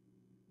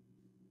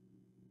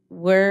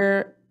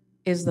 Where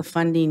is the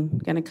funding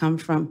going to come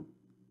from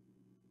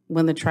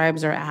when the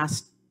tribes are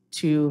asked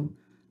to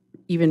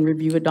even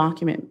review a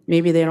document?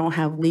 Maybe they don't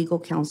have legal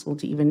counsel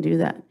to even do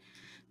that.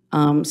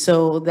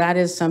 So that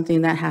is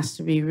something that has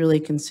to be really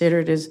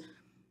considered. Is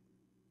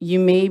you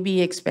may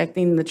be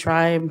expecting the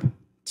tribe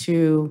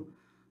to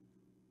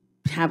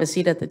have a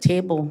seat at the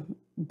table,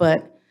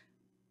 but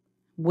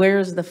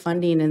where's the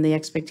funding and the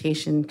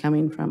expectation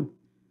coming from?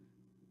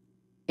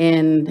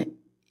 And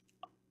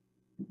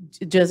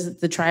does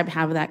the tribe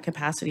have that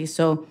capacity?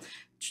 So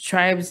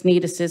tribes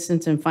need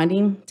assistance in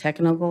funding,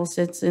 technical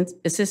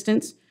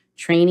assistance,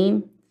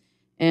 training,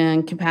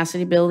 and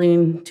capacity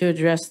building to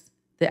address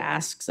the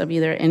asks of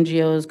either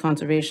NGOs,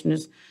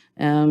 conservationists,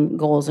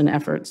 goals and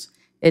efforts.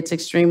 It's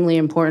extremely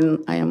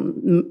important.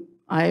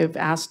 I've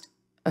asked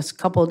a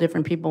couple of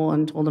different people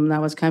and told them that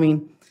was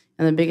coming.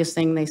 And the biggest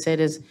thing they said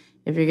is,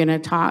 if you're gonna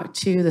talk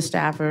to the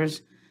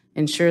staffers,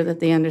 ensure that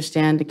they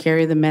understand to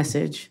carry the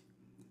message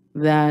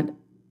that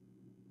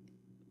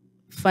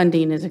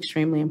funding is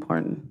extremely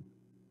important,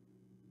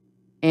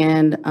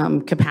 and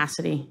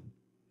capacity,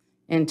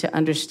 and to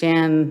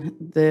understand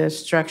the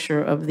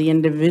structure of the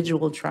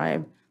individual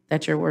tribe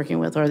that you're working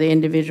with or the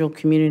individual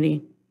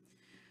community.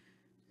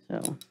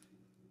 So,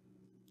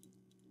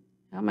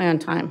 how am I on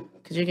time?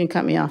 Because you can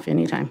cut me off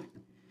anytime.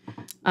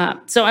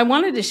 So I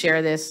wanted to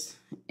share this,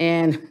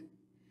 and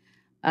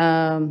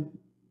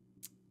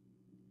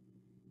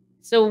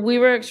so we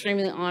were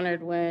extremely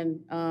honored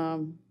when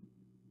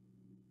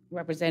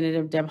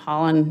Representative Deb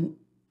Haaland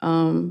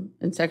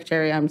and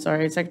Secretary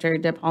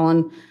Deb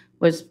Haaland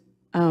was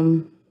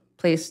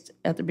placed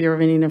at the Bureau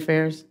of Indian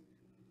Affairs.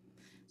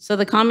 So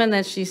the comment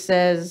that she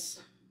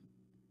says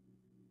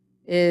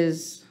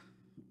is,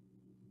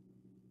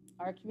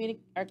 our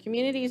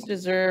communities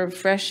deserve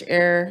fresh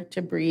air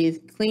to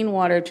breathe, clean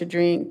water to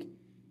drink,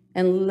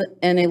 and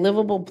a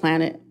livable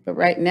planet. But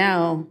right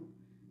now,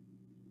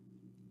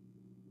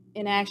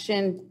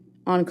 inaction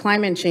on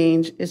climate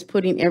change is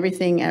putting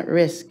everything at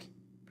risk,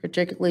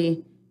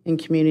 particularly in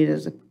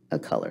communities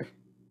of color.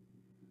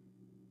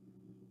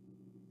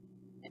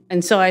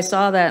 And so I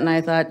saw that and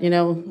I thought,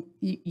 you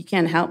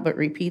can't help but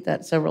repeat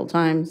that several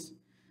times.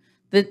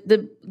 Below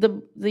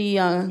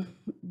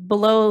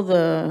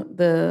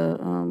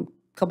the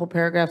couple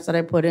paragraphs that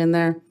I put in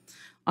there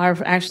are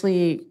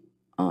actually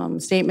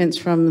statements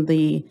from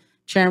the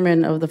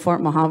chairman of the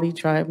Fort Mojave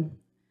tribe,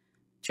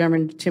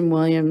 Chairman Tim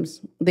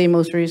Williams. They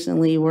most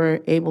recently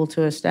were able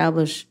to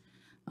establish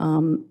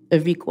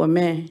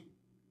Evikwame,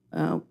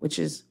 which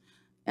is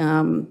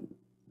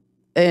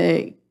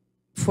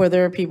for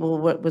their people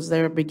what was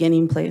their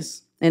beginning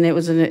place, and it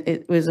was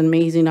an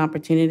amazing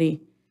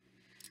opportunity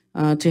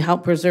to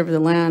help preserve the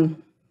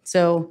land.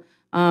 So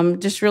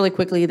just really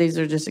quickly, these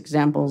are just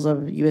examples of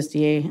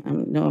USDA. I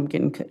know I'm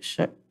getting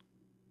cut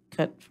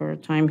for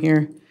time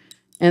here,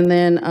 and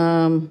then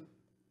a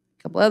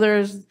couple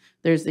others.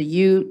 There's the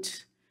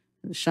Ute,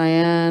 the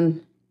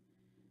Cheyenne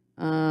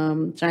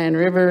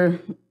River,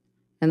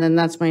 and then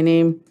that's my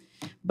name.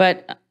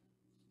 But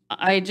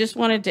I just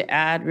wanted to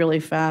add really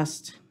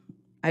fast.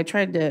 I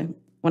tried to,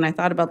 when I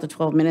thought about the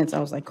 12 minutes, I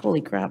was like,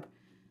 holy crap.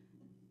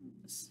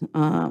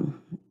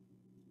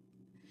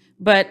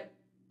 But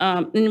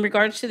in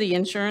regards to the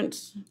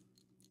insurance,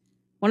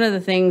 one of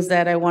the things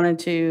that I wanted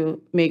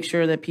to make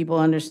sure that people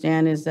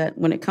understand is that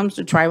when it comes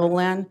to tribal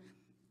land,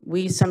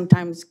 we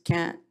sometimes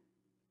can't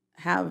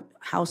have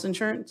house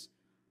insurance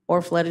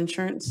or flood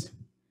insurance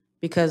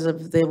because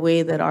of the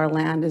way that our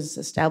land is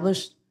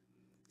established.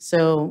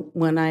 So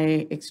when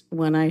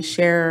I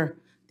share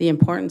the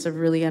importance of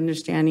really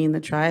understanding the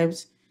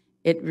tribes,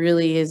 it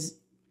really is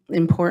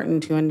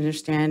important to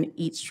understand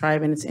each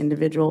tribe in its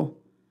individual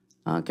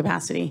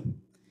capacity,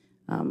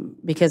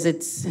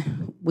 because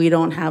we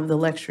don't have the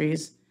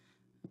luxuries.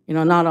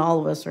 Not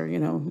all of us are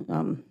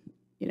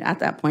at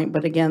that point,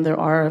 but again, there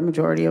are a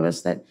majority of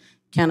us that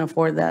can't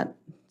afford that.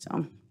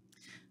 So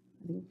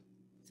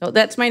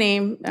that's my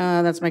name,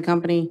 that's my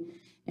company,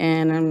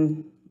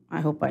 and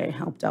I hope I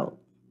helped out.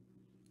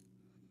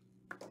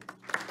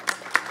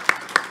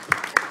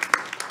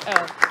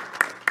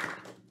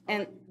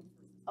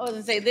 I was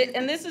gonna say,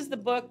 and this is the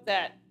book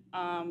that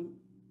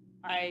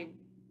I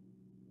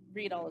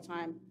read all the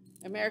time,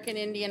 American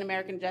Indian,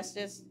 American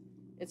Justice.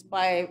 It's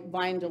by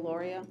Vine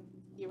Deloria.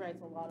 He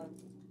writes a lot of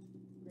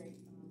great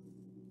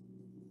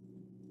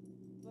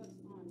books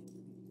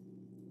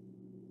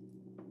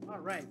on. All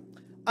right.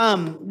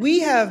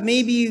 We have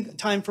maybe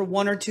time for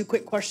one or two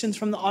quick questions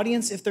from the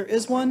audience, if there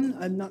is one.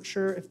 I'm not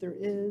sure if there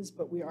is,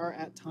 but we are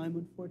at time,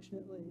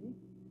 unfortunately.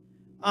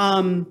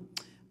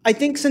 I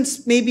think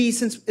since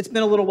it's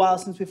been a little while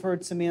since we've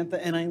heard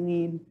Samantha and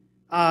Eileen,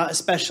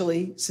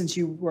 especially since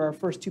you were our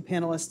first two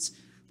panelists,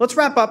 let's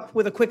wrap up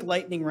with a quick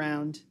lightning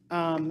round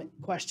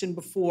question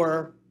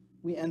before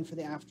we end for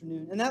the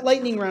afternoon. And that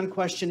lightning round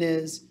question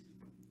is,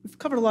 we've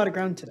covered a lot of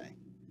ground today.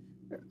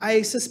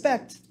 I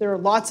suspect there are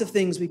lots of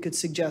things we could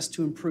suggest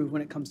to improve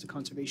when it comes to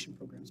conservation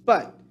programs.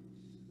 But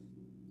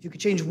if you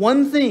could change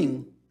one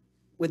thing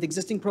with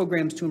existing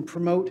programs to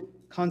promote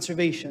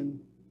conservation,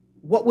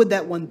 what would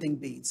that one thing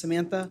be?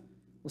 Samantha,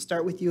 we'll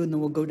start with you and then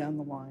we'll go down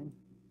the line.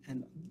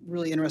 And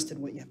really interested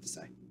in what you have to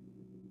say.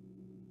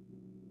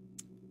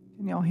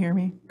 Can y'all hear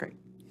me? Great.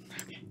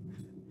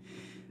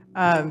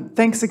 Okay.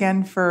 Thanks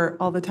again for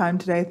all the time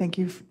today. Thank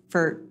you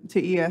to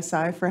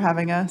EESI for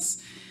having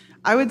us.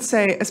 I would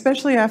say,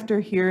 especially after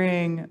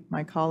hearing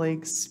my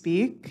colleagues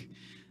speak,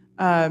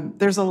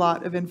 there's a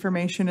lot of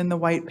information in the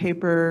white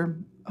paper.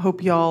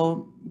 Hope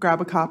y'all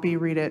grab a copy,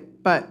 read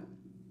it. But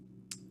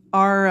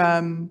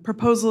our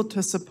proposal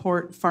to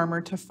support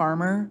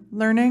farmer-to-farmer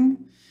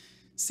learning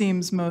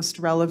seems most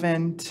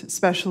relevant,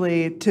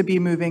 especially to be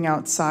moving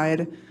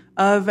outside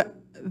of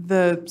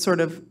the sort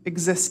of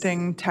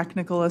existing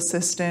technical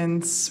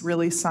assistance,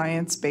 really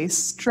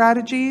science-based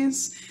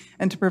strategies,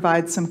 and to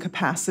provide some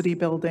capacity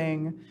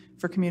building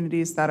for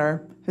communities that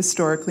are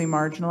historically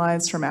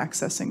marginalized from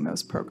accessing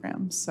those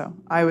programs. So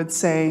I would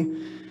say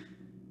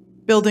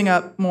building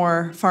up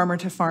more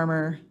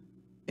farmer-to-farmer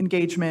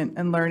engagement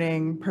and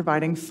learning,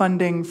 providing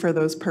funding for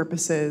those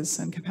purposes,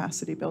 and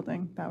capacity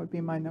building. That would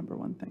be my number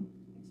one thing.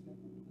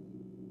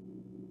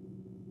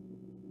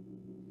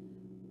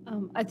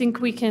 I think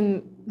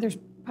there's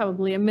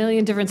probably a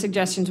million different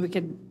suggestions we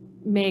could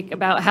make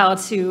about how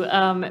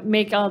to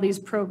make all these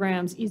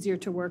programs easier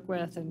to work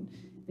with, and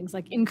things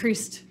like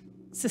increased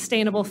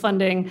sustainable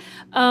funding.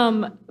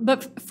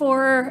 But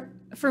for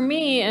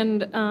me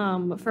and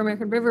for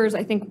American Rivers,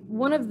 I think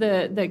one of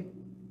the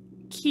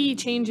key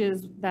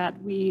changes that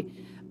we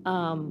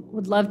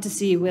would love to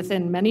see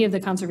within many of the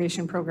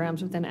conservation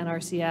programs within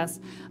NRCS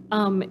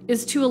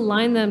is to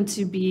align them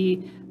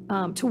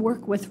to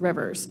work with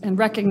rivers and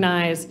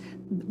recognize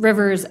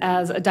rivers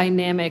as a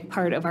dynamic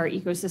part of our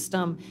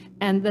ecosystem,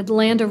 and the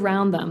land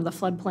around them, the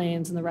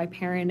floodplains and the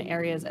riparian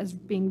areas, as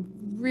being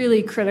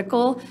really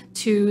critical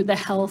to the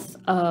health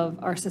of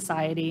our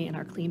society and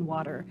our clean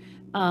water.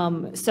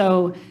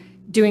 So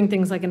doing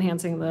things like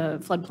enhancing the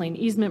floodplain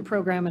easement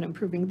program and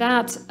improving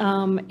that,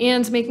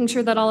 and making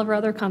sure that all of our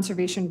other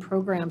conservation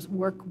programs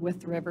work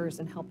with rivers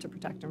and help to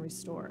protect and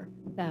restore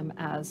them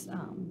as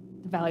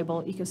the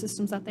valuable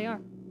ecosystems that they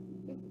are.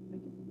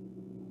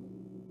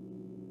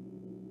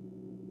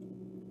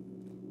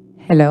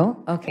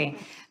 Hello. Okay.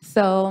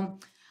 So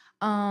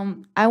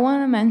I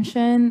want to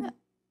mention,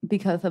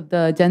 because of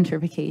the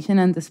gentrification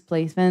and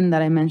displacement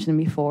that I mentioned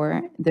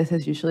before, this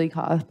is usually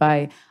caused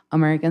by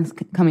Americans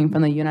coming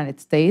from the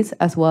United States,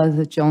 as well as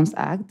the Jones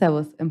Act that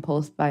was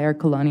imposed by our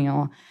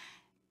colonial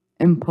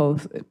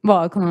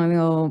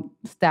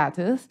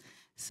status.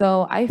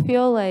 So I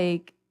feel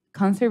like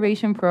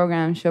conservation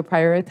programs should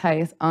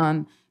prioritize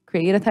on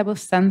create a type of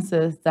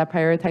census that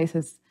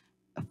prioritizes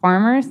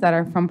farmers that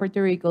are from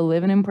Puerto Rico,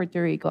 living in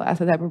Puerto Rico, as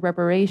a type of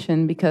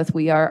reparation, because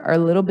we are a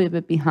little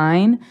bit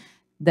behind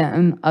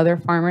than other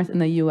farmers in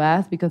the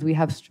U.S. because we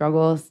have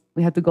struggles.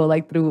 We have to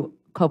go through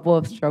a couple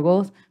of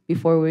struggles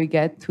before we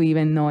get to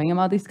even knowing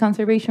about these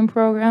conservation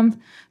programs.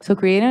 So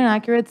creating an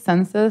accurate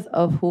census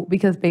of who,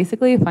 because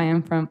basically if I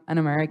am from an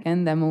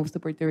American that moves to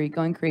Puerto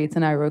Rico and creates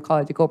an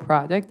agroecological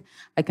project,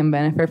 I can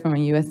benefit from a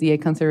USDA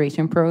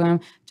conservation program,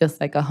 just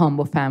like a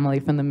humble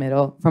family from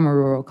a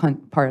rural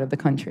part of the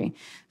country.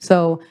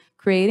 So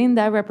creating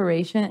that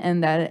reparation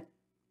and that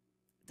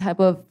type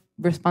of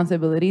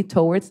responsibility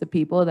towards the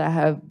people that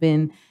have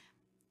been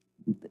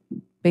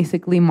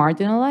basically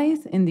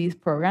marginalized in these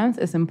programs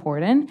is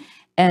important.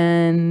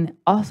 And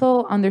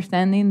also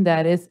understanding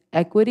that it's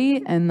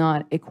equity and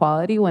not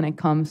equality when it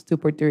comes to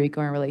Puerto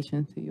Rico in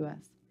relation to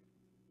U.S.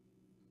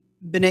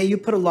 Benet, you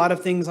put a lot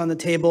of things on the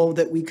table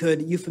that we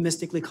could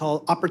euphemistically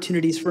call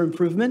opportunities for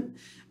improvement,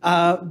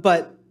 but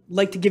I'd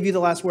like to give you the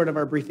last word of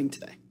our briefing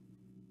today.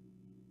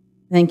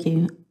 Thank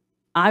you.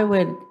 I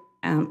would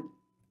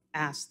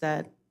ask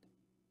that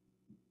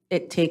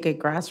it take a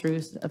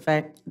grassroots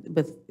effect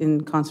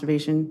in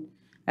conservation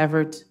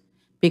efforts,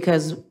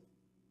 because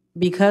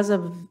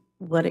of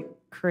what it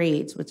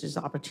creates, which is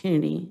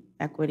opportunity,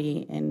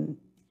 equity, and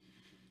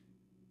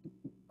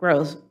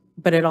growth,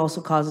 but it also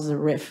causes a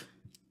rift.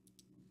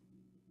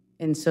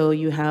 And so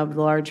you have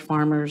large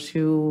farmers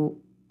who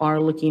are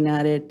looking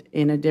at it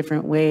in a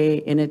different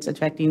way, and it's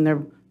affecting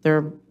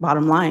their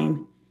bottom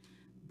line.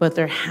 but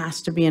there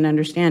has to be an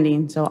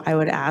understanding. So I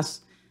would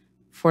ask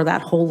for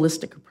that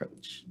holistic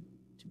approach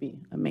to be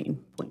a main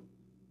point.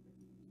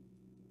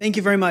 Thank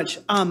you very much.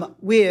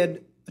 We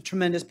had a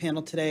tremendous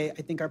panel today.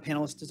 I think our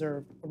panelists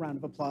deserve a round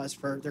of applause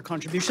for their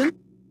contribution.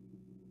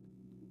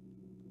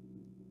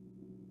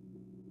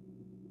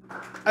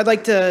 I'd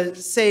like to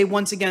say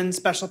once again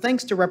special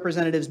thanks to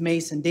Representatives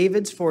Mace and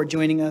Davids for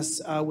joining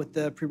us with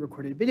the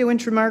pre-recorded video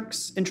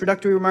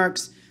introductory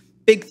remarks.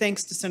 Big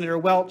thanks to Senator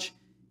Welch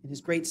and his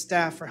great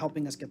staff for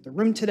helping us get the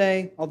room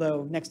today,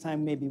 although next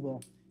time maybe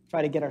we'll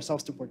try to get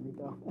ourselves to Puerto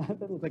Rico.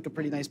 That looked like a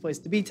pretty nice place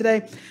to be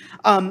today.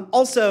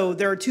 Also,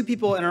 there are two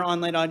people in our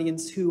online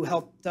audience who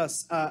helped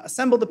us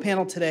assemble the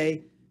panel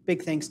today.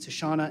 Big thanks to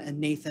Shauna and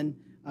Nathan.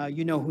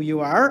 You know who you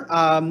are.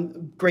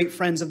 Great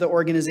friends of the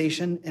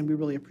organization, and we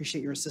really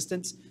appreciate your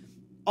assistance.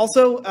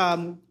 Also,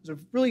 there's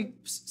a really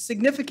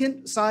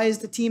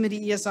significant-sized team at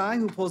EESI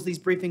who pulls these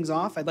briefings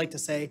off. I'd like to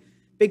say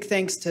big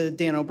thanks to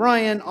Dan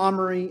O'Brien,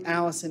 Amory,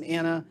 Allison,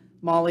 Anna,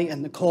 Molly,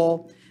 and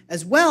Nicole,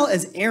 as well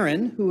as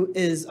Aaron, who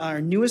is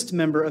our newest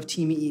member of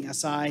Team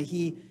EESI.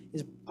 He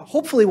is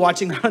hopefully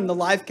watching on the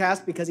live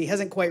cast because he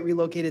hasn't quite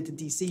relocated to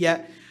DC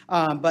yet.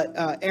 But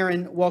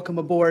Aaron, welcome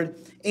aboard.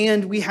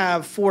 And we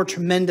have 4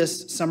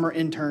 tremendous summer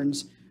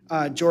interns,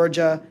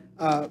 Georgia,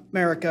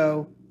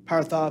 Mariko,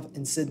 Parthov,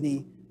 and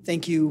Sydney.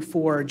 Thank you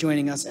for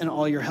joining us and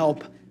all your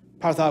help.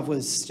 Parthov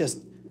was just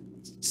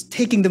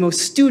taking the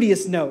most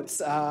studious notes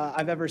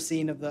I've ever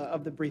seen of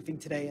the briefing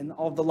today and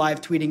all of the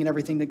live tweeting and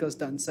everything that goes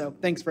done. So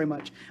thanks very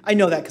much. I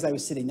know that because I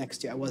was sitting next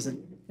to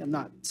you. I'm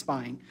not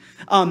spying.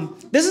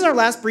 This is our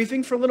last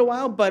briefing for a little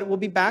while, but we'll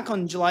be back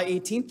on July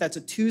 18th. That's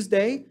a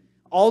Tuesday,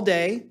 all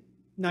day,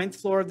 9th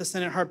floor of the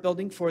Senate Hart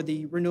Building for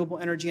the Renewable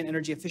Energy and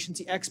Energy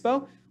Efficiency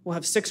Expo. We'll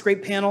have 6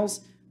 great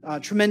panels,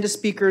 tremendous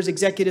speakers,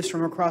 executives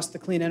from across the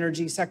clean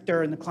energy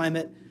sector and the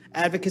climate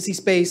advocacy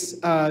space.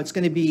 It's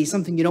going to be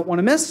something you don't want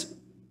to miss.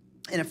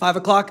 And at 5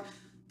 o'clock,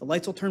 the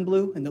lights will turn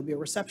blue and there'll be a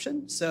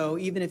reception. So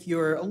even if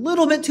you're a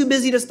little bit too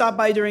busy to stop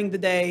by during the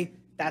day,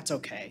 that's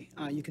okay.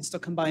 You can still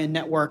come by and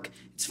network.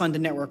 It's fun to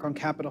network on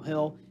Capitol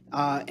Hill,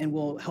 and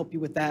we'll help you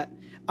with that.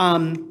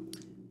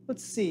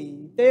 Let's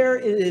see, there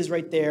it is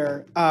right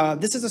there.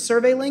 This is a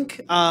survey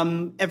link.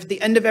 At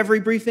the end of every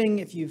briefing,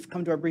 if you've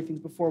come to our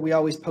briefings before, we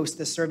always post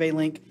this survey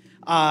link.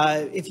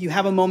 If you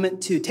have a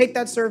moment to take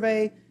that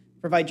survey,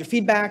 provide your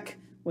feedback.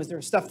 Was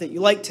there stuff that you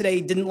liked today,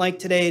 didn't like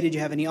today? Did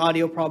you have any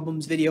audio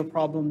problems, video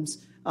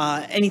problems,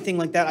 anything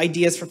like that,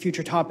 ideas for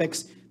future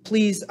topics?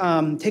 Please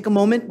take a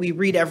moment. We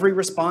read every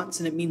response,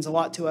 and it means a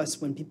lot to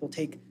us when people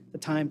take the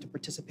time to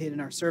participate in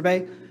our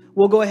survey.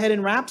 We'll go ahead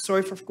and wrap.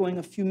 Sorry for going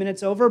a few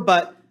minutes over,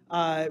 but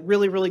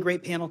really, really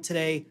great panel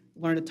today.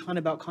 Learned a ton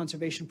about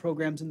conservation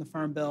programs in the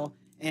Farm Bill,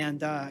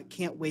 and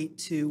can't wait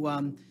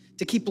to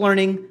keep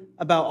learning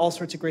about all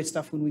sorts of great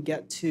stuff when we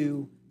get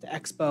to the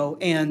Expo.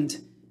 And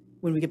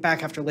when we get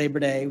back after Labor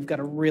Day, we've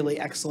got a really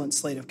excellent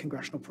slate of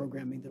congressional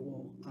programming that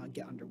will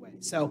get underway.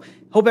 So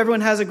hope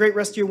everyone has a great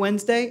rest of your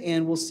Wednesday,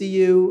 and we'll see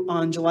you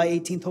on July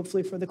 18th,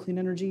 hopefully for the Clean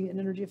Energy and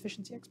Energy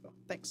Efficiency Expo.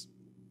 Thanks.